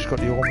the, she's got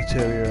the raw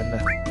material in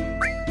there.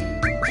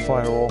 The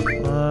firewall.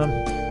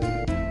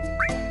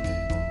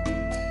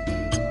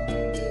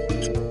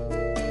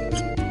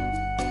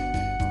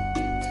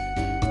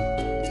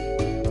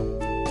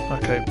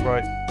 Okay,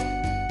 right.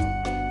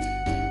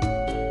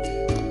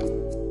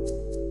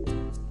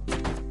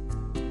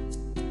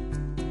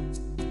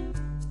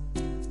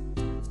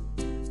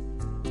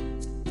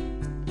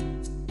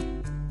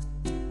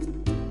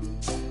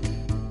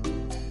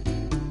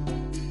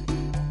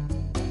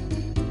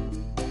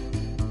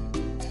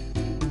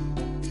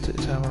 Take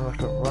time and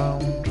look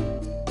around.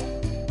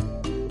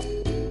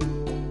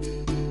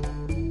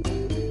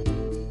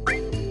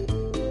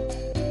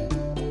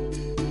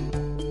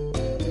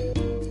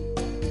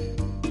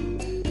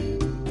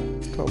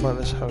 About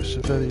this house,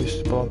 it really used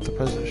to belong to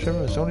President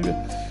Shinra. It's only been...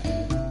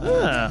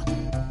 Ah!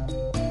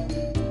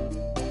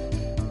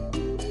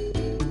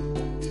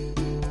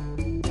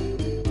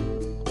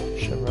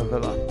 Shinra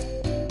Villa.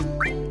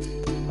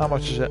 How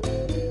much is it?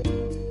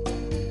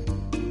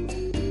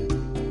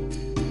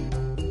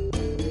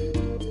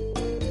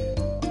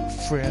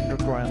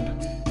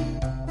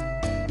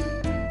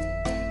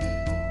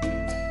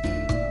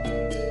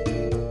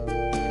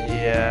 $300,000.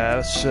 Yeah,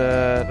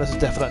 that's a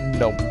definite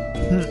no.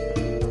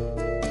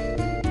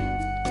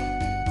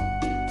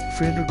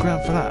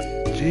 $300,000 for that?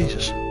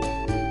 Jesus.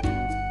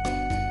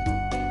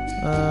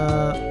 I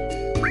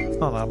don't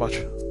know how much.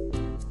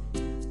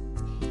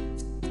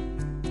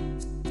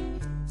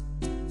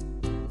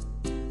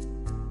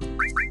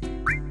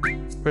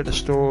 Rent the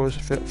stores,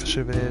 fit for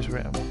souvenirs,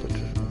 rent and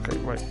pictures. Okay,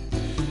 right.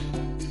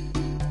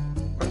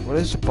 Right, well,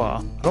 there's the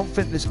bar. I don't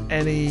think there's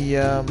any,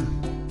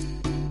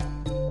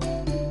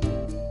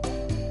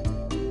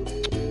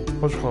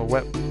 what's it called?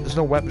 There's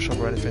no weapon shop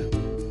or anything.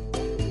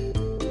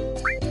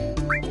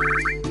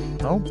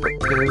 No, but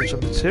there's a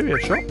material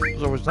shop.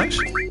 It's always nice.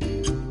 I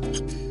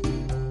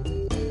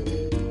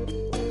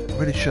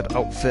really should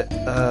outfit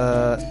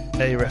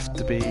Aref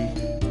to be,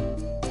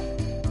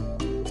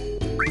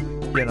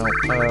 you know,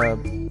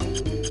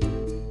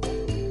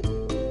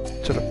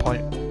 to the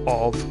point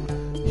of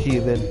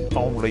healing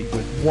only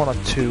with one or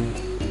two,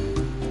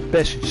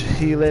 basically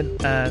healing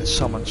and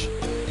summons.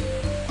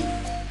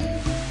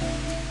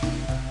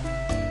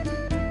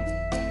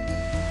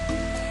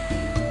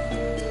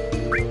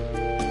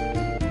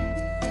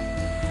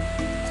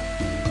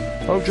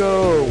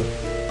 Mojo!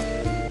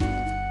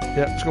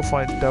 Yeah, let's go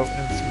find out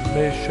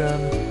information.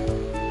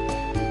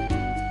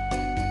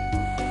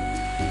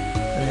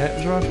 Any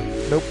items around?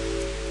 Nope.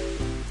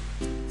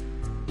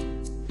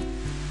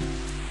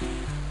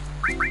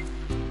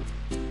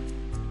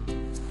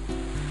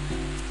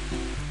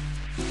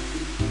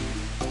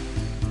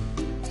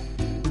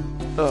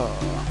 Oh,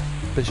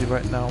 busy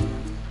right now.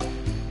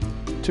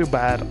 Too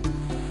bad.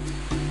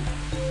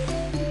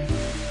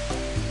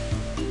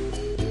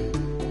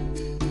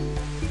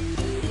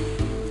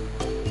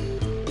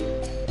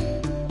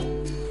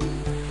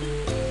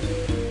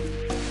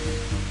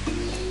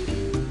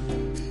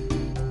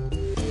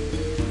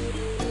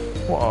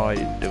 What are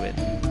you doing?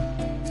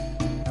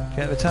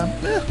 Get the town?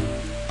 Yeah.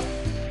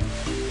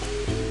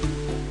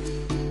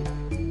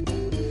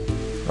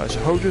 Right, so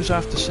Hojo's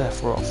after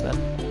Sephiroth then.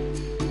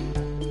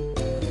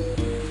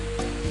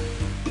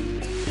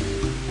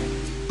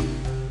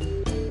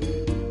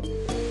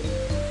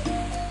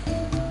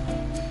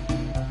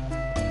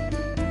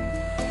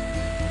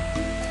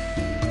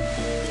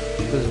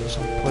 Visit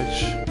some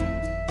place.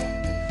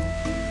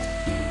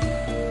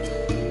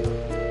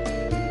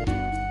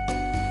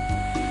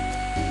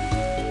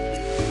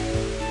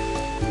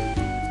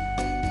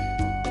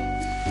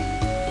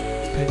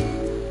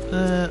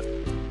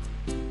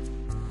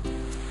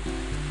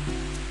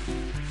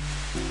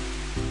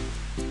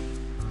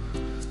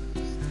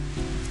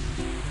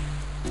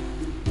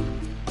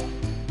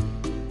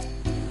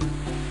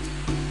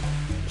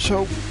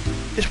 So,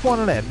 it's one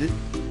of them.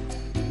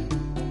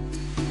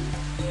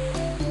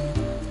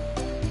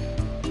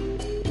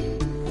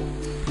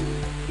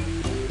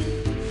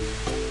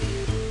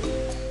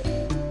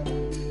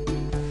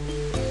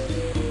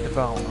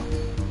 Valna.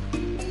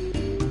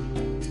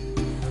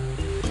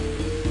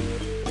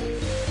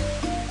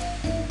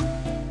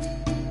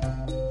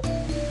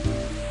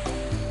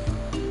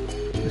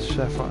 This is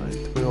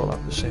fine. We all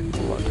have the same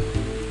blood.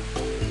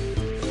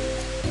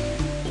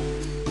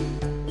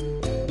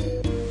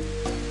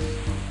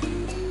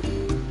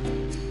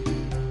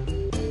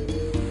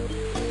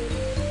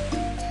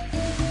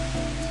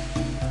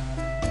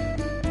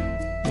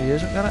 He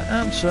isn't going to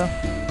answer.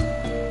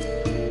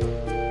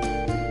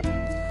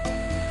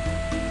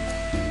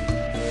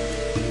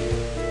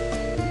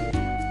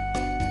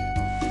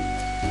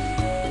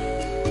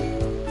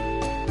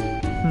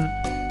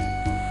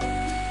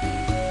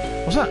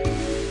 What's that?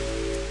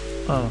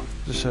 Oh,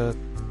 just a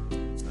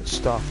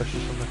starfish or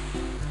something.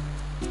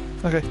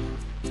 Okay.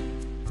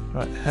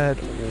 Right, head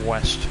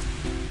west.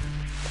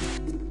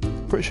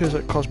 Pretty sure it's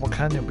at Cosmo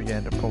Canyon we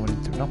end up going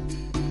into now.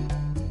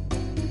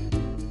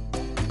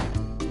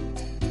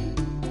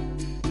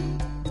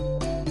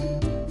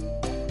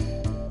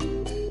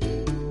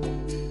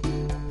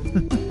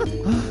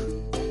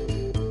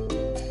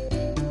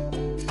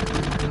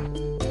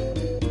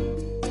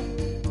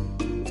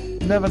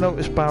 Never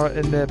noticed Barrett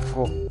in there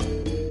before.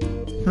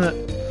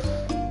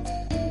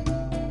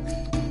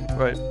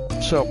 Right,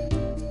 so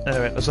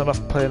anyway, there's enough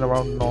playing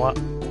around and all that.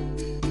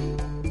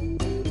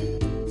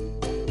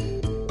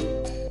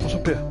 What's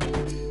up here?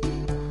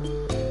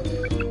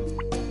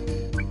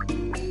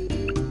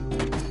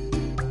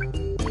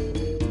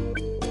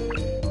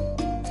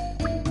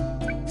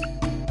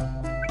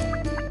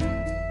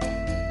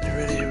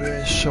 You're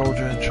really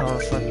soldier and trying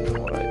to find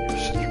people what I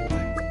use to play.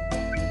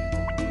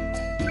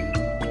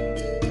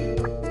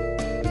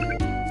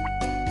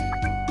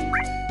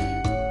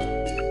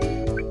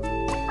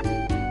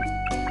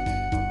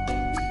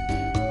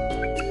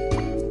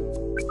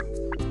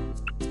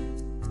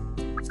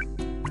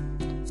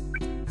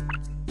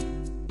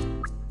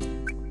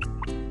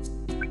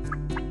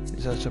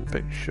 These are some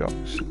big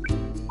shocks.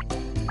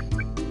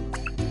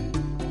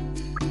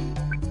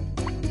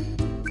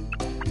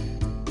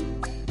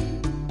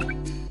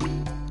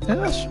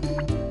 Yes.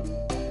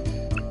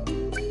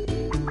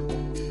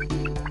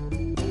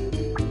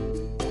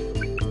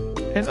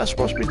 Ain't that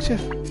supposed to be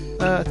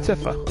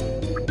Tifa?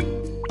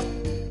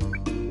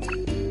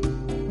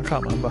 I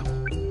can't remember.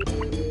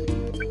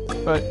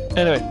 Right,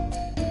 anyway.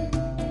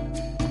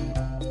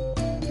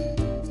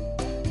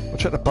 We'll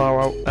check the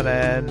bar out and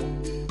then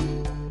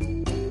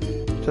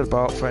check the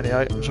bar out for any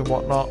items and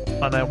whatnot,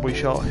 and then we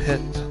shall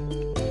hit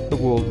the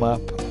world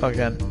map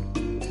again.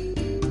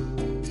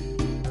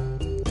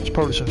 There's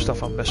probably some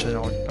stuff I'm missing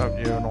out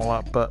here and all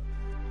that, but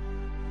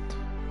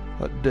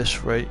at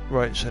this rate,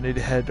 right, so I need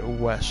to head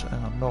west,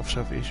 and north,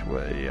 south, east,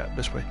 way, yeah,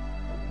 this way.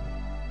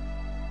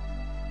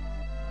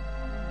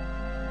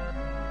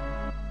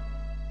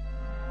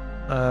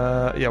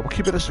 Yeah, we'll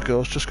keep it as the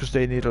girls, just because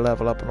they need a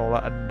level up and all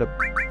that, and the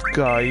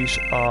guys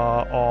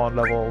are on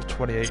level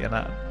 28 and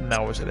that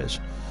now as it is.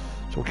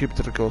 So we'll keep it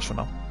to the girls for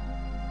now.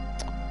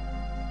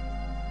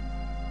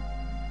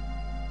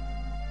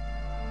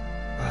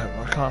 Right,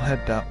 well, I can't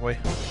head that way.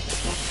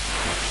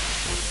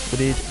 We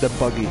need the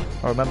buggy.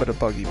 I remember the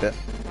buggy bit.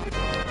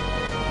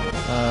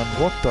 And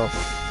what the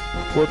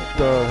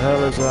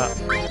hell is that?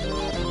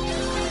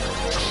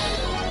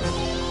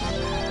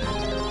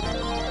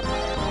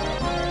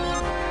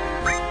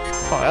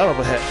 Oh, hell of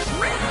a hit.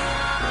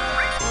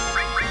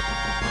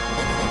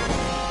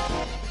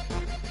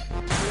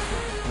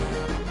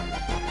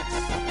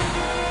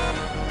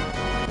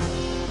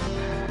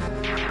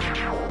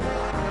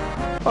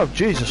 Oh,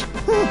 Jesus. Let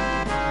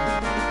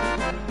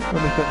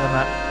me put in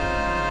that.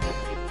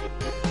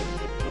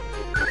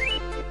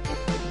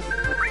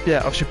 Yeah,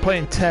 obviously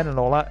playing 10 and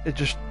all that,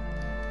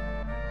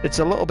 it's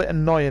a little bit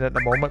annoying at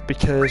the moment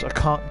because I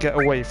can't get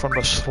away from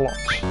the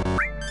slots.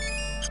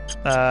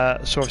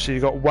 So obviously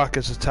you've got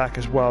Whacker's attack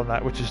as well, and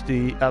that, which is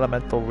the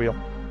elemental wheel.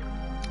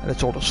 And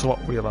it's all the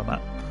slot wheel on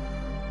that.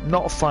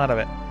 Not a fan of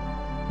it.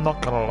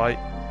 Not gonna lie.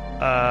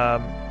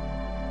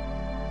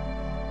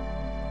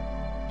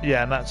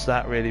 Yeah, and that's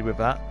that really with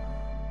that.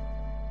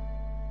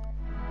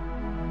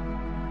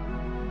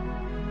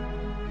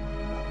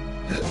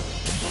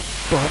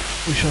 But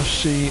we shall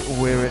see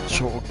where it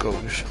sort of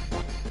goes.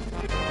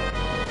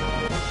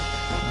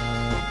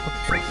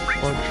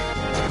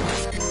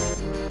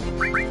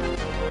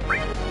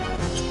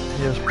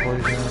 Here's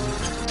poison.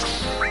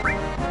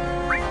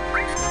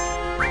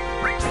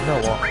 You know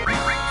what?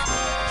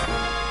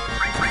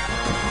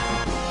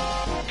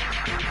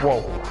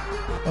 Whoa.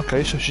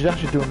 Okay, so she's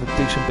actually doing a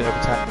decent bit of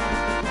attack.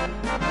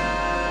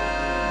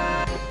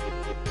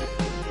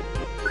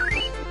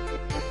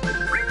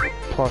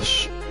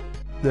 Plus,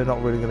 they're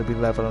not really going to be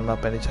leveling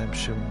up anytime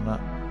soon on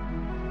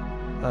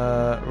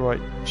that. Right,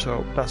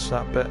 so that's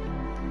that bit.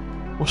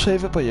 We'll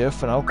save it by here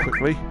for now,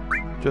 quickly.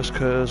 Just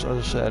because, as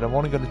I said, I'm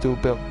only going to do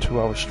about 2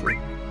 hours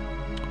stream.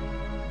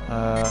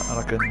 and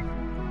I can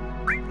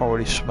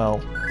already smell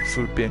the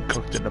food being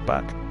cooked in the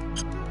back.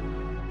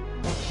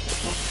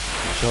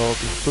 So I'll do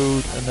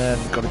food, and then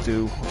got to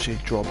do, obviously,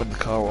 dropping the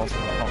car off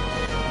and whatnot.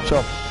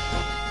 So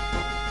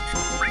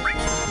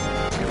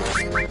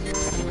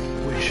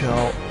we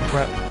shall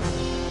prep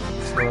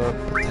for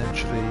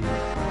potentially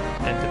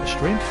ending the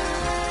stream.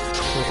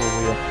 Swivel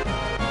wheel.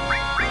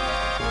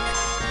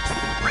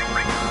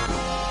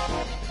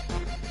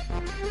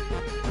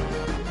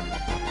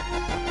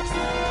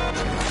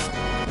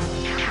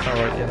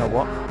 Alright, you know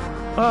what?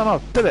 Oh no,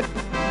 did it!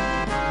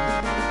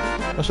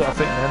 That's what I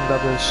think then,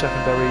 that was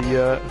secondary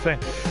thing.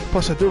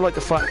 Plus I do like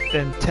the fact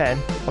in 10,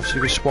 obviously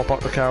you can swap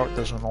out the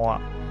characters and all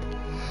that.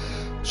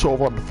 Sort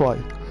of on the fly.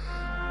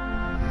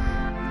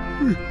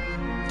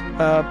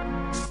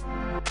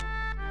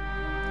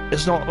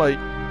 It's not like,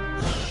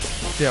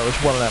 you know,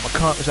 it's one of them. I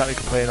can't exactly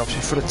complain,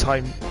 obviously for the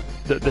time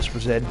that this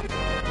was in,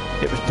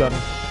 it was done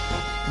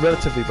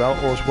relatively well,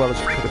 or as well as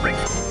it could have been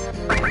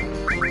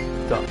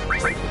done.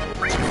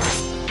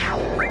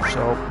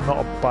 So, not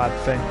a bad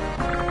thing.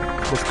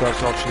 With regards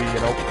to obviously, you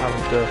know,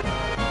 having to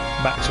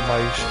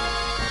maximise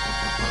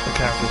the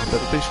character's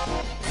abilities.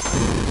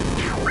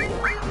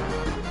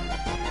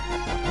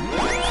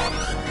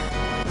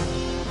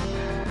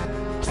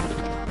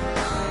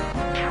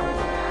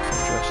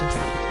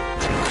 Interesting.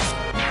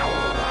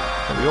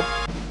 There we go.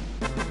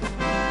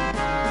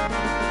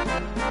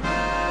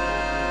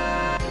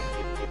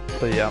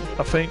 But yeah,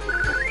 I think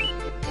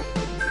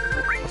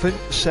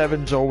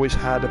 7's always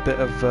had a bit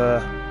of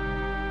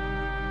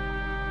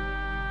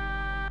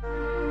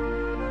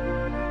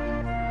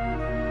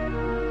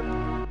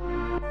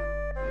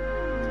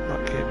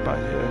back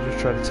here, just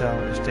trying to tell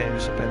him it's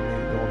dangerous up in me,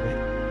 ignore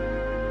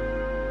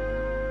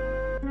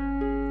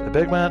me. The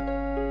big man.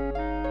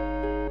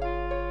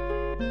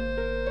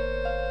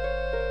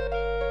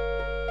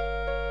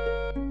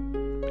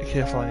 Be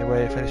careful on your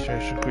way, if any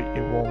strangers greet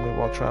you warmly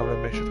while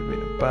travelling, make sure to greet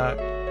them back.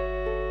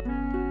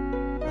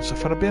 That's the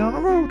fun of being on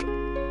the road.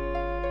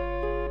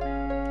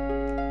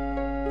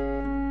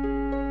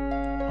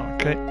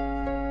 Okay.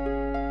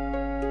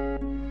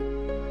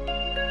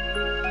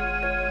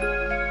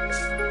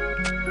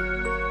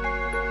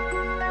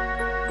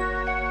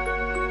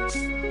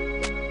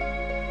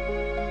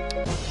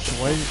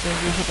 Why is it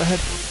dangerous up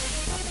ahead?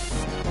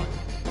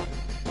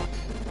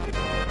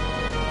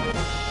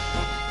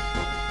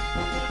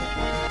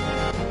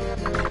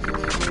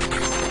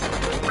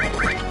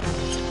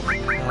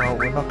 No,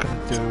 we're not going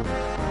to do...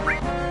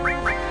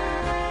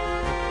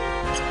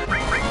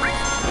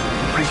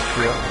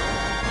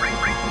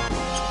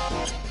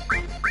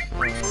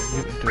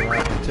 You can do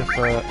that, if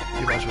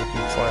you might as well do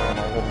fire on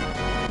our woman.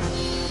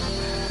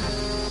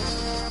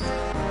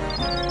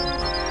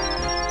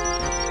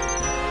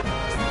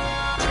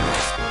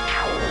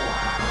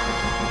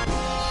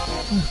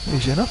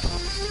 Easy enough.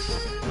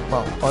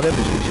 Well, that was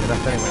easy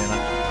enough anyway,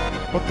 innit?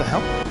 What the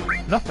hell?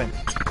 Nothing.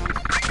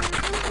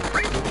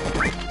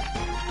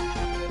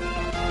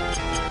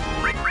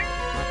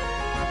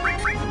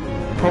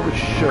 Probably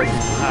should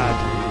have had,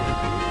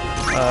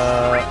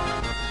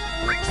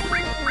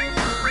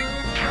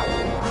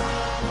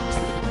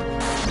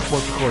 what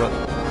do you call it?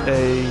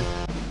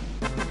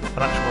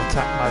 An actual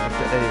attack magic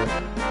to aid it.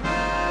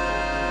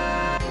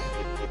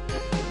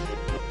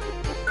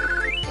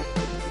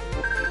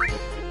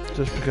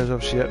 Just because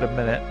obviously at the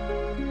minute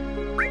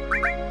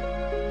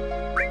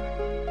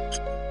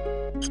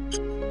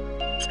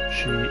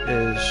she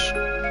is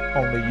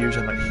only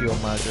using like heal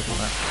magic and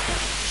that,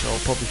 so I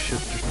probably should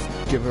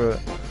just give her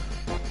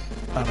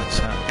an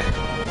attack.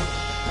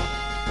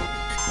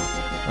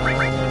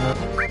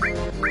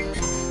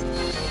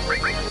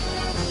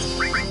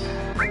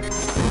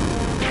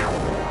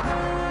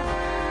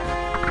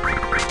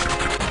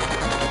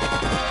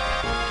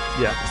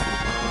 Yeah.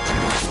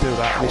 Do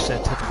that, at least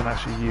then Tiff can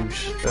actually use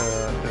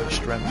their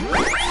strength.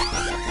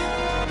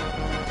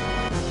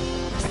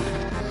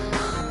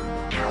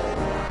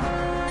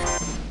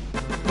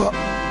 But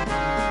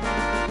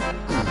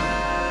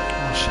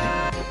we'll see.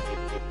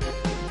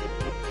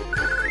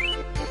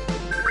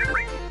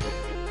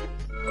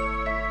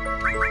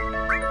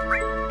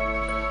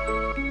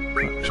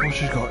 Right, so what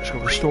she's got? She's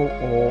got restore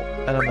or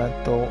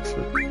elemental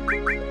for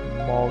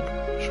Mog,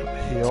 she's got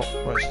heal.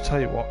 Right, so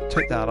tell you what,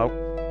 take that out.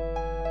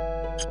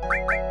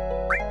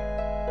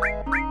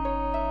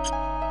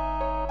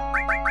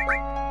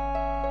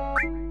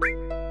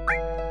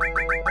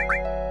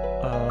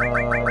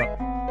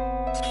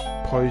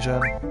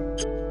 Poison.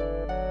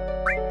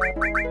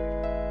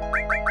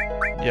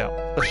 Yeah,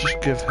 let's just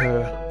give her.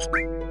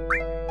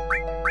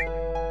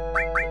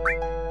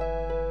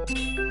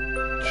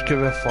 Just give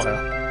her fire.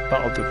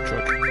 That'll do the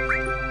trick.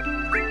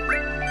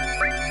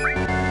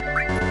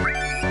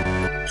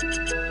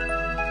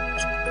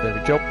 There we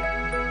go.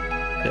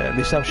 Yeah, at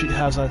least now she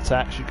has an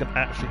attack, she can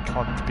actually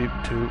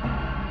contribute to.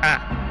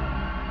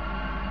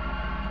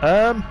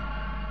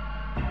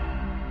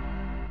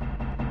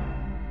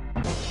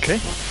 Okay.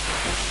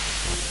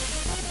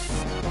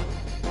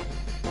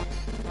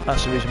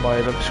 That's the reason why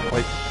it looks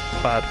quite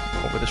bad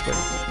over this way.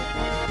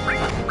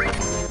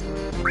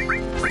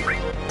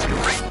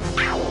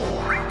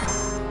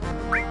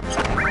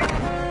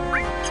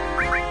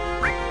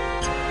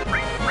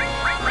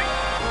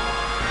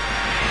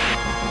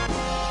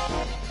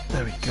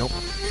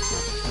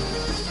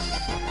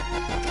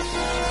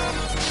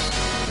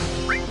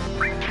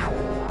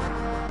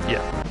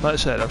 like I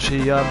said,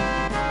 obviously,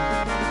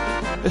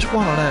 it's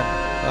one of them.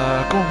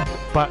 Going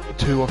back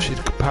to obviously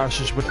the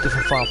comparisons with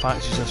different Final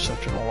Fantasies and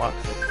such and all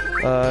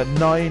that.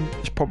 9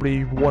 is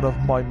probably one of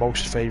my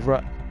most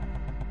favourite.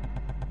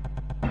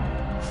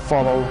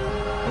 Followed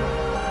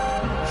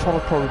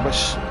probably by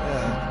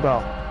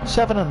well,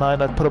 7 and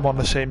 9. I'd put them on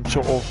the same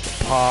sort of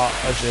par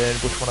as in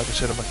which one I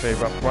consider my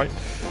favourite. Right.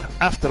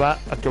 After that,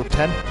 I'd go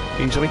 10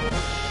 easily.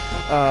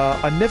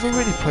 I never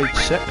really played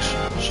 6,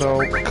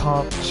 so I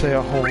can't say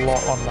a whole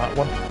lot on that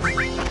one.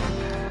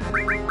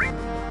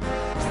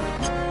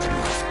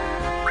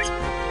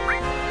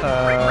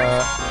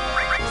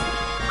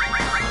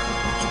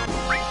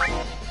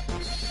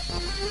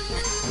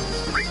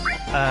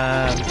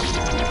 And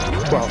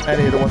well,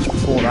 any of the ones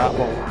before that,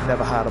 well,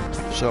 never had them,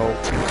 so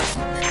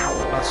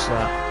that's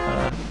that.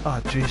 Oh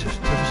Jesus,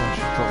 Tiff has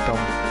actually dropped down a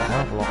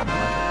hell of a lot on the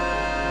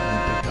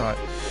magic. Alright.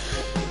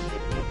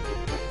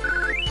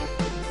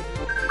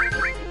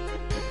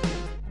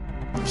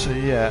 So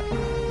yeah,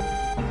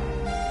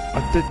 I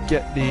did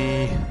get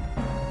the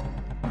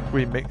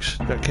remix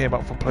that came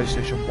out for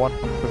PlayStation 1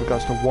 with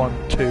regards to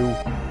 1, 2,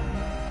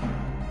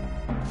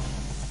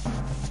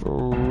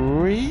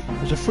 3?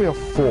 Was it 3 or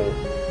 4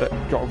 that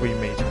got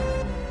remade?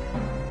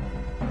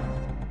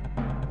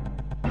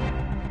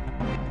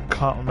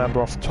 Can't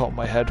remember off the top of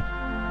my head.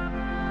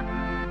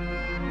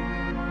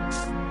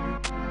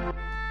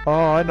 Oh,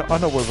 I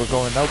know where we're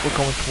going now. We're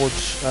going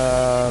towards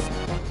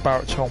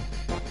Barrett's home.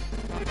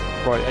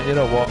 Right, and you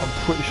know what? I'm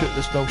pretty sure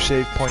there's no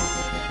save point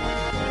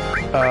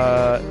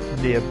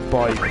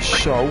nearby,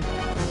 so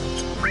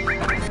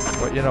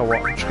but you know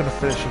what, I'm just going to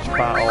finish this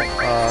battle.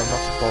 I'm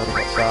not too bothered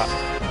about that.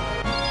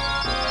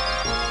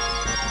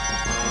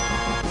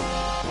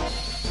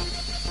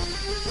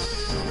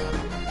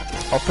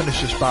 I'll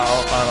finish this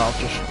battle and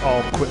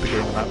I'll quit the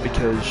game on that,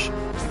 because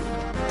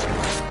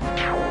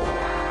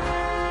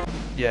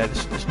yeah,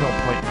 there's no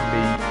point in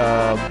me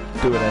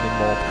doing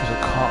anymore, because I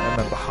can't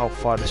remember how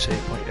far the save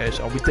point is,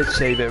 and we did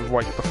save it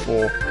right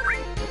before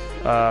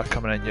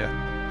coming in here.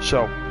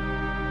 So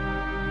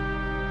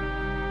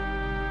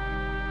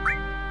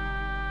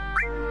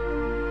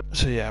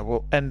yeah,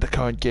 we'll end the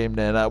current game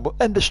there now. We'll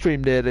end the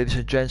stream there, ladies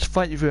and gents.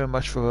 Thank you very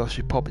much for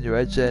actually popping your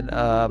heads in.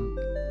 I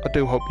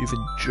do hope you've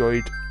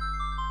enjoyed.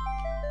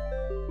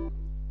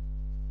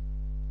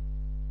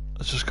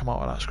 Let's just come out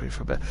on that screen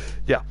for a bit.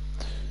 Yeah.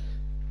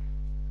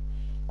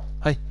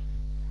 Hey.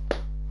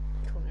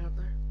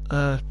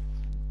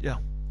 Yeah,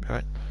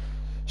 alright.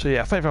 So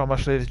yeah, thank you very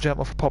much, ladies and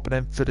gentlemen, for popping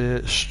in for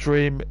the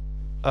stream.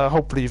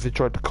 Hopefully you've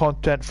enjoyed the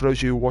content. For those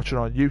of you watching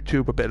on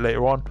YouTube a bit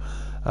later on,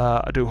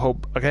 I do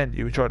hope, again,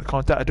 you enjoyed the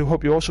content. I do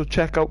hope you also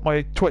check out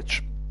my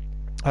Twitch.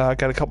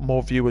 Get a couple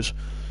more viewers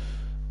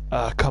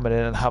coming in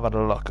and having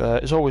a look.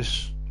 It's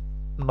always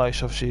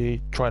nice,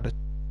 obviously, trying to,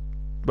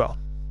 well,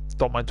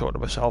 don't mind talking to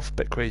myself, a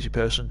bit crazy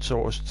person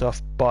sort of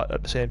stuff, but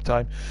at the same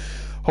time,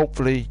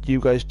 hopefully you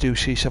guys do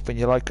see something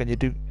you like and you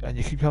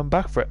keep coming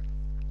back for it.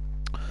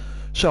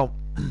 So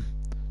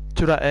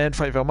to that end,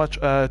 thank you very much.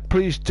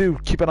 Please do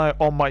keep an eye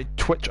on my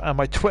Twitch and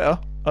my Twitter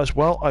as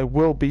well. I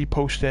will be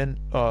posting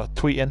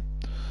tweeting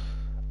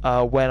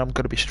when I'm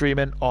going to be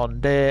streaming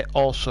on there.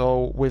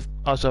 Also, with,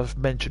 as I've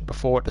mentioned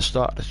before at the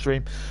start of the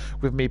stream,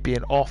 with me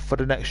being off for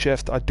the next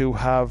shift, I do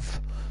have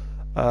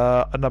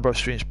a number of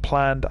streams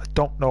planned. I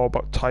don't know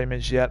about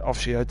timings yet.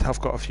 Obviously, I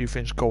have got a few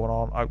things going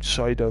on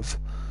outside of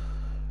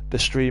the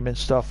streaming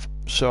stuff,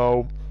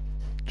 so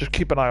just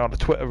keep an eye on the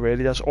Twitter,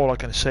 really. That's all I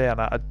can say on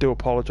that. I do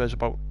apologise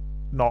about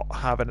not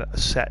having a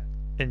set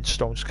in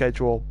stone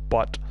schedule,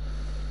 but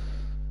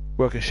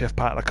working shift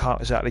pattern, I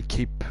can't exactly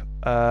keep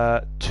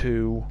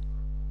to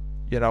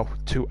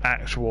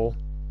actual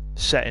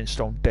set in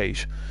stone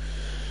days.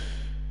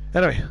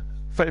 Anyway,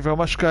 thank you very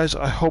much, guys.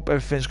 I hope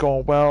everything's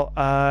going well,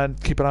 and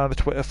keep an eye on the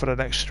Twitter for the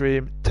next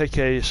stream. Take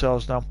care of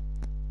yourselves now.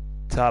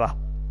 Ta-da.